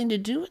nothing to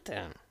do with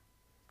them.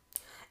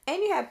 And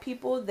you have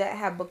people that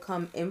have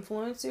become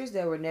influencers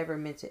that were never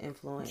meant to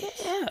influence.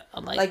 Yeah.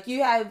 Like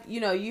you have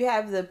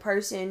the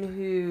person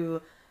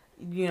who,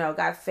 you know,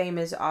 got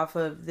famous off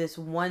of this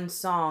one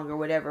song or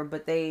whatever,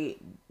 but they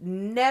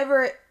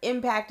never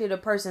impacted a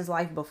person's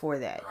life before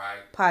that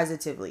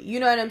positively. You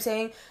know what I'm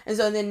saying? And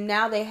so then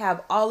now they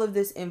have all of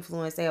this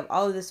influence, they have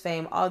all of this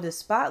fame, all of this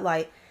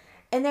spotlight,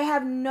 and they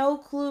have no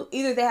clue.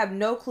 Either they have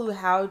no clue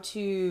how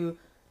to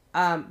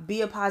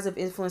be a positive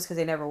influence because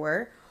they never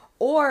were,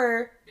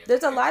 or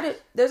there's a lot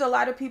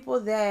of people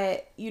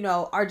that, you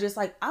know, are just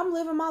like, I'm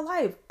living my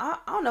life. I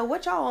don't know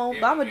what y'all on,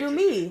 but I'm gonna do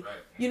me.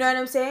 You know what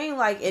I'm saying?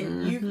 Like,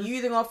 and you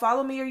either gonna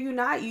follow me or you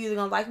not. You either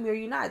gonna like me or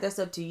you not. That's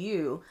up to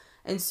you.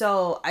 And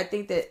so I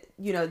think that,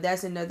 you know,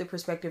 that's another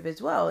perspective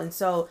as well. And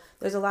so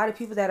there's a lot of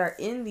people that are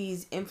in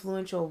these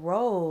influential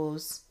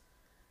roles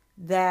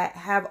that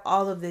have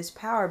all of this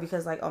power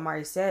because, like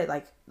Omari said,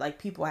 like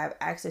people have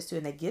access to it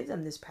and they give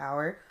them this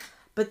power.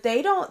 But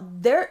they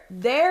don't,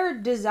 their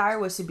desire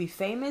was to be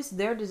famous.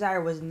 Their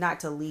desire was not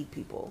to lead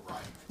people.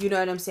 You know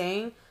what I'm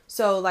saying?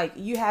 So, like,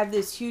 you have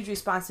this huge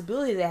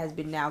responsibility that has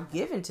been now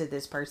given to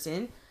this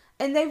person,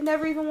 and they've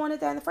never even wanted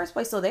that in the first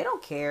place, so they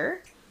don't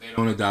care. They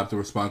don't adopt the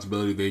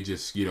responsibility. They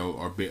just, you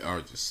know,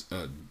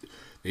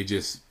 they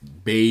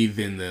just bathe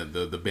in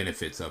the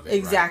benefits of it.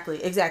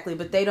 Exactly.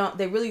 But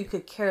they really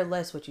could care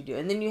less what you do.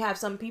 And then you have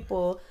some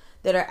people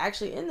that are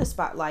actually in the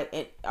spotlight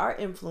and are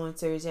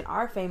influencers and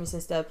are famous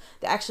and stuff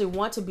that actually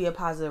want to be a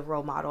positive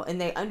role model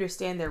and they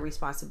understand their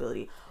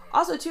responsibility.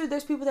 Also, too,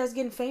 there's people that's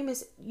getting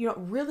famous, you know,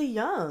 really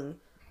young.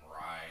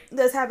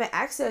 That's having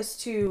access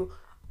to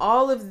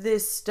all of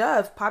this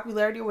stuff,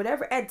 popularity or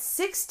whatever, at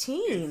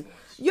 16.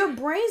 Your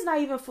brain's not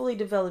even fully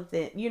developed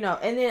then, you know.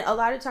 And then a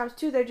lot of times,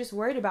 too, they're just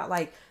worried about,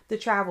 like, the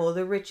travel,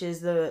 the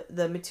riches,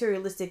 the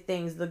materialistic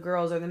things, the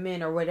girls or the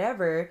men or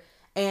whatever.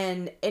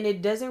 And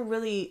it doesn't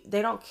really,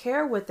 they don't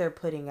care what they're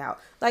putting out.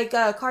 Like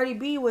Cardi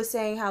B was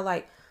saying how,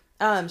 like,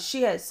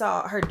 she had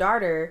saw her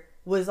daughter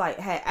was like,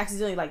 had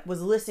accidentally, like,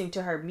 was listening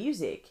to her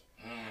music.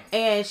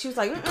 And she was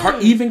like,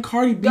 even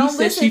Cardi B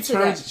said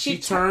she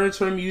turns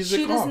her music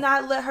off. She does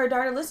not let her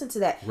daughter listen to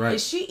that. Right. And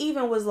she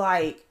even was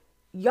like,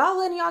 y'all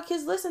letting y'all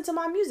kids listen to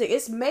my music.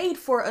 It's made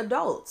for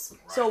adults.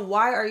 Right. So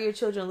why are your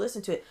children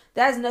listening to it?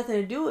 That has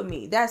nothing to do with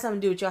me. That has something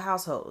to do with your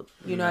household.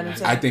 You know what I'm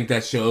saying? I think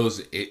that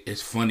shows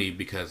it's funny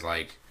because,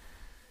 like,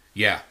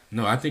 yeah,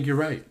 no, I think you're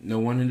right.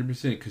 No, 100%.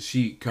 Because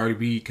Cardi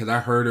B, because I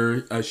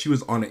heard her, she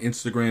was on an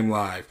Instagram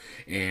live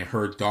and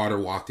her daughter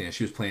walked in.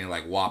 She was playing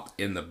like WAP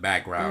in the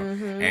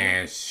background.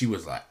 And she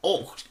was like,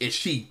 oh, and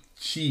she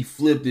she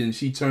flipped and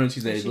she turned.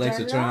 She said,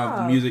 "Alexa, turn off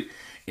the music,"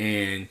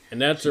 and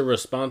that's a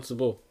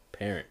responsible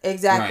parent.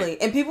 Exactly. Right.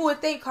 And people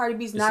would think Cardi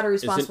B's not a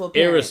responsible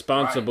parent.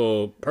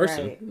 Irresponsible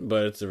person,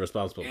 but it's a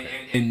responsible parent.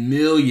 And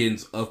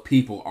millions of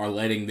people are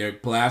letting their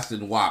blast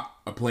and WAP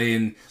are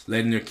playing,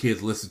 letting their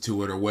kids listen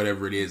to it or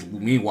whatever it is.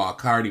 Meanwhile,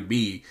 Cardi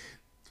B,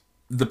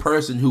 the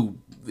person who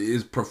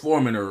is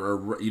performing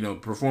or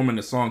performing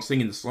the song,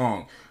 singing the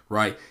song,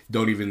 right?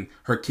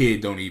 Her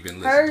kid don't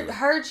even listen to it.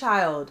 Her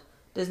child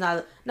does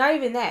not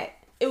even that.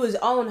 It was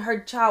her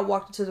child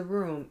walked into the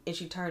room and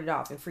she turned it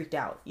off and freaked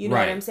out. You know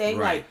what I'm saying?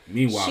 Right. Like,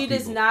 meanwhile, she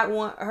does not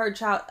want her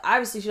child,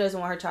 obviously she doesn't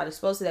want her child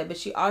exposed to that, but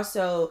she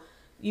also,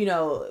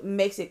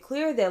 makes it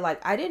clear that, like,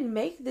 I didn't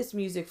make this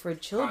music for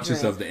children.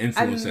 Conscious of the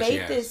influence that she has. I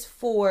made this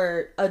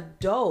for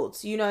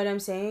adults. You know what I'm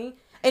saying?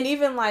 And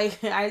even,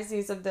 like, I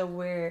see something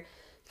where,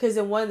 because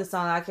in one of the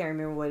songs, I can't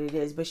remember what it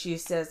is, but she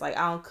says, like,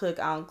 I don't cook,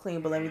 I don't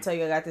clean, but let me tell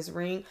you, I got this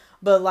ring.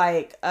 But,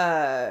 like,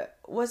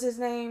 what's his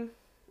name?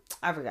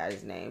 I forgot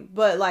his name.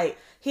 But, like,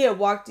 he had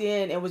walked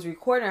in and was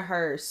recording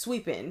her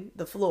sweeping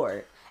the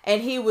floor.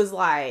 And he was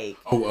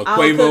like,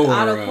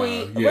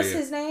 Quavo what's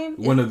his name?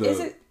 One of the...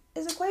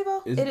 Is it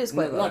Quavo? It is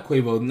Quavo. Not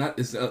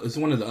Quavo. It's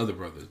one of the other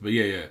brothers. But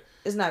yeah.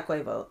 It's not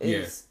Quavo.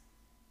 It's...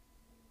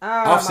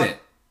 Offset.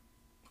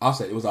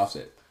 Offset. It was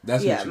Offset.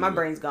 That's my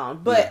brain's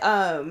gone. But,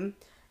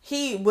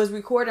 he was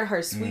recording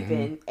her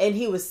sweeping, and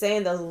he was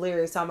saying those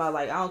lyrics, talking about,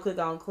 like, I don't cook,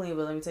 I don't clean,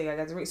 but let me tell you, I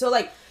got the ring. So,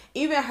 like,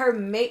 even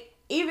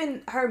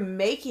her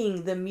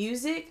making the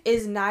music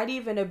is not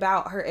even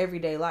about her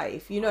everyday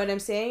life. You know what I'm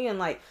saying? And,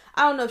 like,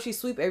 I don't know if she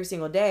sweep every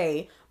single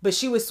day, but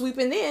she was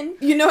sweeping then.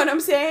 You know what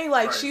I'm saying?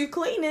 Like, she's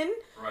cleaning.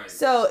 Right.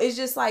 So it's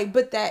just like,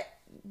 but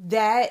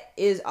that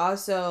is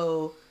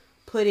also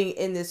putting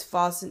in this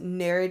false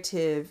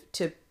narrative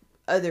to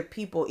other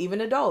people,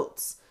 even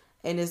adults.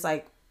 And it's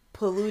like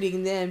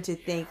polluting them to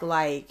think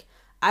like,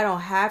 I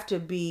don't have to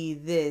be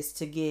this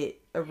to get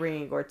a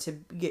ring or to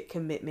get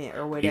commitment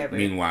or whatever.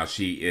 Meanwhile,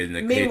 she in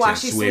the kitchen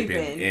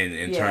sweeping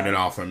and turning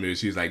off her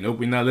music. She's like, nope,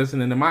 we're not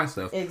listening to my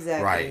stuff.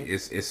 Exactly. Right.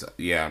 It's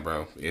yeah,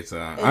 bro. It's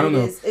I don't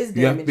know. It's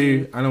you have to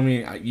be. I don't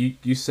mean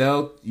you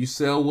sell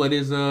what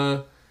is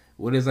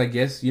I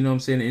guess, you know what I'm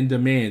saying, in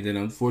demand, and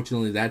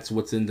unfortunately that's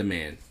what's in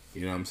demand.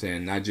 You know what I'm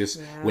saying? Not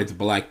just with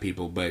black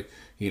people, but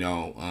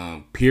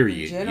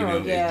period.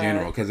 In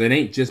general, because it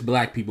ain't just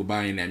black people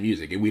buying that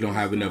music. We don't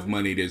have enough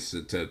money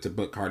to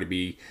put Cardi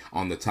B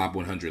on the top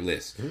 100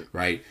 list,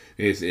 right?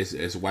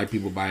 It's white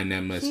people buying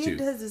that much too. He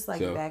does this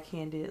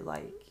backhanded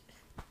was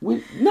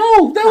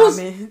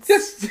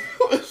just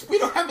we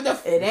don't have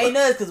enough. It ain't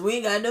us because we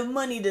ain't got enough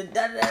money to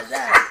da da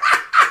da.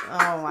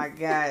 Oh my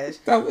gosh!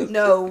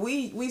 No,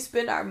 we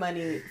spend our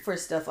money for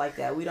stuff like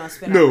that. We don't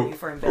spend our money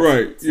for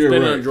investments. Right? Yeah,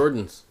 spend on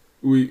Jordans.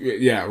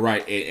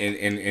 Right,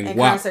 and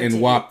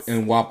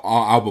WAP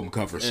album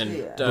covers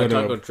and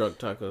taco truck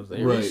tacos.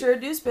 We sure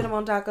do spend them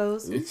on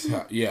tacos.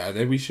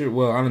 We sure.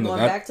 Well, I don't know.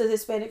 Going back to the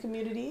Hispanic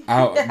community.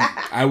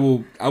 I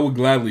will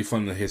gladly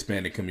fund the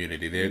Hispanic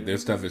community. Their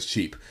stuff is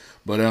cheap.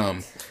 But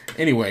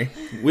anyway,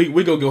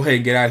 we go ahead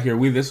and get out of here.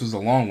 This was a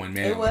long one,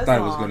 man. I thought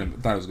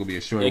it was gonna be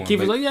a short one. Keith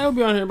was like, "Yeah, we'll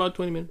be on here about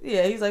 20 minutes."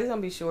 Yeah, he's like, "It's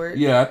gonna be short."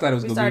 Yeah, I thought it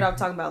was. We started off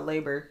talking about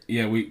labor.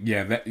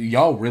 Yeah,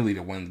 y'all really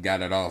the one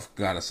got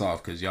us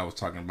off because y'all was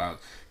talking about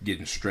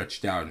getting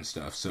stretched out and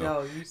stuff. So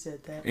no, you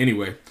said that.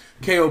 Anyway,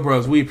 KO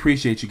Bros, we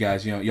appreciate you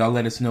guys. Y'all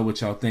let us know what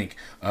y'all think.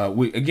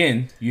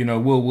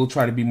 We'll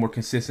try to be more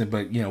consistent,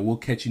 but we'll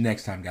catch you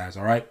next time, guys.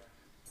 All right.